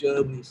me from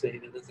Germany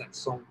saying, there's that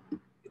song, you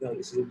know,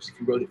 this is if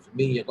you wrote it for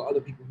me. I got other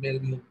people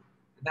mailing me,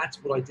 and that's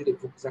what I did it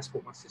for, because that's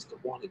what my sister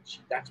wanted.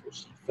 That's what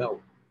she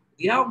felt.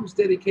 The album's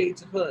dedicated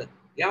to her.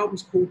 The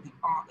album's called The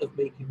Art of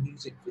Making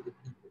Music for the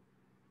People.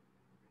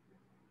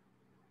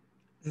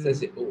 It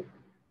says it all,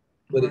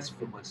 but it's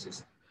for my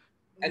sister.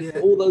 And for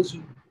all those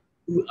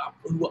who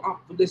are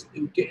up for this,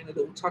 who are getting a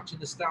little touch of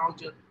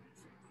nostalgia,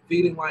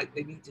 feeling like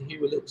they need to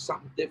hear a little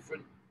something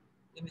different,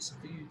 then it's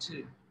for you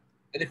too.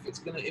 And if it's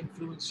going to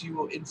influence you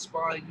or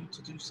inspire you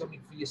to do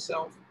something for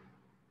yourself,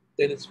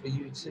 then it's for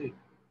you too.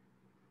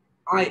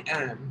 I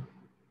am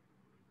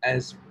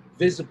as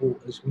visible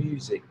as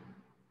music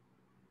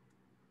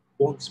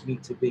wants me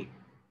to be.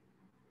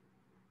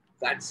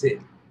 That's it.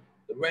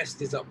 The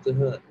rest is up to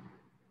her.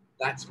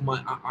 That's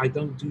I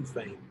don't do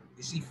fame.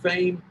 You see,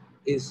 fame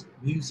is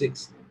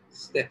music's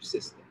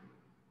stepsister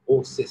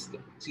or sister.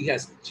 She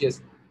has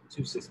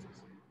two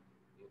sisters,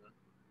 you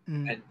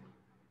know? And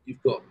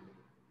you've got,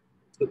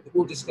 but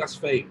we'll discuss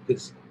fame,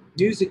 because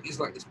music is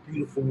like this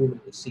beautiful woman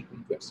in a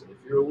sequin dress. And if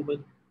you're a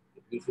woman,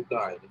 a beautiful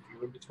guy. And if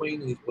you're in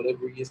between, and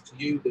whatever he is to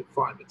you, then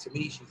fine. But to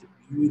me, she's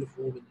a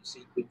beautiful woman in a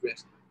sequin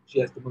dress. She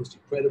has the most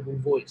incredible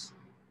voice.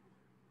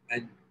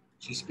 And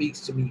she speaks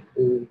to me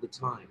all the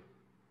time.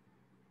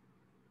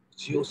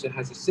 She also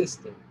has a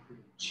sister who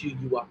will chew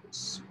you up and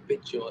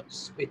spit you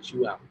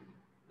out.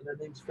 And her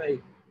name's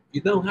Faye.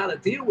 You know how to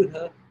deal with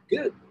her,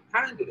 good,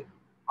 handle it.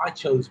 I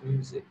chose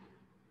music.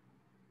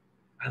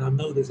 And I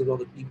know there's a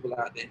lot of people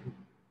out there who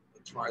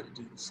try to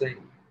do the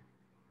same.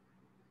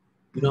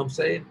 You know what I'm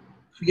saying?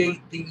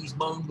 Create these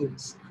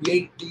moments.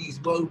 Create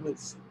these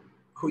moments.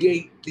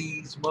 Create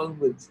these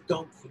moments.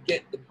 Don't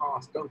forget the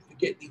past. Don't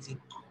forget these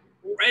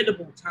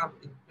incredibly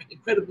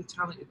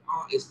talented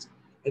artists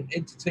and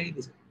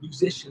entertainers,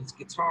 musicians,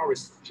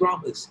 guitarists,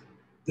 drummers,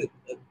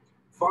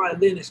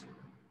 violinists,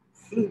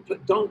 flute.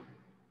 Don't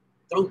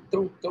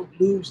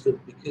lose them,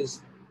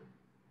 because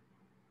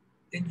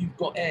then you've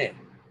got air.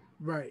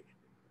 Right.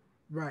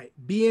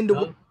 Be in the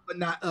world, but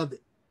not of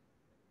it.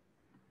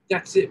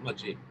 That's it, my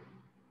G.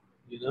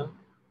 You know?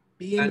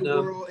 Be in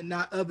the world and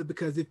not of it,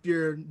 because if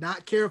you're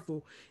not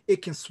careful,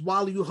 it can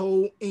swallow you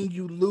whole and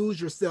you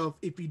lose yourself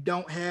if you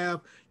don't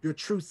have your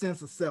true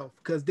sense of self,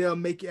 because they'll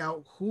make you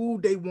out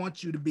who they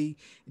want you to be.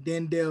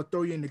 Then they'll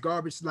throw you in the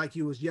garbage like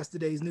you was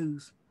yesterday's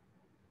news.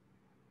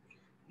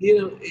 You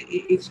know,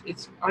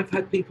 it's I've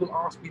had people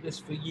ask me this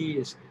for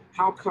years.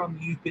 How come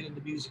you've been in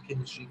the music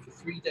industry for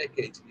 3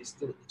 decades and you're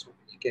still at the top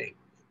of your game?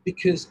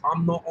 Because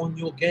I'm not on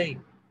your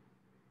game.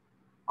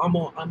 I'm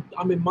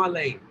in my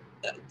lane.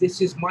 This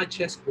is my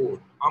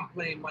chessboard. I'm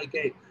playing my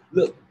game.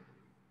 Look,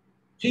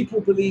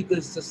 people believe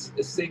there's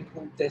a thing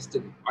called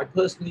destiny. I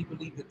personally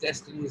believe that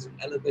destiny is an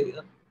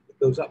elevator that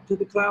goes up to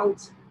the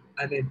clouds,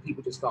 and then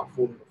people just start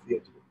falling off the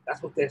edge of it.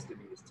 That's what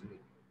destiny is to me.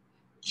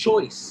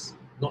 Choice,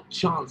 not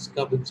chance,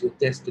 governs your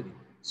destiny.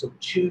 So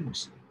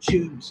choose.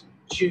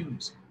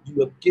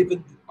 You are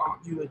given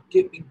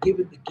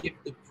the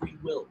gift of free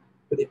will.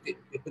 But if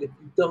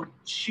you don't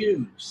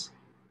choose,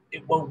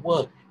 it won't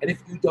work. And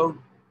if you don't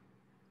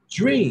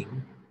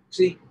dream,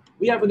 see,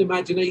 we have an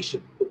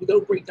imagination, but we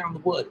don't break down the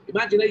word.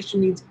 Imagination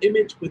means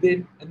image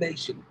within a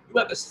nation. You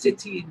have a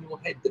city in your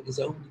head that is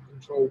only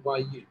controlled by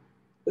you.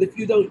 But if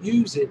you don't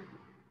use it,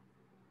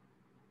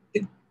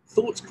 then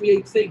thoughts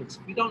create things.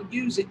 If you don't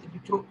use it, and you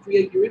can't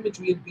create your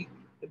imagery and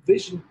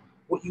envision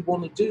what you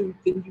want to do,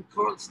 then you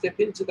can't step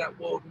into that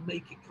world and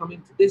make it come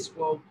into this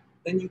world.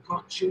 Then you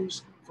can't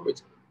choose for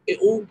it. It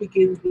all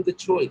begins with a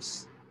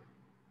choice.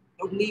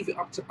 Don't leave it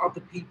up to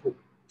other people.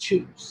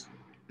 Choose.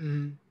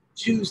 Mm-hmm.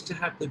 Choose to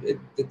have the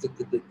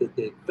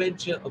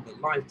adventure of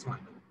a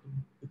lifetime.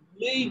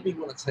 Believe me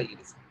when I tell you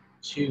this.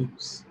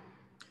 Choose.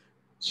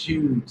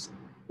 Choose.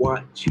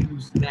 What?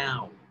 Choose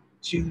now.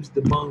 Choose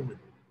the moment.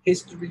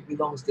 History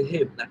belongs to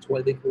him. That's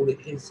why they call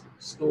it his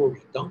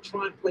story. Don't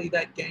try and play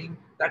that game.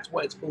 That's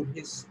why it's called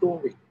his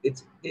story.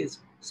 It's his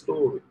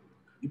story.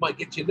 You might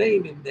get your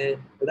name in there,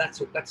 but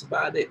that's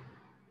about it.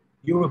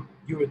 You're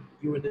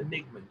an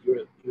enigma.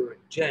 You're a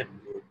gem.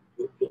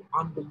 You're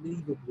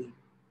unbelievably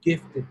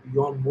gifted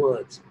beyond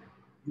words.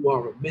 You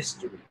are a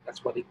mystery.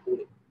 That's why they call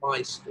it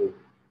my story.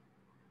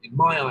 In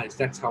my eyes,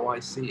 that's how I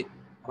see it,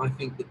 and I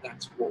think that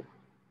that's what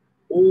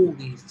all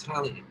these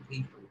talented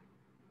people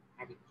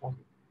have in common.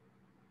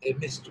 They're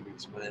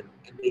mysteries, man,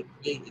 and they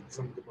created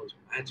some of the most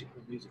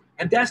magical music.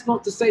 And that's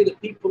not to say that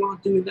people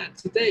aren't doing that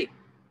today.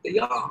 They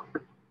are.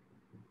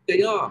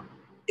 They are.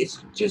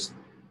 It's just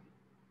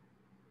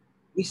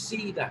we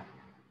see that.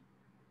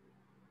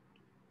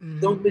 Mm-hmm.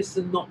 Don't miss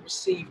and not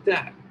receive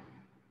that.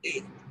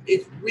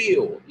 It's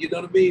real. You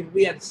know what I mean?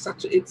 We had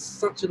it's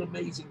such an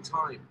amazing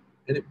time,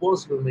 and it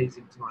was an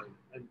amazing time.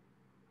 And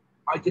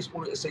I just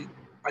wanted to say,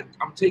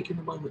 I'm taking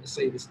the moment to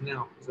say this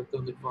now because I've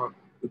done it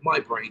with my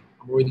brain.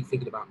 I'm already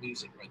thinking about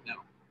music right now.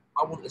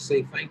 I want to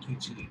say thank you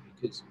to you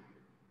because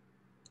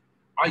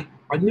I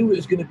knew it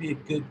was going to be a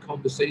good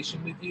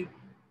conversation with you.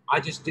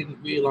 I just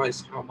didn't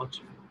realize how much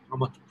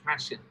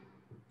passion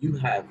you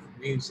have for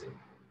music.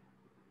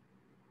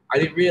 I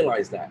didn't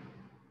realize that.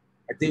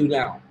 I do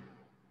now.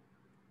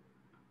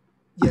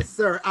 Yes,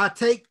 sir. I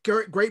take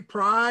great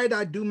pride.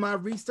 I do my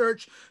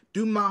research,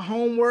 do my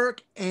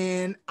homework,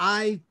 and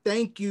I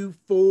thank you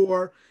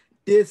for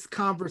this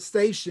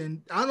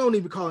conversation. I don't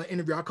even call it an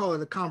interview. I call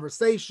it a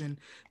conversation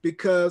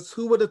because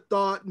who would have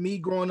thought me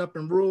growing up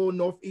in rural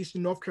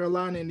northeastern North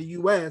Carolina in the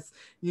U.S.,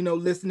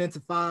 listening to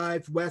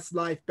Five,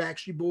 Westlife,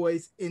 Backstreet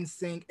Boys,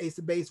 NSYNC, Ace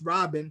of Base,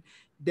 Robin,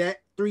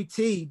 that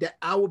 3T, that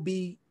I would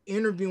be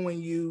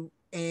interviewing you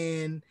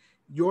and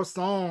your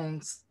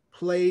songs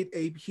played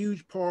a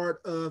huge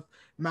part of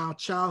my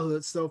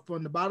childhood. So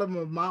from the bottom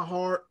of my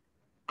heart,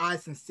 I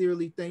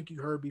sincerely thank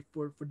you, Herbie,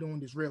 for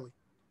doing this. Really.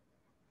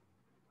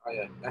 Oh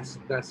yeah, that's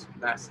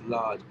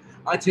large.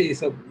 I tell you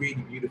something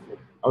really beautiful.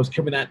 I was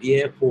coming out the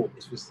airport.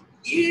 This was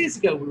years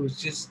ago.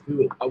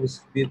 I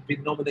was been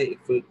nominated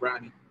for a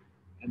Grammy,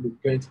 and we were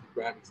going to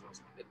the Grammys. And I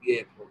was at the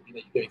airport.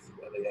 You're going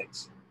through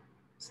LAX.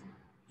 This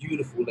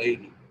beautiful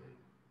lady.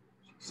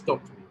 She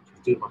stopped me. She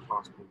was doing my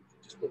passport.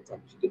 She just looked up.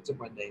 She looked at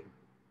my name.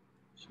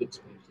 She looked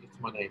at me. She looked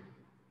at my name.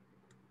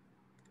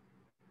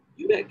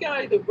 You that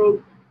guy that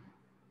wrote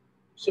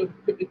So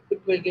Quit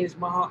Playing Games with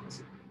My Heart? I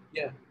said,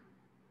 yeah.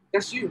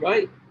 That's you,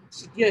 right? I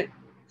said, yeah.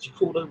 She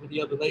called over the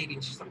other lady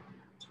and she's like,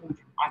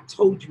 I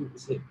told you it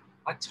was him.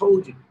 I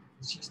told you.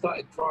 And she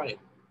started crying.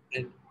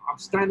 And I'm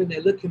standing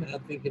there looking at her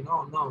thinking,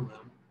 oh no,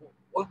 man.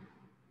 What?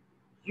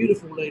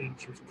 Beautiful lady.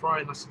 She was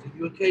crying. I said, are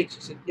you okay? She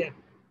said, yeah.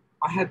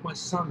 I had my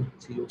son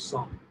to your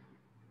song.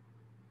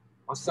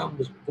 My son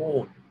was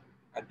born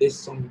and this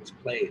song was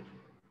played.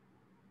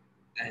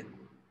 And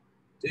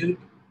dude,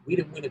 we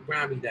didn't win a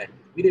Grammy that year.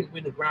 We didn't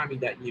win a Grammy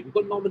that year. We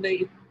got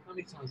nominated how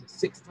many times?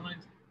 6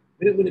 times.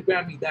 We didn't win a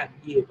Grammy that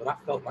year, but I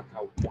felt like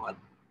I won.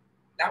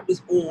 That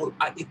was all.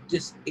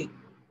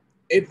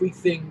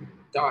 Everything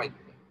died.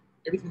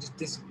 Everything just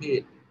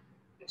disappeared.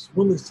 This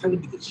woman's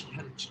telling me that she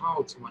had a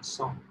child to my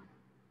son.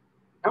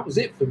 That was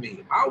it for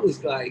me. I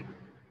was like,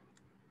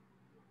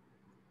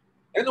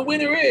 and the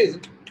winner is,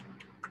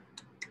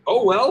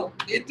 oh well,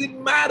 it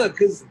didn't matter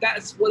because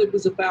that's what it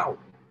was about.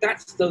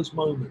 That's those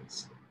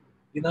moments.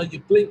 You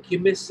blink, you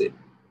miss it.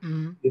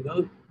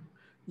 Mm-hmm.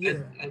 Yeah.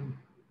 And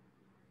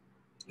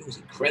it was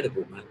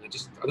incredible, man.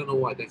 I don't know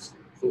why I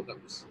thought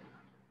that was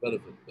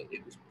relevant, but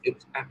it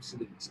was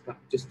absolutely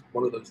just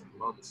one of those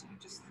moments that you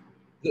just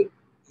look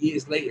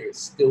years later, it's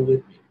still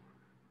with me.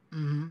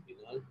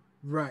 Mm-hmm.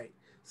 Right.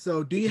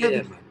 So do you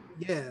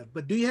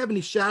but do you have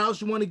any shout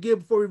outs you want to give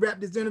before we wrap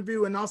this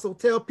interview, and also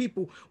tell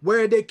people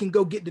where they can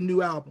go get the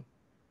new album?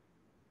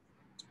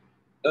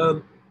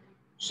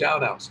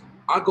 Shout outs.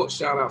 I got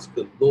shout outs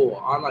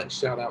galore. I like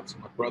shout out to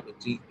my brother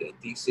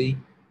DC,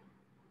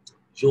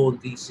 John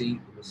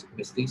DC,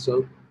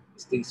 Mestizo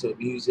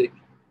Music.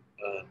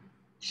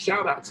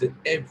 Shout out to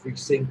every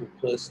single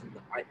person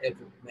that I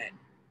ever met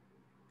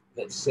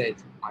that said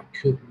I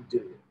couldn't do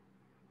it.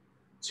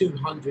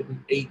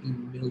 280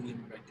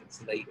 million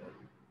records later.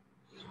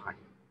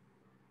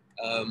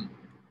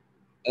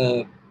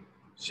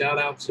 Shout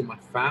out to my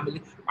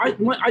family.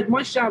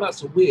 My shout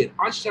outs are weird.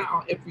 I shout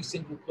out every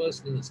single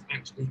person that's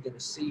actually going to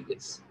see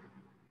this.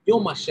 You're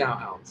my shout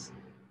outs.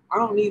 I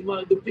don't need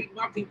my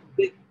people.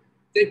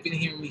 They've been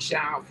hearing me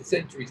shout out for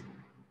centuries.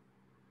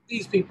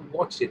 These people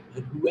watch it,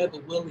 and whoever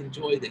will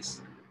enjoy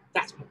this,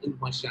 that's who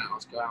my shout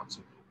outs go out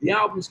to. The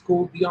album's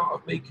called The Art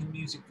of Making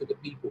Music for the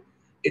People.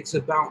 It's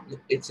a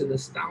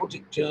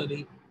nostalgic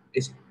journey.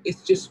 It's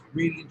just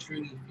really and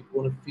truly, if you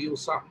want to feel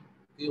something,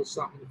 feel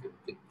something.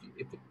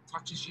 If it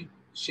touches you,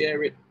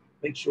 share it,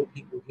 make sure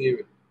people hear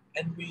it,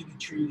 and really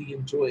truly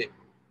enjoy it.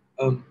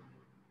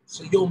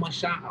 So you're my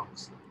shout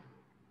outs.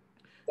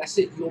 That's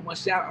it, you're my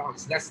shout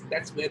outs. That's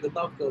where the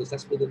love goes.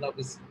 That's where the love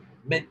is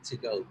meant to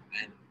go.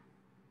 And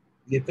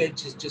the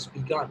adventure's just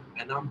begun,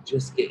 and I'm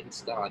just getting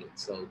started.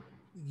 So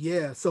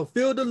yeah, so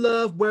feel the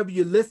love wherever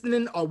you're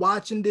listening or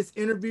watching this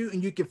interview,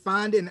 and you can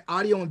find it in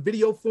audio and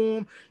video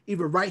form,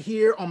 either right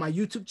here on my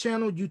YouTube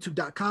channel,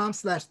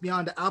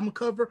 youtube.com/Beyond the Album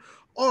Cover,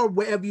 or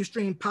wherever you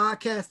stream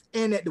podcasts,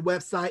 and at the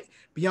website,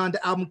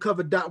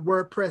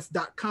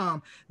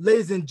 beyondthealbumcover.wordpress.com.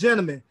 Ladies and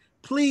gentlemen,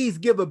 please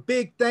give a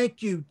big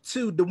thank you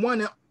to the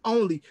one and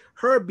only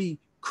Herbie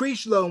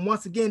Crichlow. And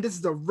once again, this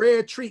is a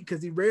rare treat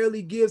because he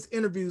rarely gives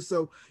interviews,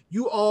 so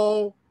you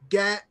all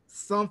got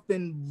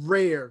something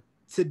rare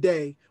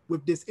today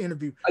with this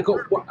interview. I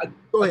got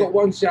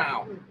one shout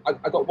out. I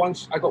got one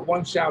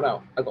shout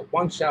out.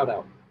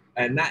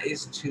 And that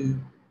is to.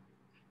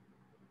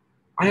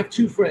 I have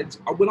two friends.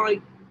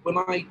 When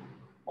my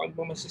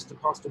sister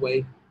passed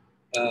away,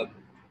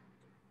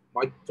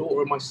 my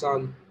daughter and my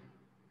son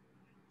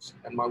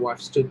and my wife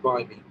stood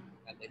by me,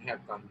 and they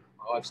have done.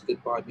 My wife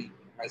stood by me,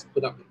 has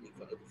put up with me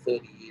for over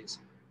 30 years,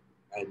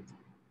 and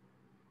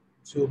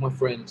two of my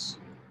friends,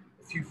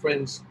 a few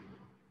friends,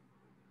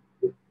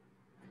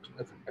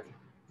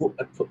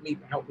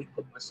 helped me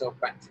put myself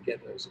back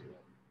together as it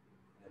were.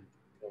 And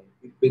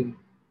we've been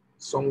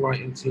a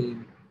songwriting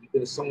team. We've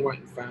been a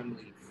songwriting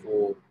family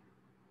for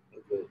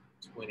over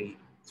 20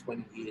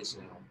 years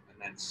now, and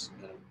that's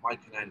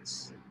Mike and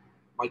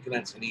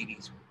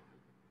Antonides.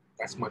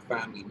 That's my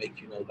family.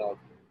 Make You Know Love.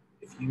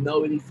 If you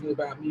know anything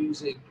about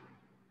music,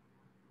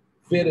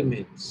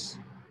 vitamins,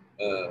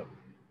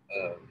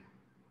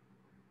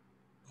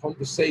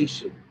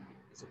 conversation.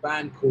 There's a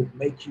band called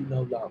Make You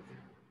Know Love.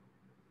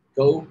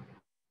 Go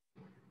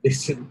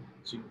listen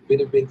to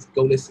vitamins.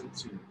 Go listen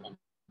to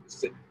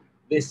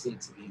listen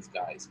to these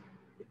guys.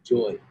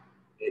 Enjoy.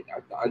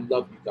 I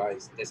love you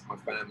guys. That's my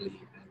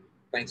family, and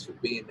thanks for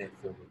being there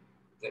for me.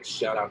 Let's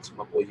shout out to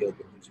my boy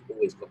Yoga, who's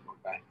always got my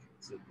back.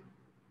 So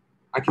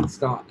I can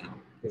start now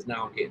because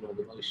now I'm getting all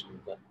emotional,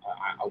 but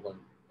I won't.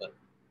 But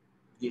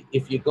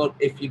if you got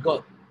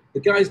the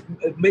guys,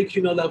 Make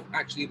You Know Love.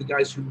 Actually, the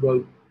guys who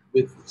wrote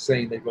with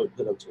saying they wrote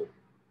Pillow Talk,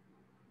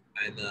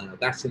 and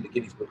that's in the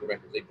Guinness Book of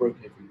Records. They broke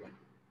every record.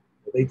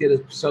 But they did a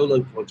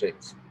solo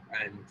project,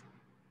 and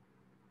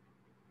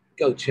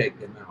go check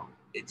them out.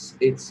 It's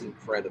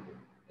incredible.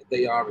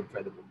 They are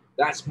incredible.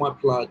 That's my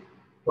plug.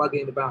 Plug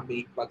in about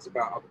me, plugs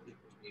about other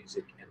people's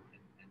music, and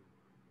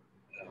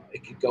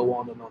it could go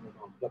on and on and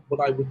on. But what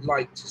I would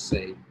like to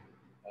say,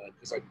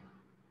 because I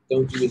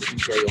don't do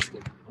interviews very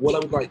often, what I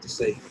would like to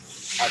say,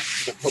 I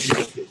probably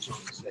won't get a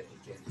chance to say it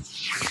again,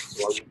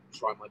 so I will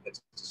try my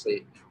best to say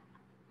it now.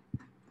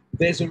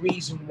 There's a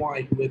reason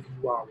why whoever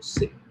you are is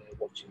sitting there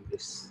watching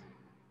this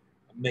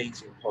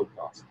amazing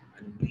podcast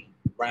and me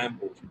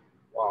ramble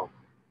while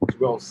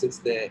Terrell sits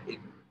there in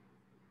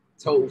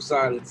total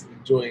silence,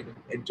 enjoying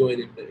in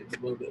the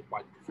moment of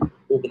my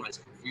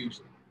organized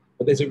confusion.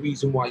 But there's a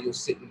reason why you're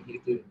sitting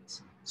here doing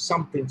this.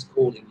 Something's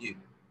calling you.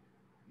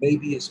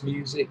 Maybe it's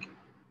music.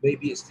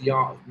 Maybe it's the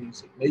art of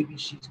music. Maybe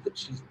she's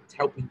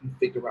helping you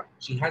figure out.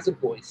 She has a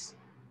voice,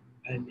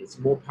 and it's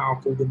more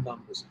powerful than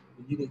numbers.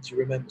 But you need to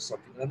remember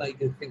something. And I know you're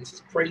going to think this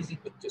is crazy,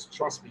 but just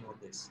trust me on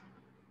this.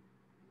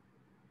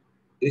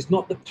 It is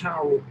not the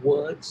power of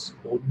words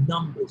or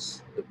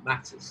numbers that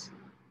matters.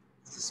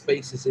 It's the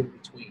spaces in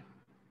between.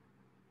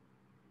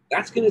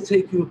 That's going to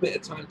take you a bit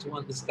of time to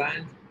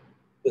understand,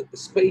 but the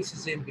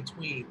spaces in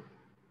between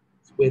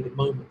is where the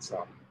moments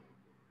are.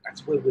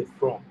 That's where we're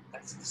from.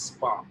 That's the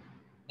spark.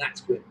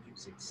 That's where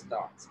music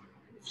starts. And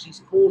if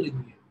she's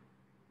calling you,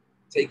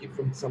 take it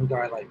from some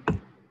guy like me.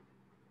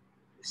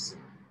 Listen.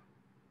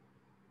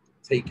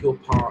 Take your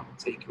part,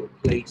 take your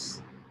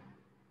place.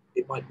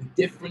 It might be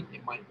different.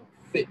 It might not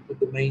fit with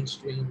the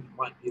mainstream. It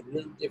might be a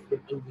little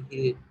different over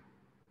here.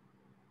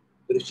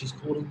 But if she's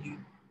calling you,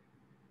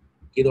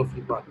 get off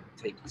your butt and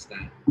take your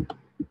stand.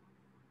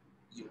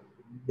 You'll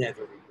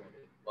never regret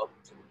it. Welcome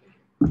to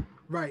the game.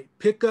 Right.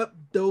 Pick up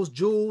those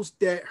jewels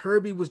that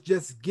Herbie was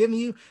just giving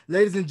you.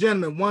 Ladies and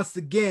gentlemen, once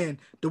again,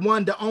 the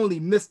one, the only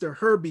Mr.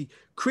 Herbie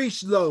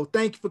Crichlow.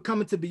 Thank you for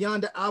coming to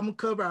Beyond the Album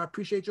Cover. I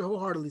appreciate you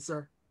wholeheartedly,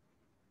 sir.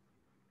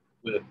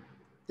 Well,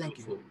 thank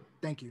you.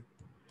 Thank you.